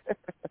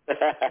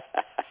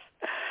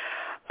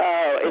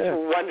 Oh,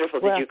 it's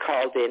wonderful that you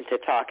called in to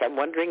talk. I'm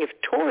wondering if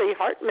Tori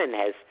Hartman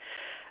has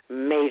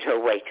made her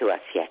way to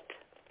us yet.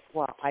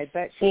 Well, I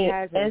bet she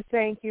has. And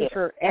thank you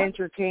for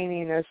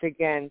entertaining us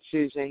again,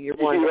 Susan. You're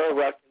wonderful. You're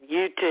welcome.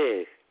 You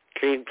too.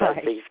 Green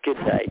puppies. Good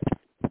night.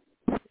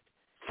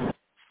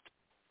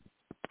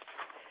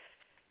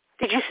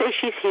 Did you say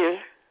she's here?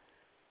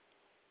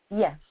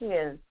 Yes, she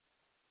is.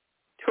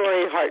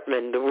 Tori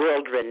Hartman, the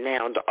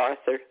world-renowned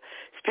author,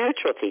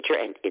 spiritual teacher,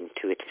 and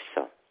intuitive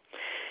soul.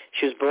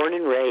 She was born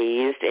and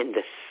raised in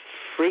the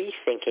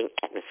free-thinking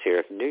atmosphere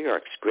of New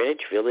York's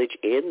Greenwich Village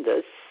in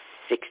the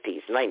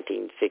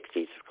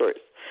 1960s, of course.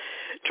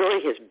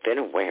 Tori has been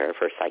aware of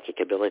her psychic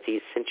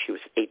abilities since she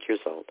was 8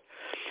 years old.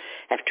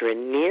 After a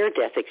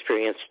near-death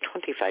experience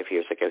 25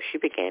 years ago, she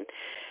began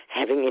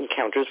having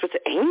encounters with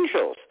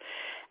angels,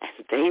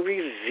 and they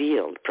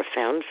revealed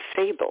profound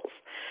fables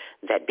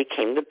that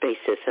became the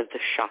basis of the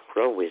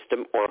Chakra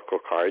Wisdom Oracle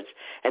cards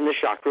and the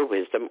Chakra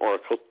Wisdom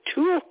Oracle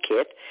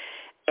Toolkit,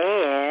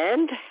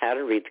 and how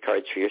to read the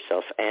cards for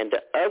yourself and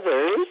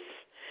others.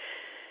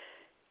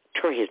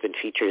 Tori has been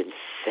featured in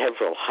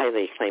several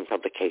highly acclaimed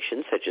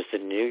publications, such as the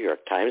New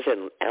York Times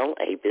and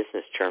L.A.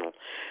 Business Journal.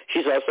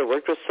 She's also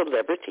worked with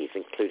celebrities,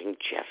 including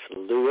Jeff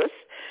Lewis,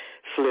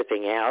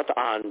 flipping out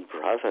on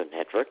Bravo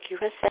Network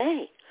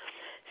USA.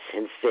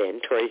 Since then,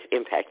 Tori's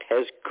impact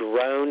has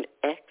grown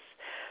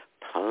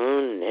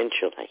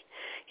exponentially.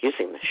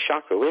 Using the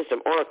Chakra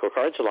Wisdom Oracle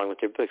cards along with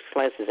her books,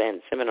 classes,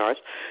 and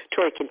seminars,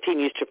 Tori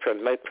continues to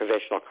promote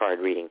professional card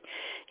reading.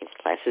 In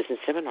classes and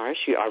seminars,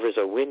 she offers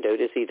a window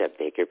to see the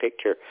bigger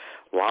picture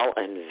while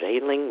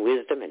unveiling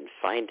wisdom and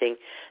finding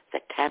the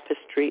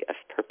tapestry of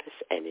purpose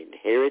and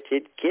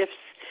inherited gifts.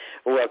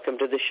 Welcome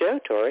to the show,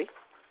 Tori.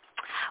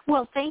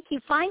 Well, thank you.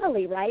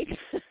 Finally, right?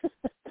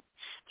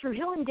 Through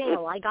hill and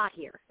dale, I got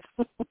here.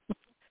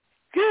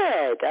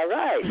 Good. All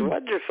right.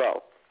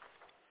 Wonderful.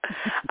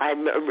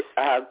 I'm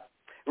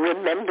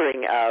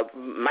remembering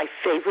my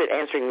favorite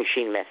answering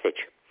machine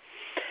message.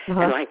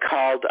 And I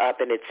called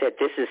up and it said,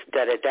 this is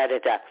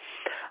da-da-da-da-da.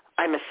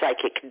 I'm a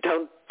psychic.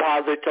 Don't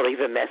bother to leave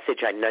a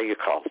message. I know you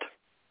called.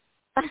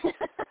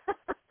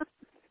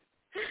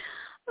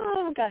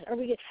 Oh, gosh.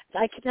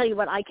 I can tell you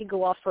what, I could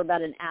go off for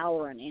about an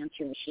hour on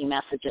answering machine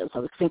messages. I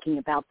was thinking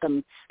about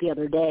them the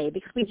other day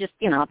because we just,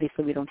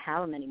 obviously we don't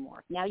have them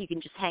anymore. Now you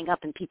can just hang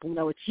up and people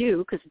know it's you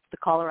because it's the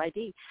caller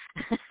ID.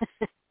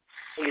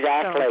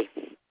 Exactly.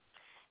 So,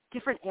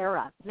 different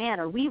era. Man,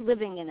 are we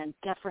living in a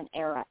different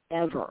era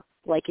ever?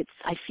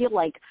 I feel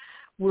like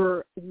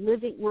we're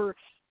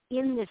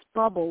in this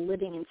bubble,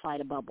 living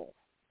inside a bubble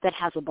that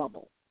has a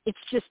bubble. It's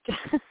just,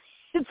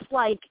 it's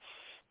like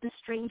the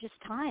strangest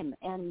time.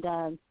 And,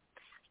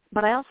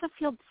 but I also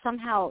feel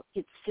somehow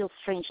it feels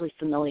strangely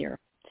familiar.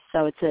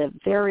 So it's a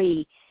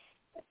very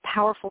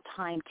powerful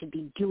time to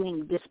be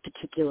doing this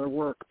particular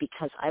work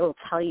because I will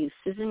tell you,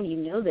 Susan, you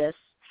know this,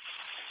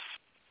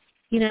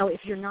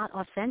 if you're not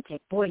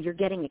authentic, boy, you're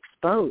getting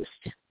exposed,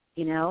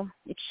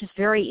 It's just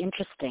very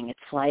interesting.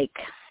 It's like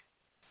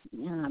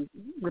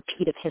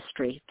repeat of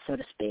history, so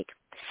to speak.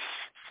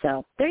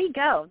 So there you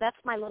go. That's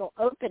my little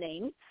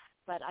opening.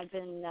 But I've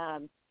been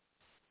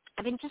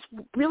just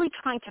really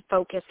trying to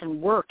focus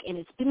and work, and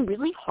it's been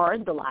really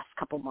hard the last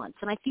couple months.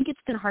 And I think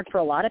it's been hard for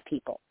a lot of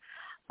people,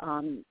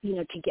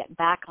 to get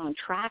back on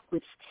track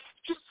with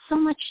just so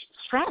much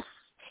stress.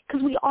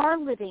 Because we are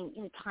living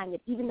in a time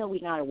that even though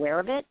we're not aware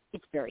of it,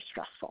 it's very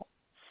stressful,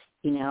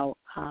 and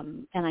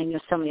I know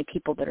so many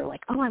people that are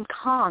like, oh, I'm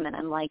calm. And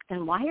I'm like,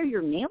 then why are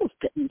your nails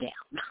bitten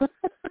down?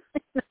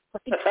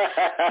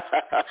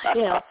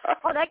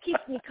 Oh, that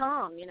keeps me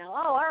calm, oh,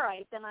 all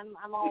right, then I'm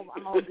all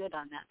good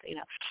on that.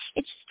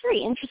 It's just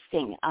very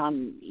interesting,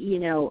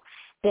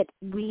 that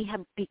we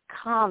have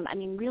become,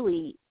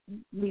 really,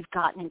 we've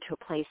gotten into a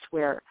place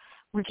where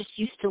we're just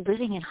used to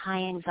living in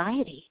high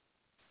anxiety.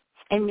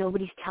 And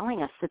nobody's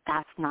telling us that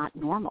that's not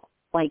normal,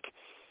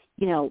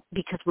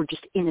 because we're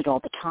just in it all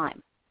the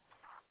time.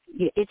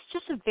 It's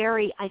just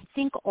I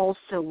think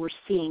also we're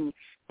seeing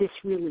this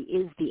really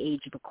is the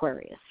age of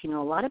Aquarius. A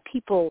lot of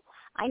people,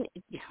 I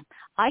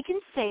can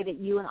say that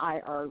you and I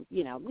are,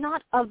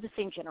 not of the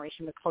same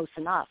generation, but close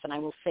enough. And I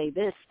will say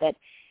this, that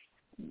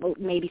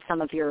maybe some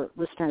of your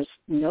listeners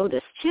know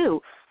this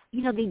too.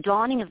 The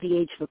dawning of the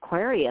age of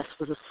Aquarius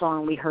was a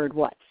song we heard,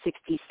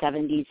 60s,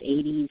 70s,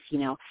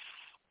 80s,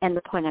 And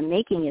the point I'm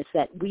making is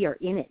that we are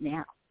in it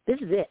now.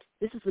 This is it.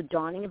 This is the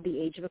dawning of the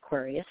age of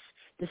Aquarius.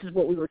 This is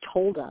what we were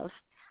told of.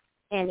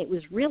 And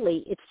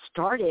it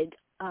started,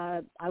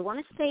 I want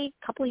to say, a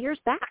couple of years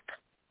back.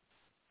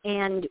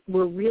 And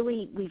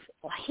we've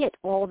hit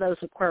all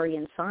those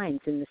Aquarian signs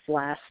in this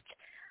last,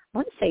 I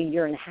want to say,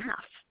 year and a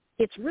half.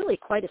 It's really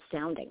quite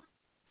astounding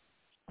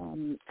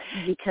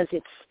because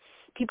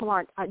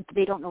people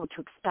they don't know what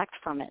to expect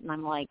from it. And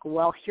I'm like,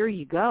 well, here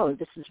you go.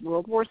 This is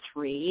World War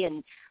III.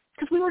 And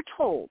because we were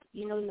told,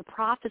 in the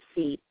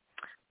prophecy,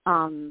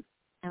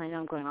 and I know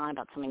I'm going on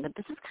about something, but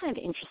this is kind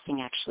of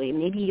interesting, actually.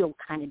 Maybe you'll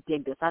kind of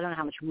dig this. I don't know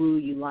how much woo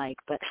you like,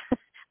 but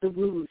the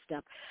woo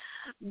stuff.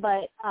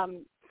 But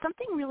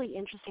something really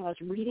interesting, I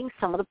was reading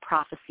some of the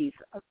prophecies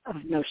of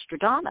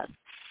Nostradamus.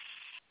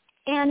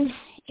 And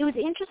it was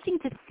interesting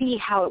to see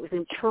how it was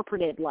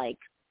interpreted like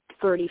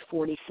 30,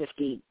 40,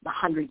 50,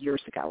 100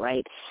 years ago,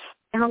 right?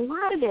 And a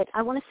lot of it,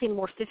 I want to say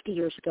more 50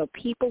 years ago,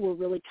 people were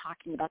really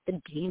talking about the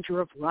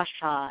danger of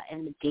Russia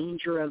and the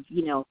danger of,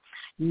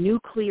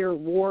 nuclear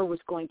war was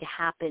going to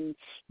happen,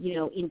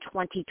 in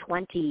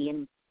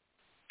 2020.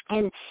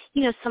 And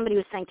somebody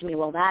was saying to me,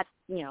 well, that,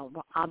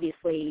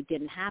 obviously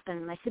didn't happen.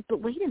 And I said,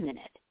 but wait a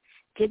minute.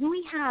 Didn't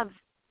we have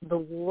the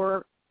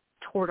war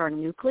toward our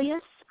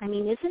nucleus? I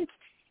mean,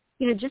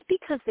 just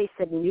because they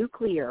said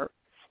nuclear,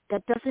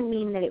 that doesn't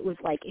mean that it was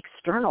like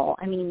external.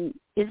 I mean,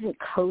 isn't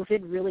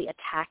COVID really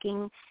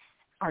attacking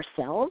our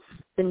cells,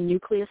 the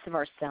nucleus of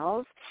our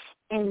cells?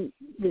 And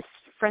this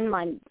friend of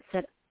mine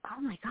said, oh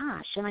my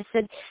gosh. And I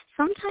said,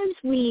 sometimes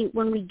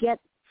when we get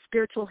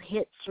spiritual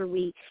hits or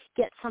we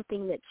get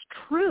something that's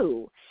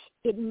true,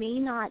 it may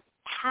not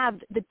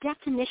have, the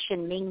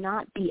definition may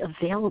not be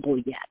available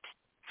yet.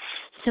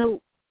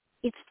 So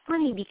it's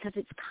funny because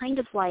it's kind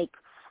of like,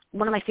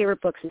 one of my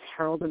favorite books is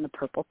Harold and the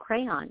Purple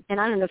Crayon. And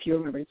I don't know if you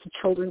remember, it's a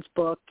children's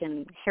book,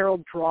 and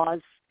Harold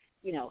draws,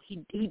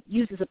 he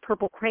uses a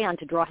purple crayon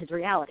to draw his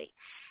reality.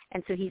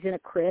 And so he's in a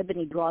crib, and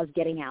he draws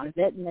getting out of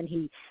it, and then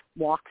he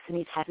walks, and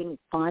he's having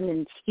fun,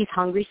 and he's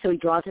hungry, so he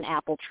draws an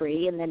apple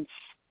tree, and then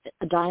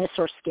a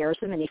dinosaur scares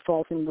him, and he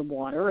falls into the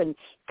water, and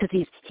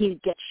because he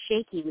gets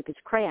shaky with his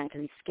crayon because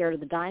he's scared of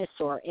the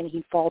dinosaur, and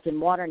he falls in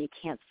water, and he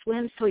can't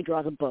swim, so he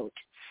draws a boat.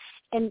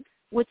 And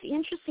what's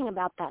interesting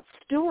about that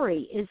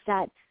story is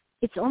that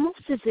it's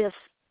almost as if,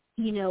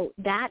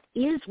 that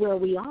is where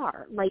we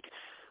are. Like,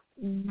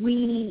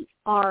 we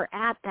are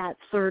at that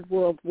Third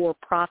World War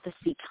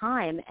prophecy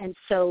time. And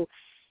so,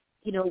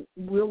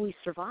 will we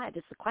survive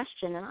is the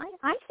question. And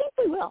I think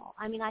we will.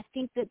 I mean, I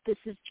think that this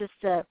is just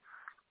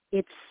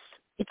it's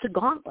a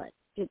gauntlet.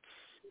 It's,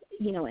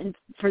 and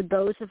for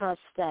those of us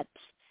that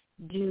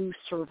do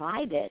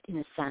survive it, in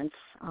a sense,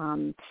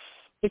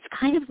 it's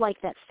kind of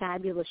like that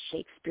fabulous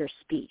Shakespeare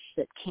speech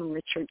that King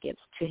Richard gives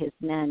to his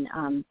men,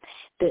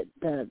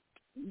 the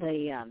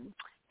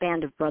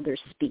Band of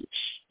Brothers speech.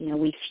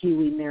 We few,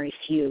 we marry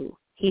few.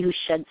 He who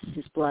sheds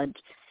his blood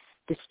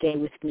this day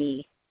with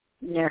me,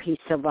 ne'er he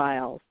so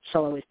vile,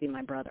 shall always be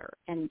my brother.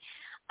 And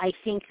I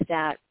think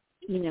that,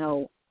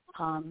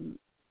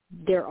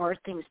 there are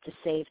things to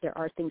save, there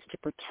are things to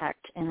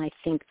protect, and I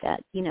think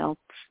that, it's a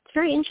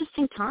very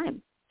interesting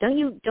time. Don't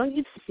you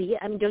see it?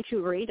 I mean, don't you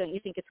agree? Don't you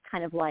think it's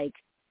kind of like,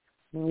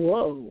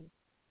 whoa?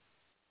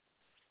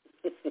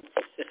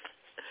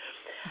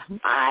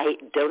 I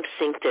don't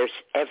think there's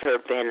ever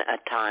been a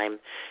time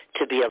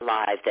to be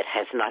alive that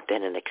has not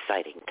been an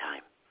exciting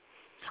time.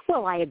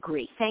 Well, I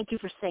agree. Thank you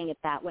for saying it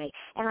that way.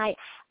 And I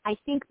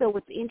think, though,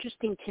 what's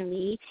interesting to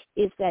me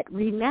is that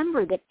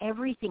remember that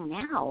everything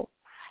now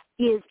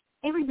is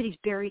everybody's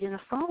buried in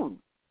a phone.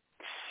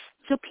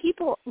 So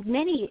people,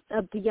 many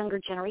of the younger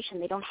generation,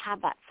 they don't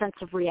have that sense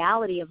of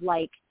reality of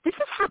like, this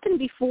has happened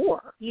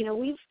before.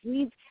 We've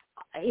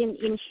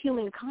in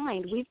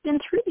humankind, we've been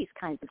through these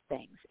kinds of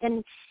things.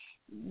 And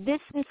this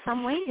in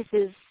some ways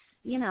is,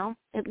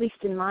 at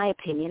least in my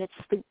opinion,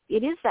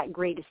 it is that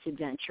greatest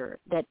adventure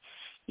that,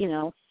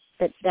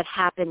 that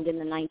happened in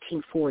the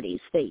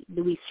 1940s that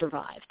we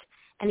survived.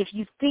 And if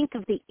you think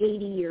of the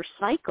 80-year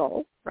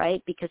cycle,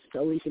 right, because it's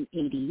always in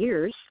 80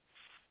 years,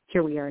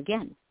 here we are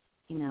again.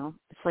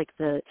 It's like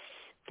the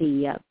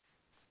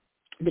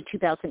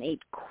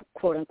 2008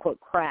 quote unquote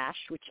crash,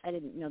 which I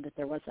didn't know that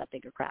there was that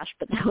big a crash,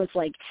 but that was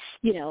like,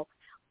 it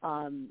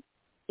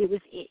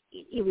was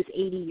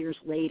 80 years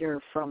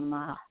later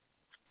from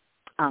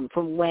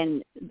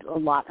when a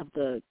lot of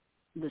the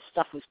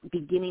stuff was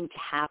beginning to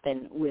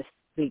happen with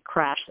the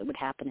crash that would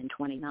happen in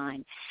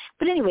 29.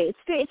 But anyway,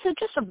 it's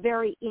just a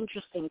very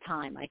interesting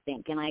time, I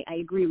think, and I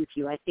agree with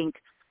you. I think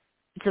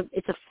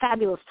it's a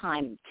fabulous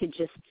time to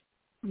just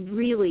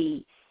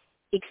really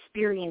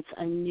experience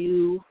a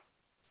new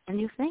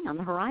thing on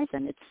the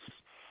horizon. It's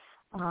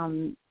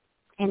and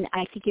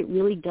I think it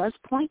really does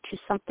point to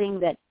something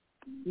that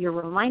you're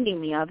reminding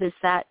me of, is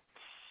that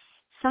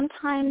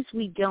sometimes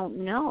we don't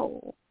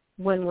know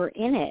when we're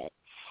in it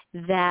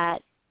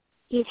that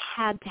it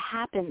had to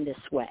happen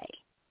this way.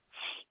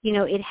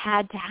 It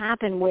had to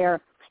happen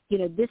where,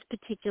 this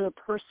particular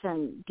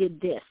person did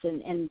this,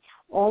 and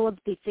all of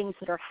the things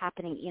that are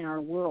happening in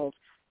our world,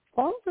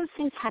 all of those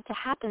things had to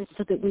happen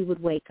so that we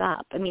would wake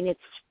up. I mean, it's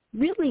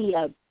really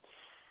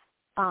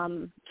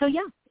so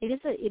yeah, it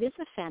is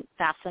a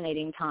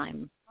fascinating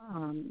time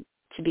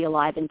to be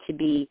alive and to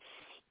be,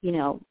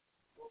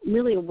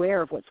 really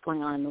aware of what's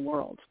going on in the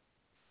world.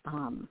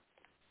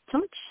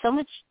 So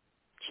much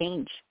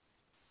change.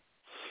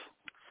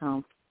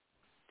 So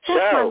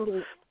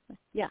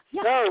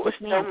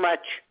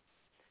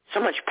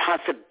much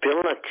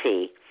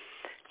possibility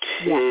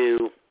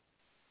to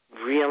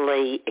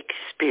really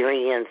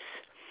experience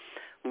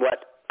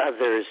what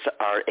others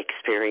are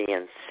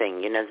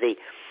experiencing. The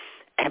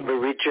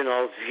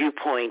Aboriginal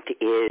viewpoint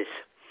is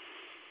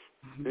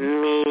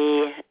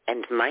me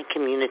and my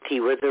community,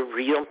 we're the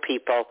real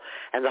people,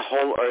 and the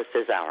whole earth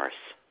is ours.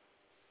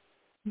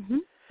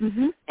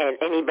 And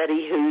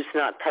anybody who's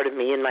not part of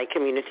me and my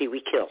community,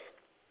 we kill.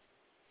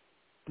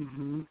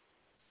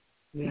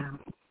 Yeah.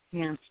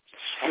 And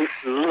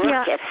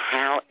look at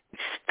how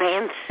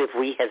expansive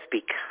we have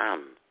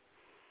become.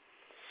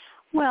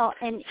 Well,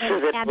 and so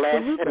that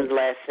absolutely.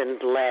 less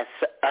and less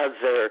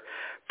other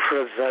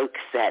provokes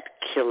that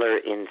killer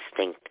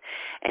instinct,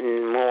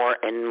 and more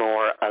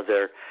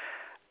other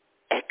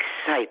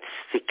excites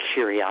the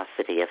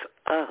curiosity of,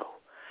 oh,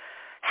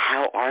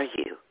 how are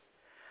you?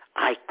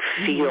 I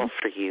feel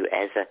for you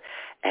as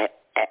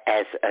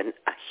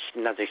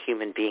another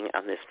human being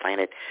on this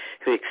planet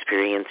who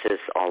experiences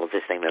all of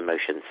the same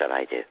emotions that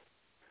I do.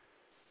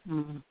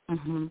 Isn't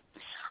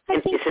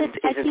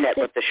that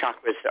what the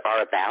chakras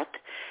are about?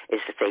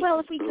 Is that they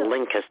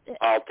link us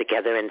all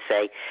together and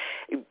say,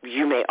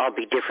 you may all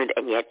be different,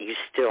 and yet you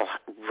still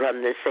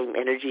run the same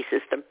energy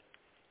system?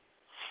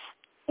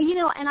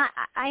 And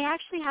I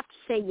actually have to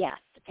say yes.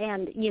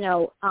 And,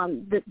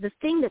 the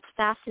thing that's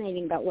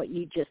fascinating about what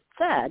you just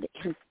said,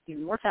 and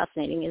even more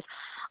fascinating, is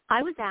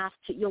I was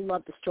asked to, you'll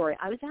love the story,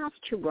 I was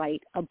asked to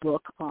write a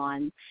book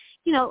on,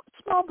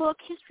 small book,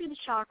 History of the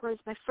Chakras.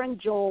 My friend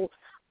Joel,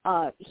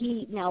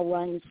 he now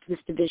runs this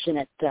division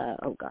at,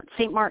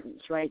 St.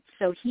 Martin's, right?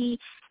 So he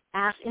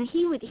asked, and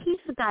he's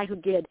the guy who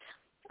did,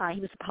 he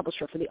was a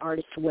publisher for The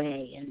Artist's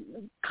Way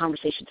and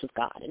Conversations with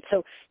God. And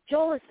so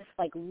Joel is this,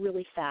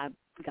 really fab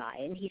guy.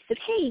 And he said,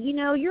 hey,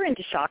 you're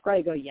into chakra.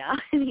 I go, yeah.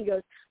 And he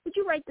goes, would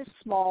you write this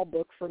small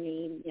book for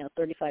me,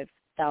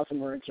 35,000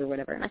 words or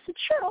whatever? And I said,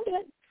 sure, I'll do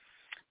it.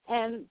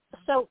 And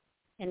so,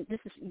 and this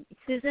is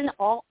Susan,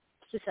 all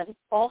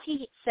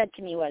he said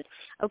to me was,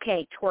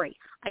 okay, Tori,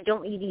 I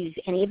don't need to use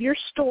any of your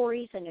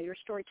stories. I know you're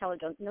a storyteller.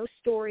 No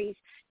stories,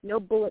 no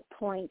bullet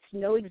points,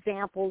 no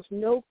examples,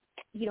 no,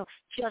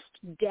 just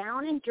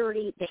down and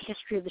dirty, the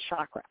history of the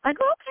chakra. I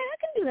go, okay, I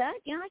can do that.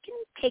 I can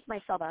take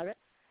myself out of it.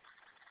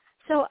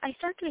 So I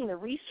start doing the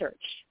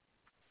research,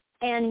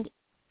 and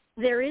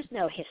there is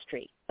no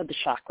history of the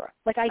chakra.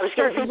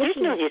 There's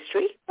no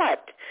history.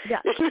 What?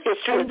 Yeah. There's no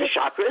history of the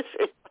chakras.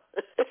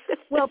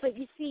 Well, but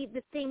you see,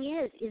 the thing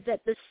is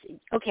that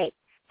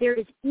there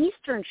is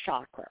Eastern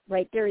chakra,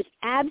 right? There is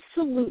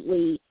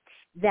absolutely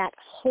that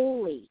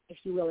holy, if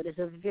you will. It is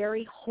a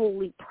very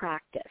holy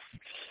practice.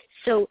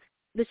 So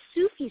the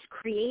Sufis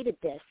created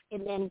this,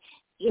 and then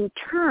in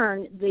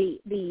turn, the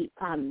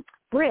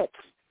Brits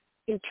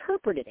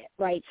interpreted it,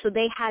 right? So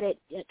they had it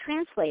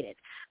translated.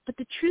 But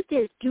the truth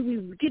is,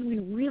 did we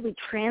really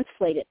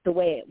translate it the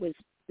way it was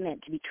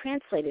meant to be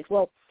translated?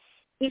 Well,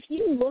 if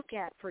you look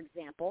at, for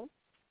example,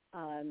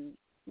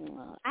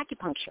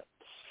 acupuncture,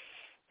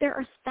 there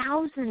are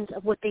thousands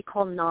of what they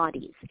call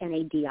nadis,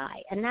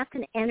 N-A-D-I, and that's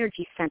an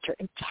energy center,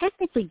 and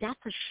technically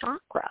that's a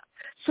chakra.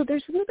 So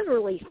there's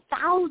literally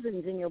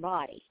thousands in your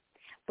body,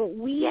 but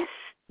we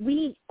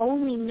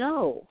only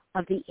know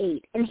of the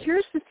 8. And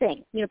here's the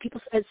thing,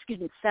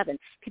 7.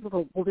 People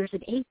go, well, there's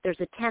an 8, there's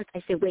a 10th.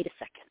 I say, wait a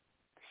second.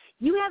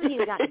 You haven't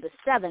even gotten to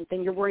the 7th,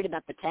 and you're worried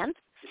about the 10th?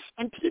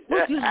 And people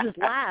just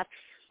laugh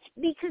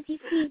because, you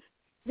see,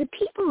 the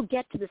people who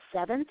get to the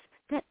 7th,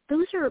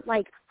 those are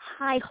like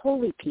high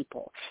holy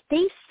people.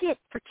 They sit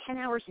for 10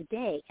 hours a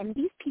day, and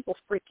these people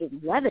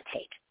freaking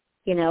levitate.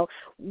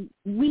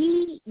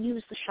 We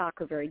use the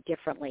chakra very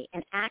differently,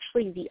 and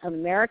actually the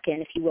American,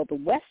 if you will, the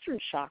Western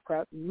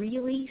chakra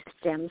really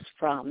stems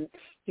from,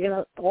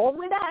 all the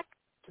way back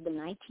to the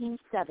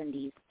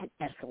 1970s at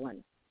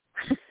Esalen.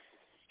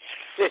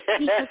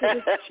 Because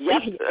it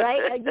was,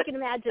 right? You can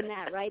imagine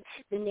that, right?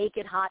 The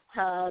naked hot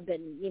tub,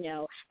 and,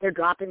 they're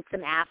dropping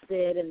some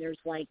acid, and there's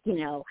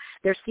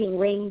they're seeing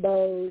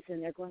rainbows,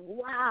 and they're going,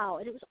 wow.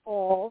 And it was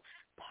all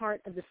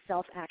part of the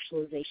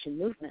self-actualization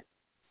movement.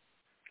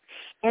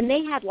 And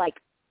they had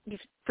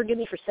forgive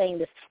me for saying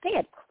this, they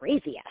had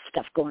crazy-ass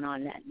stuff going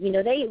on then.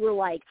 They were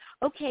like,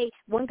 okay,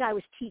 one guy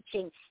was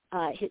teaching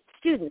his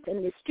students,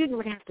 and the student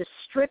would have to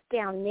strip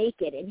down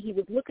naked, and he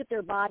would look at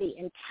their body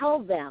and tell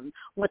them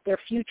what their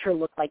future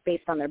looked like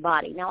based on their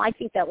body. Now, I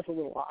think that was a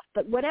little off,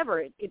 but whatever,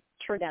 it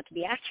turned out to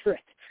be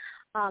accurate.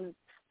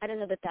 I don't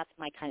know that that's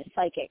my kind of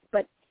psychic,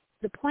 but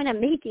the point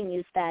I'm making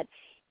is that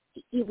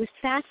it was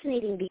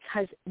fascinating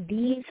because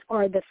these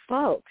are the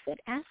folks at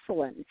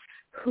Esalen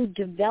who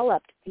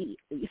developed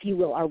if you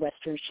will, our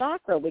Western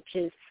chakra, which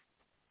is,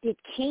 it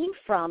came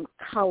from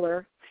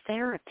color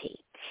therapy.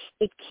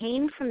 It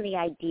came from the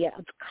idea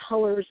of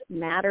colors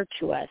matter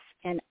to us,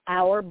 and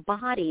our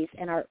bodies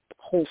and our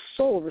whole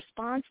soul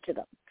responds to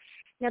them.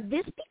 Now,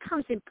 this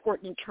becomes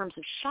important in terms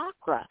of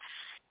chakra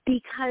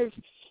because,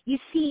 you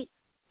see,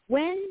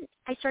 when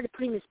I started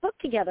putting this book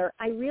together,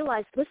 I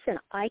realized, listen,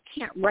 I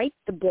can't write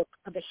the book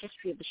of a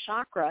history of the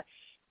chakra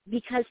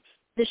because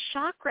the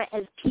chakra,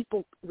 as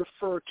people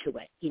refer to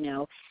it,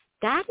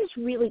 that is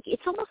really,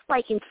 it's almost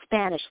like in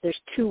Spanish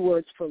there's 2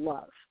 words for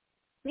love.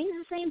 It means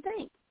the same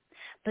thing.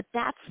 But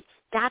that's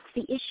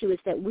the issue, is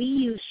that we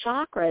use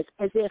chakras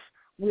as if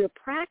we're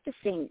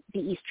practicing the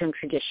Eastern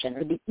tradition,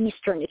 or the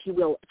Eastern, if you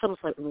will. It's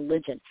almost like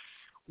religion.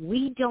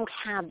 We don't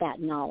have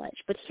that knowledge.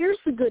 But here's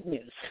the good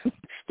news.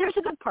 There's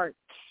a good part.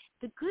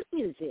 The good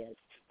news is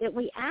that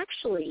we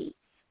actually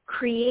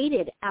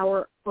created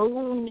our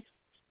own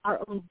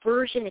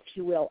version, if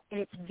you will, and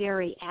it's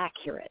very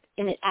accurate,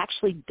 and it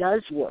actually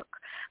does work.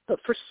 But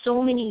for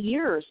so many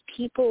years,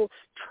 people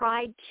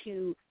tried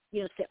to,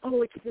 say,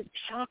 oh, it's this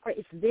chakra,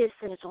 it's this,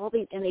 and it's all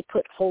these, and they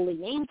put holy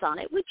names on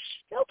it, which,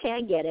 okay,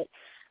 I get it.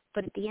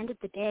 But at the end of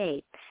the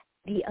day,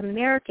 the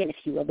American, if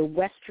you will, the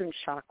Western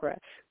chakra,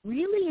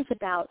 really is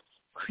about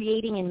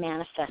creating and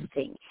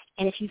manifesting.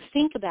 And if you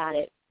think about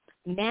it,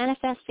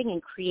 manifesting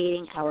and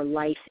creating our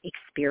life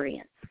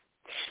experience.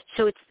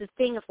 So it's the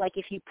thing of, like,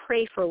 if you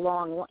pray for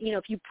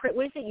if you pray,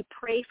 what is it? You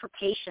pray for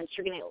patience,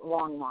 you're going to get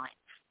long lines.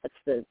 That's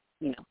the,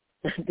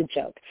 the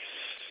joke,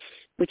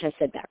 which I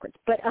said backwards.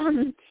 But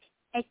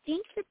I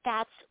think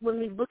that's when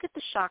we look at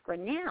the chakra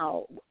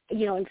now,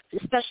 and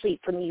especially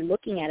for me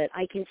looking at it,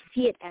 I can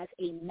see it as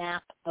a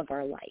map of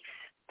our life.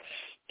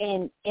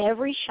 And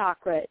every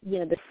chakra,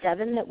 the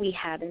 7 that we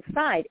have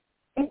inside,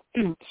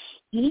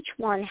 each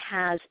one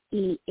has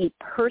a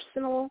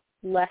personal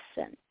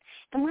lesson.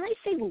 And when I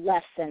say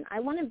lesson, I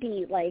want to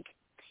be like,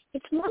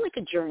 it's more like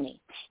a journey.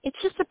 It's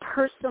just a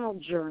personal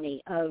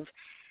journey of,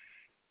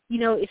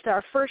 if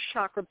our first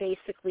chakra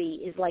basically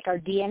is like our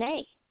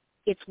DNA.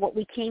 It's what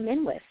we came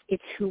in with.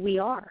 It's who we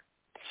are.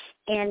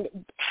 And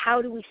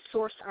how do we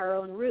source our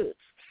own roots?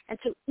 And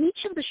so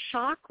each of the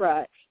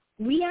chakra,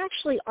 we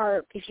actually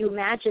are, if you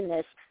imagine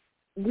this,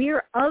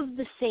 we're of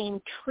the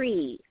same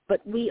tree,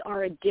 but we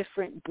are a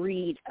different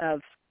breed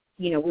of,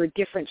 we're a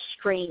different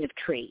strain of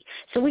tree.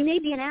 So we may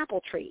be an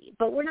apple tree,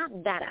 but we're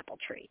not that apple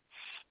tree.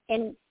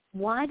 And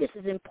why this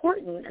is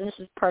important, and this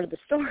is part of the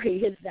story,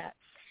 is that,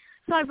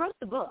 so I wrote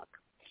the book.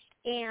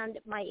 And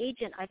my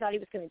agent, I thought he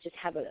was going to just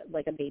have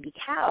a baby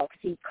cow,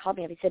 because he called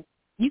me up. He said,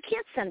 you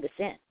can't send this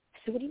in. I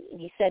said, what do you mean?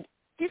 He said,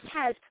 this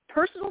has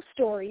personal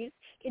stories.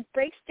 It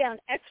breaks down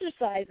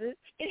exercises.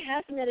 It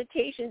has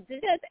meditations.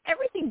 It has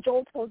everything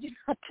Joel told you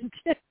not to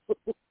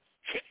do.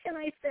 And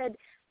I said,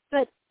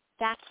 but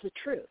that's the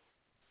truth.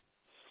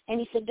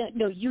 And he said,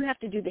 no, you have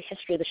to do the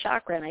history of the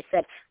chakra. And I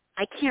said,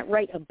 I can't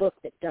write a book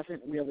that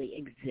doesn't really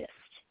exist.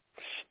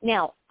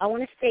 Now, I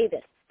want to say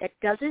this. That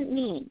doesn't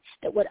mean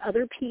that what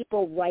other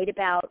people write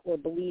about or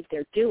believe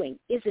they're doing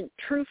isn't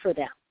true for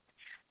them.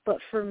 But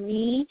for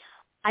me,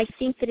 I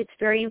think that it's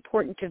very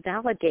important to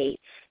validate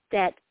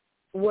that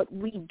what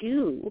we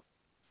do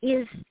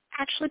is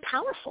actually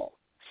powerful.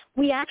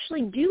 We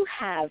actually do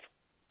have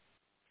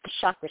a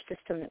chakra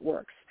system that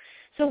works.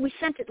 So we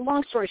sent it,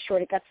 long story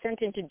short, it got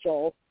sent into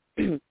Joel.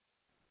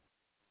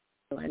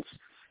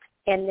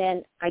 And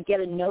then I get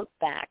a note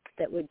back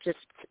that would just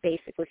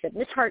basically said,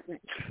 Miss Hartman.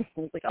 I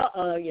was like,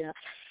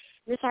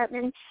 Miss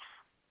Hartman,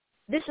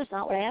 this is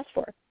not what I asked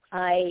for.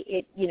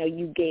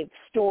 You gave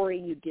story,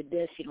 you did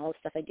this, all the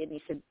stuff I did. And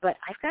he said, but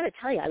I've got to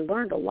tell you, I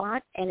learned a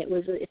lot, and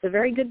it's a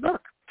very good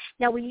book.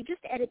 Now, will you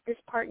just edit this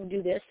part and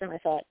do this? And I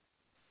thought,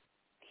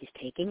 he's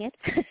taking it.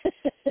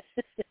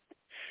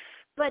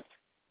 But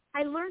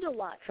I learned a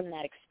lot from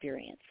that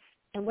experience.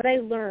 And what I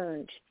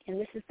learned, and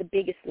this is the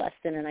biggest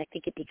lesson, and I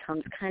think it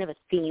becomes kind of a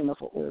theme of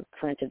what we're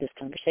trying to this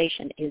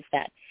conversation, is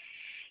that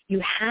you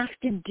have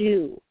to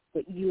do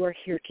what you are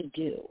here to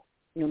do,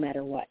 no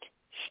matter what.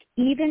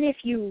 Even if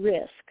you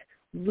risk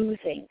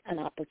losing an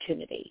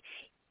opportunity.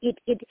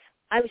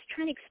 I was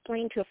trying to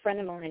explain to a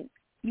friend of mine,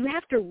 you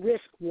have to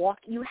risk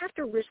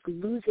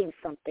losing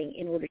something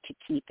in order to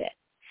keep it,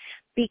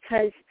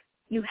 because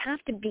you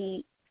have to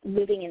be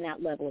living in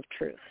that level of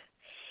truth.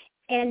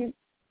 And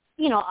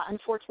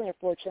unfortunately or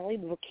fortunately,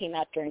 the book came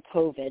out during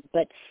COVID,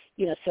 but,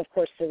 so of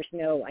course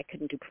I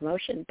couldn't do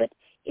promotion, but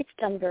it's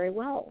done very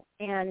well.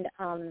 And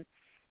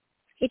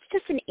it's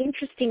just an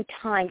interesting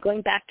time,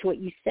 going back to what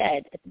you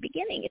said at the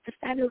beginning. It's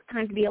a fabulous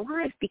time to be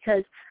alive,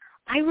 because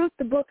I wrote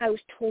the book I was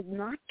told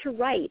not to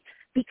write,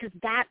 because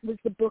that was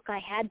the book I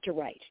had to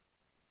write,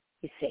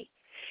 you see.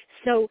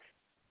 So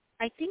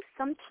I think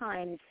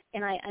sometimes,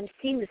 and I'm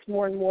seeing this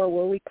more and more,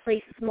 where we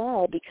play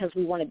small because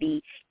we want to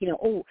be,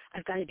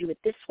 I've got to do it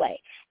this way.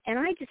 And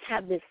I just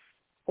have this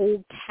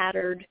old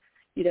tattered,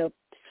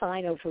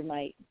 sign over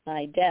my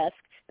desk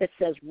that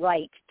says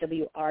write,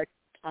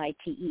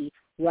 W-R-I-T-E,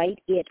 write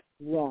it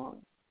wrong.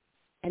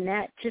 And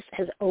that just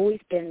has always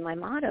been my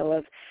motto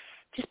of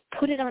just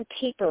put it on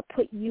paper,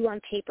 put you on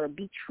paper,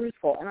 be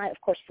truthful. And I,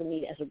 of course, for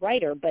me as a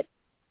writer, but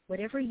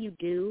whatever you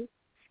do,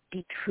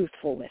 be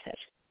truthful with it.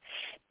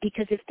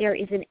 Because if there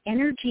is an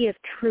energy of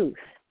truth,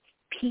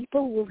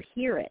 people will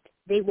hear it.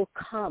 They will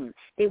come.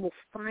 They will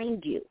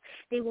find you.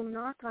 They will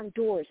knock on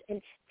doors. And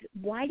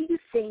why do you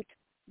think,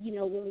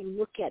 when we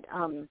look at,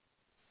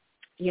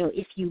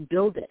 if you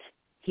build it,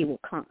 he will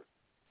come.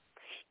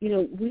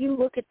 We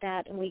look at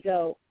that and we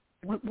go,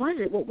 what was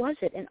it? What was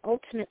it? And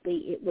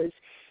ultimately it was,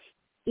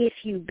 if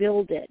you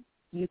build it,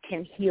 you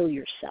can heal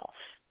yourself.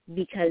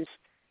 Because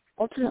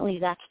ultimately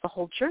that's the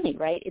whole journey,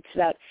 right? It's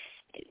about,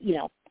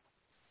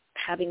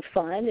 having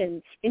fun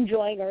and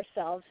enjoying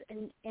ourselves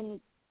and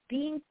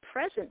being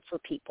present for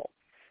people.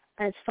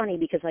 And it's funny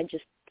because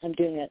I'm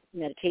doing a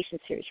meditation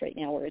series right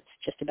now where it's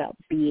just about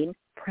being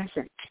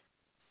present.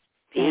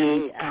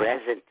 Being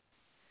present.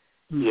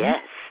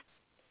 Yes.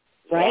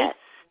 Right? Yes.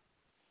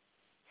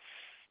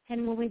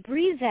 And when we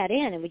breathe that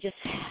in, and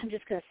I'm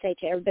just going to say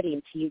to everybody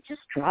and to you,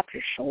 just drop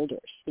your shoulders,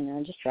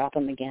 just drop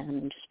them again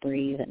and just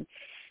breathe.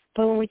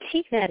 But when we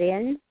take that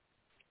in,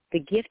 the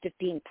gift of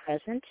being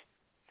present,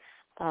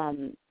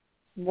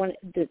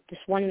 this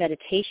one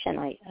meditation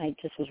I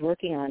just was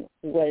working on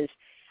was,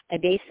 I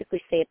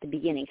basically say at the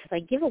beginning, because I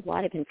give a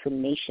lot of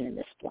information in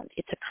this one.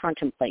 It's a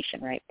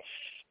contemplation, right?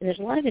 And there's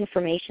a lot of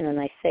information, and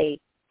I say,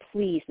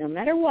 please, no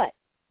matter what,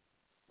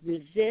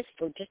 resist,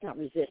 or just not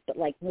resist, but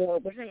like more,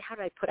 how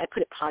do I put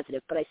it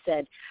positive, but I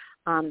said,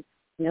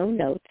 no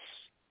notes,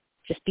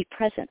 just be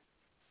present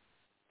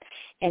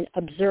and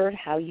observe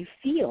how you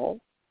feel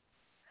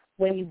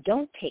when you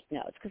don't take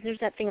notes, because there's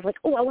that thing of like,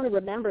 oh, I want to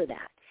remember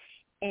that,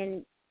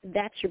 and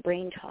that's your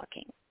brain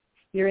talking.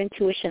 Your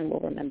intuition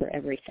will remember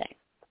everything,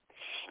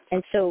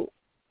 and so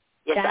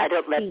yes, I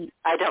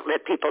don't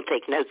let people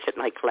take notes at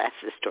my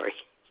classes, Tori.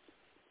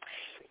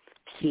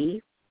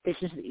 See, this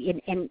is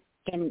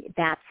and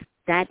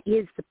that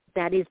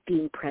is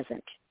being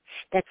present.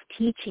 That's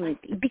teaching,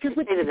 because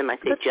I say to them, I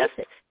say, just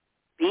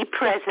be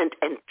present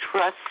and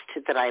trust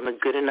that I'm a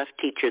good enough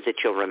teacher that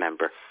you'll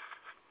remember.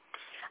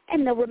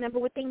 And they'll remember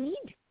what they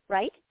need,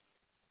 right?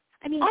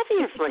 I mean,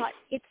 obviously,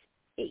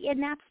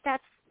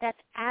 that's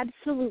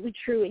absolutely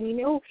true. And you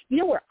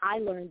know where I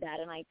learned that,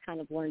 and I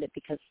kind of learned it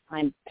because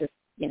I'm just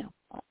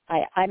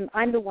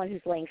I'm the one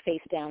who's laying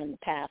face down in the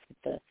path with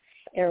the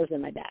arrows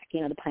in my back,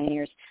 the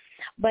pioneers.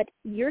 But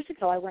years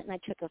ago, I went and I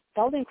took a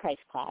Feldenkrais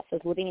class. I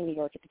was living in New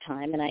York at the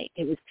time, and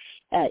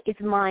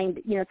it's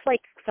mind, it's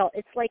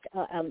like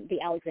the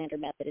Alexander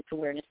method. It's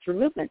awareness through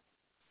movement.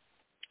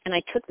 And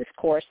I took this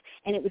course,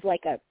 and it was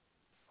like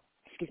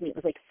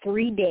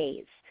 3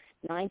 days,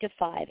 9 to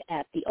 5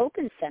 at the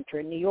Open Center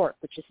in New York,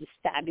 which is this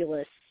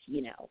fabulous,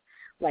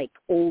 like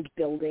old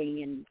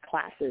building and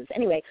classes.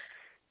 Anyway,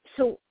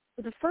 so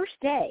the first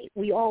day,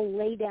 we all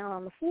lay down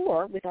on the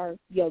floor with our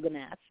yoga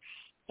mats,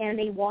 and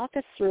they walked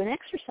us through an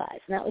exercise.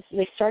 And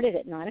they started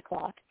at 9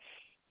 o'clock.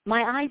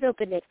 My eyes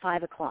opened at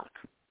 5 o'clock.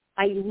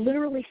 I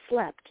literally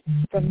slept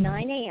from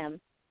 9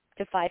 a.m.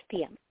 to 5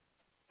 p.m.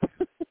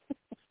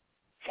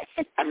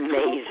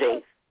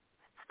 Amazing.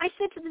 I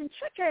said to the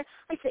instructor,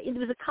 it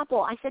was a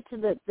couple, I said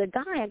to the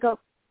guy, I go,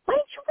 why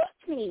didn't you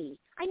wake me?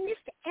 I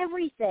missed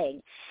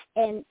everything.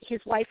 And his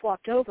wife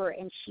walked over,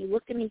 and she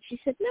looked at me, and she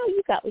said, no,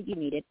 you got what you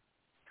needed.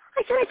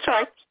 I said, I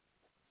tried.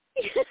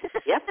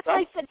 Yep.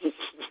 I said,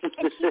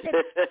 and she said,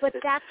 but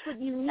that's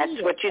what you needed.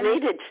 That's what you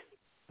needed.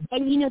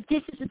 And,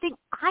 this is the thing.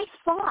 I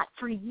thought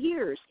for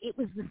years it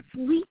was the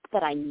sleep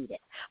that I needed.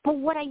 But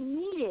what I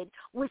needed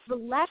was the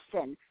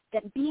lesson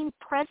that being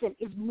present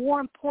is more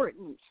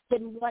important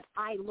than what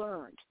I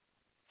learned.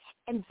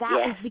 And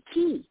that was the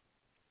key.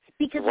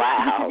 Because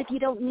if you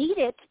don't need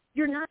it,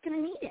 you're not going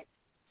to need it.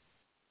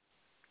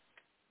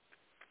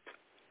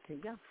 There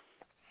you go.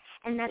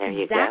 And that's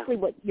exactly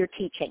what you're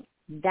teaching.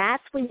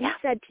 That's when you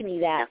said to me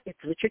that it's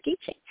what you're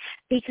teaching.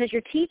 Because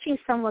you're teaching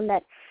someone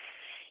that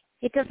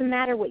it doesn't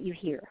matter what you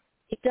hear.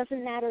 It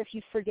doesn't matter if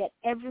you forget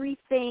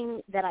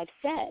everything that I've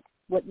said.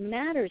 What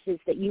matters is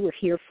that you were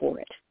here for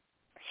it.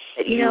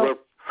 That you were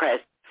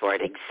present for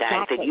it,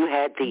 exactly. That you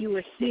had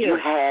you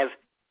have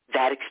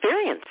that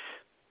experience.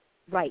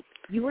 Right.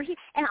 You were here.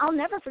 And I'll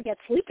never forget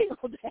sleeping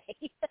all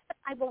day.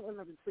 I won't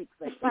remember sleep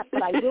because I slept,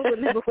 but I will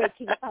remember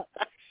waking up.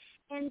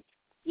 And,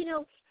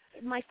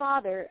 my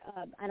father,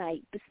 and I've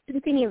been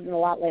thinking of him a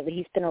lot lately,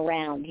 he's been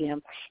around,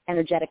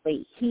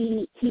 energetically.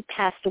 He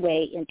passed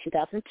away in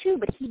 2002,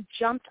 but he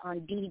jumped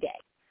on D-Day.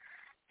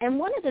 And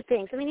one of the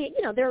things,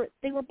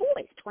 they were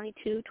boys,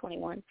 22,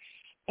 21,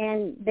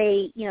 and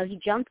he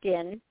jumped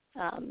in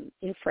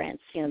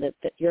France, the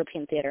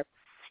European theater,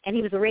 and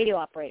he was a radio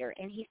operator.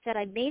 And he said,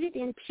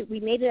 we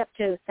made it up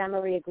to San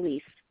Maria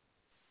Glees,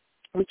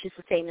 which is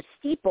the famous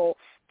steeple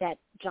that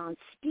John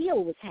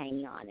Steele was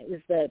hanging on. It was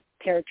the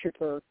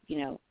paratrooper,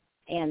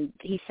 and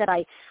he said,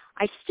 I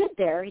stood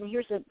there, and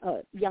here's a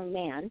young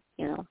man,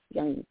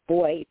 young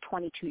boy,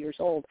 22 years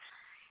old,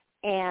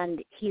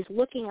 and he's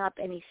looking up,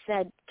 and he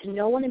said, to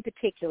no one in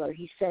particular,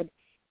 he said,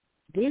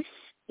 this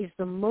is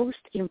the most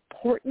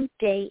important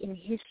day in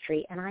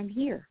history, and I'm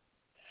here.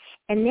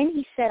 And then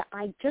he said,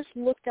 I just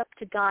looked up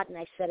to God, and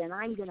I said, and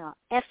I'm going to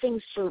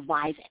effing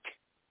survive it.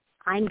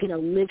 I'm going to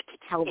live to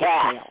tell the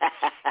tale.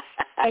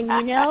 And,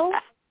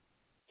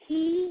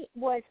 he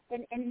was,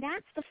 and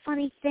that's the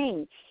funny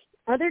thing.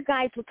 Other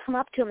guys would come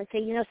up to him and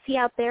say, see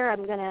out there,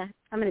 I'm gonna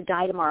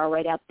die tomorrow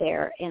right out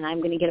there, and I'm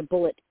gonna get a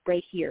bullet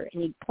right here.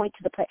 And he'd point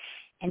to the place.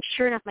 And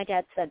sure enough, my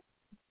dad said,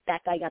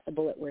 that guy got the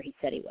bullet where he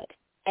said he would.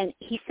 And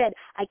he said,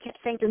 I kept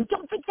saying to him,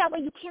 don't think that way,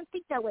 you can't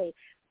think that way.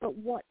 But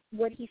what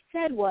he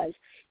said was,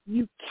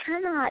 you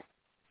cannot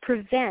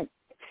prevent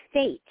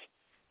fate,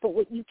 but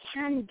what you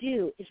can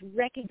do is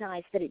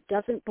recognize that it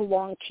doesn't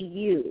belong to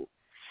you.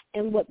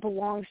 And what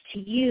belongs to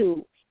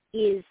you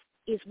is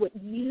is what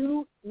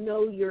you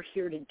know you're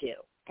here to do.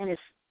 And as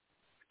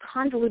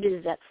convoluted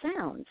as that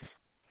sounds,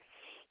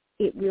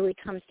 it really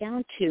comes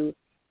down to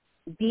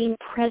being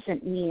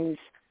present means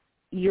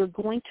you're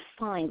going to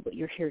find what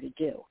you're here to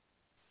do.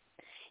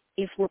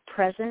 If we're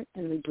present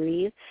and we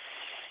breathe,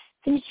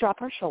 then just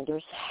drop our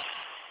shoulders.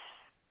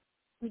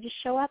 We just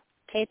show up,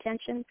 pay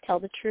attention, tell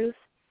the truth.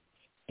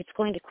 It's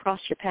going to cross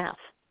your path.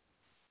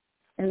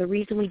 And the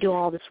reason we do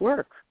all this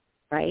work,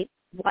 right?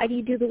 Why do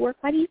you do the work?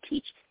 Why do you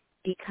teach?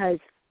 Because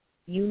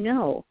you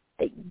know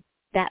that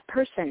that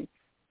person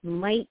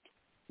might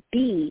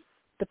be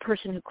the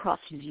person who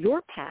crosses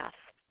your path,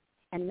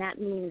 and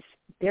that means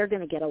they're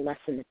going to get a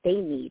lesson that they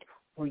need,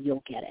 or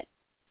you'll get it,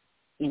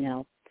 you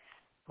know.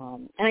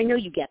 And I know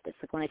you get this.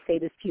 Like when I say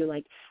this to you,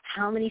 like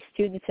how many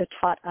students have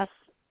taught us,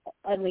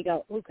 and we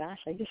go, oh gosh,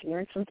 I just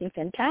learned something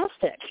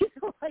fantastic, you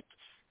know, like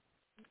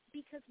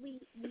because we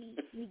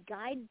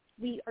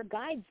are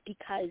guides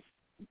because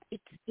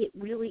it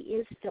really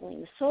is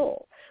filling the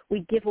soul.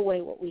 We give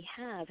away what we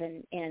have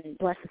and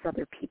blesses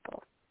other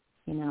people,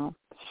 you know.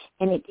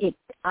 And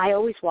I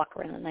always walk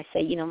around and I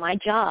say, you know, my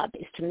job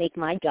is to make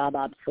my job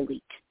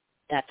obsolete.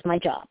 That's my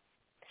job.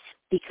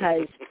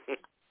 Because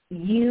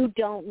you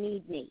don't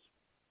need me.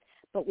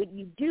 But what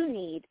you do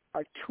need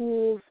are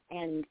tools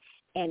and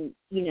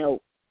you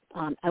know,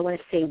 I want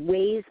to say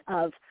ways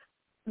of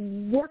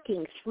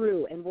working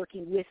through and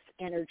working with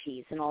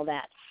energies and all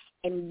that.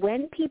 And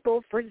when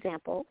people, for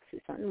example,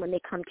 Susun, when they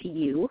come to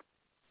you,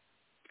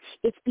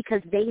 it's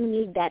because they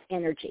need that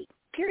energy,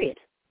 period.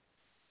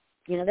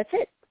 You know, that's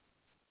it.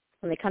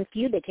 When they come to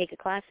you, they take a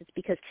class, it's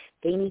because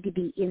they need to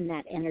be in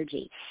that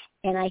energy.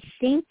 And I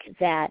think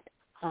that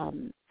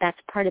that's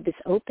part of this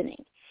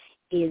opening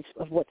is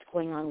of what's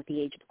going on with the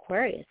Age of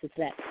Aquarius, is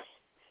that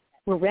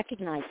we're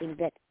recognizing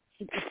that,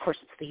 of course,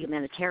 it's the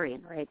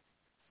humanitarian, right?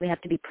 We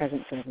have to be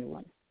present for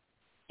everyone.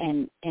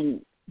 And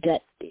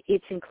that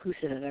it's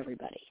inclusive of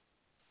everybody,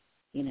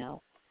 you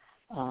know.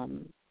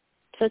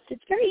 So it's a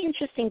very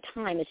interesting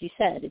time, as you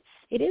said.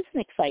 It is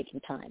an exciting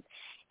time.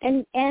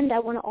 And I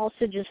want to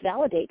also just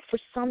validate, for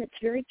some it's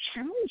very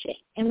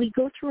challenging, and we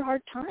go through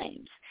hard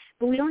times,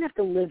 but we don't have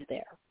to live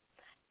there.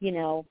 You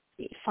know,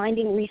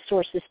 finding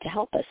resources to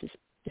help us is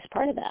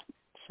part of that.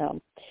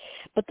 So,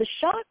 but the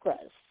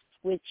chakras,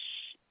 which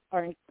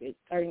are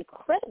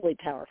incredibly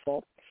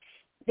powerful,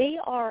 they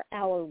are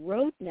our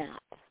roadmap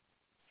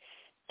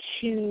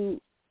to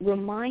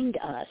remind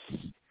us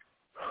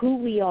who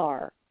we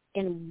are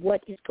and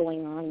what is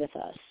going on with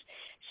us.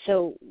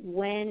 So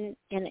when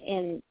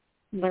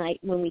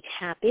we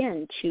tap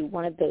into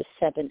one of those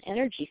 7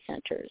 energy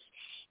centers,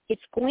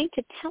 it's going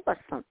to tell us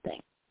something.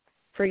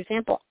 For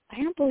example, I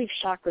don't believe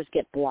chakras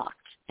get blocked.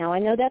 Now, I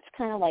know that's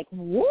kind of like,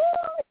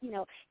 what? You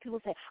know,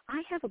 people say,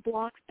 I have a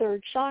blocked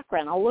 3rd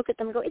chakra, and I'll look at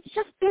them and go, it's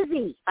just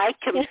busy. I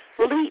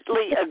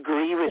completely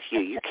agree with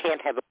you. You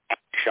can't have a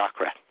blocked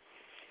chakra.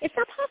 It's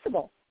not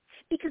possible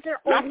because they're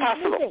not always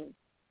possible. moving.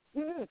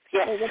 Mm-hmm.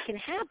 Yes. So what can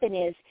happen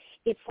is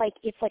it's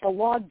like a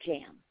log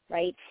jam,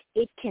 right?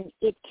 It can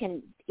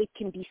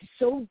be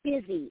so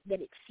busy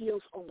that it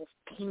feels almost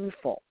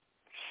painful.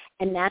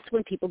 And that's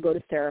when people go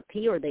to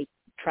therapy or they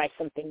try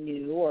something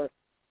new, or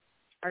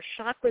our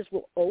chakras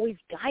will always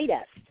guide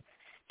us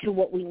to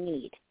what we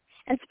need.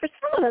 And for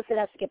some of us, it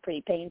has to get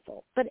pretty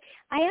painful. But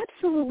I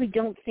absolutely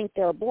don't think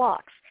there are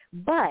blocks.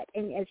 But,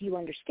 and as you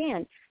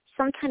understand,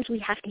 sometimes we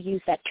have to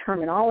use that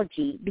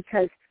terminology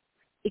because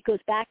it goes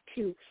back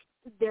to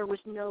there was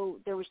no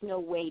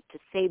way to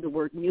say the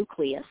word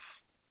nucleus,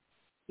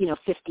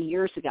 50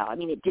 years ago. I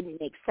mean, it didn't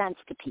make sense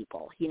to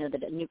people,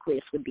 that a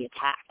nucleus would be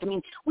attacked. I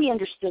mean, we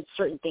understood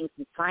certain things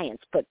in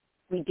science, but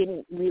we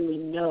didn't really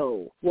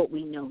know what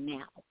we know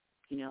now,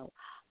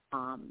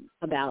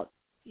 about,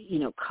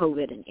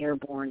 COVID and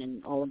airborne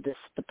and all of this,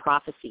 the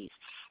prophecies.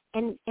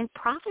 And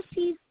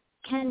prophecies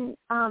can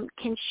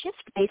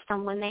shift based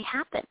on when they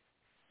happen.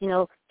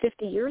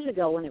 50 years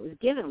ago when it was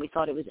given, we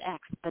thought it was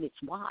X, but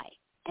it's Y.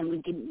 And we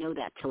didn't know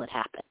that till it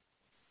happened.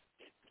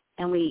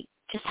 And we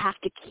just have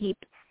to keep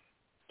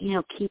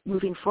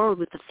moving forward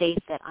with the faith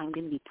that I'm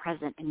going to be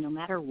present. And no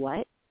matter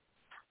what,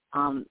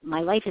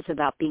 my life is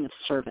about being of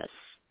service.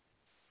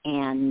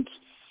 And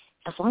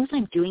as long as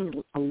I'm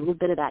doing a little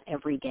bit of that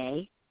every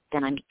day,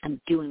 then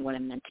I'm doing what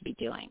I'm meant to be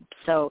doing.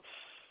 So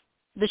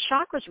the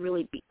chakras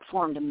really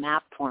formed a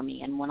map for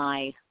me. And when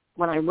I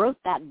wrote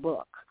that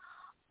book,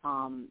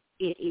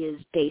 it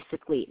is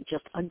basically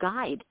just a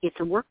guide. It's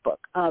a workbook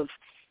of,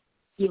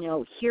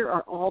 here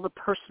are all the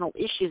personal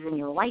issues in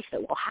your life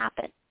that will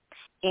happen.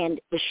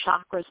 And the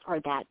chakras are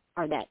that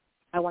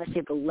I want to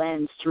say the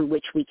lens through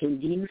which we can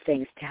view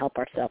things to help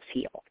ourselves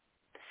heal.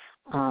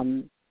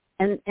 And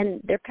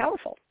they're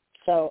powerful.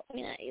 So, I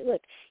mean,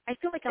 look, I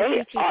feel like I'm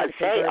reaching out to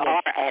they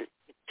are, and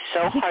it's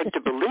so hard to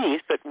believe,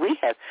 but we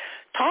have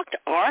talked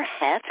our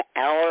half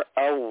hour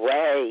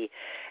away.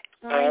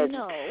 I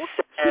know.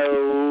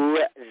 So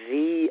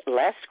the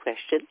last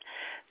question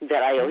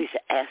that I always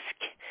ask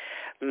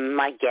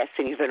my guests,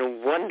 and you've been a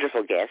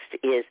wonderful guest,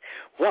 is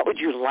what would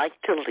you like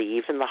to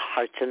leave in the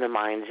hearts and the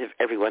minds of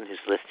everyone who's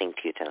listening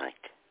to you tonight?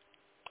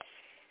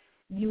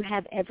 you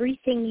have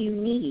everything you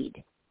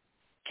need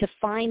to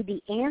find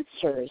the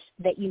answers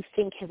that you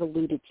think have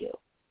eluded you.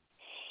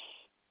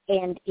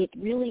 And it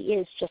really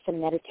is just a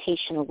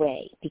meditation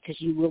away because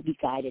you will be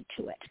guided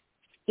to it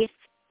if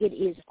it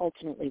is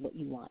ultimately what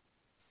you want.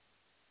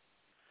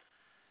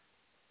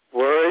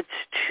 Words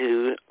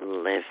to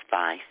live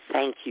by.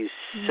 Thank you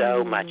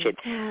so much.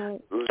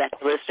 Let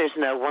listeners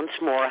know once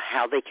more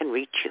how they can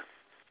reach you.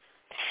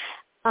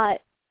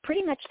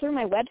 Pretty much through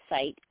my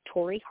website,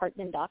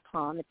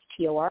 ToriHartman.com. It's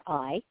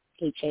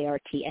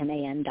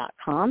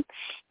ToriHartman.com.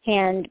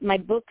 And my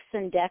books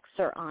and decks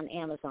are on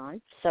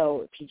Amazon.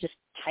 So if you just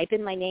type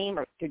in my name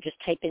or you just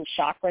type in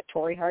Chakra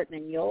Tori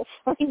Hartman, you'll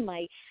find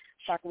my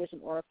Chakra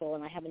Wisdom Oracle.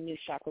 And I have a new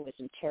Chakra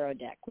Wisdom Tarot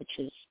deck, which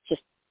is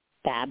just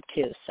fab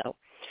too. So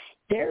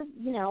they're,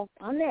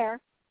 on there.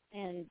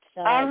 And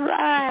all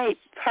right,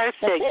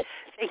 perfect.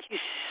 Thank you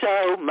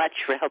so much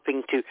for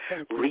helping to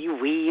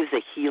reweave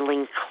the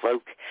healing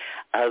cloak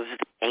of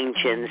the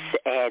ancients.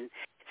 And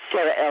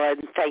Sarah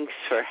Ellen, thanks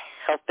for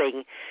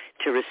helping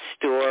to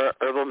restore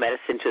herbal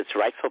medicine to its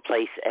rightful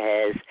place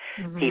as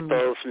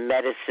people's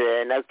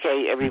medicine.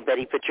 Okay,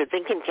 everybody, put your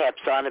thinking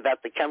caps on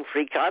about the Come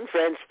Free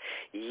Conference.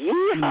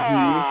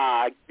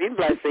 Yeehaw! Good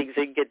blessings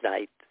and good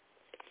night.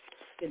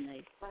 Good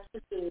night.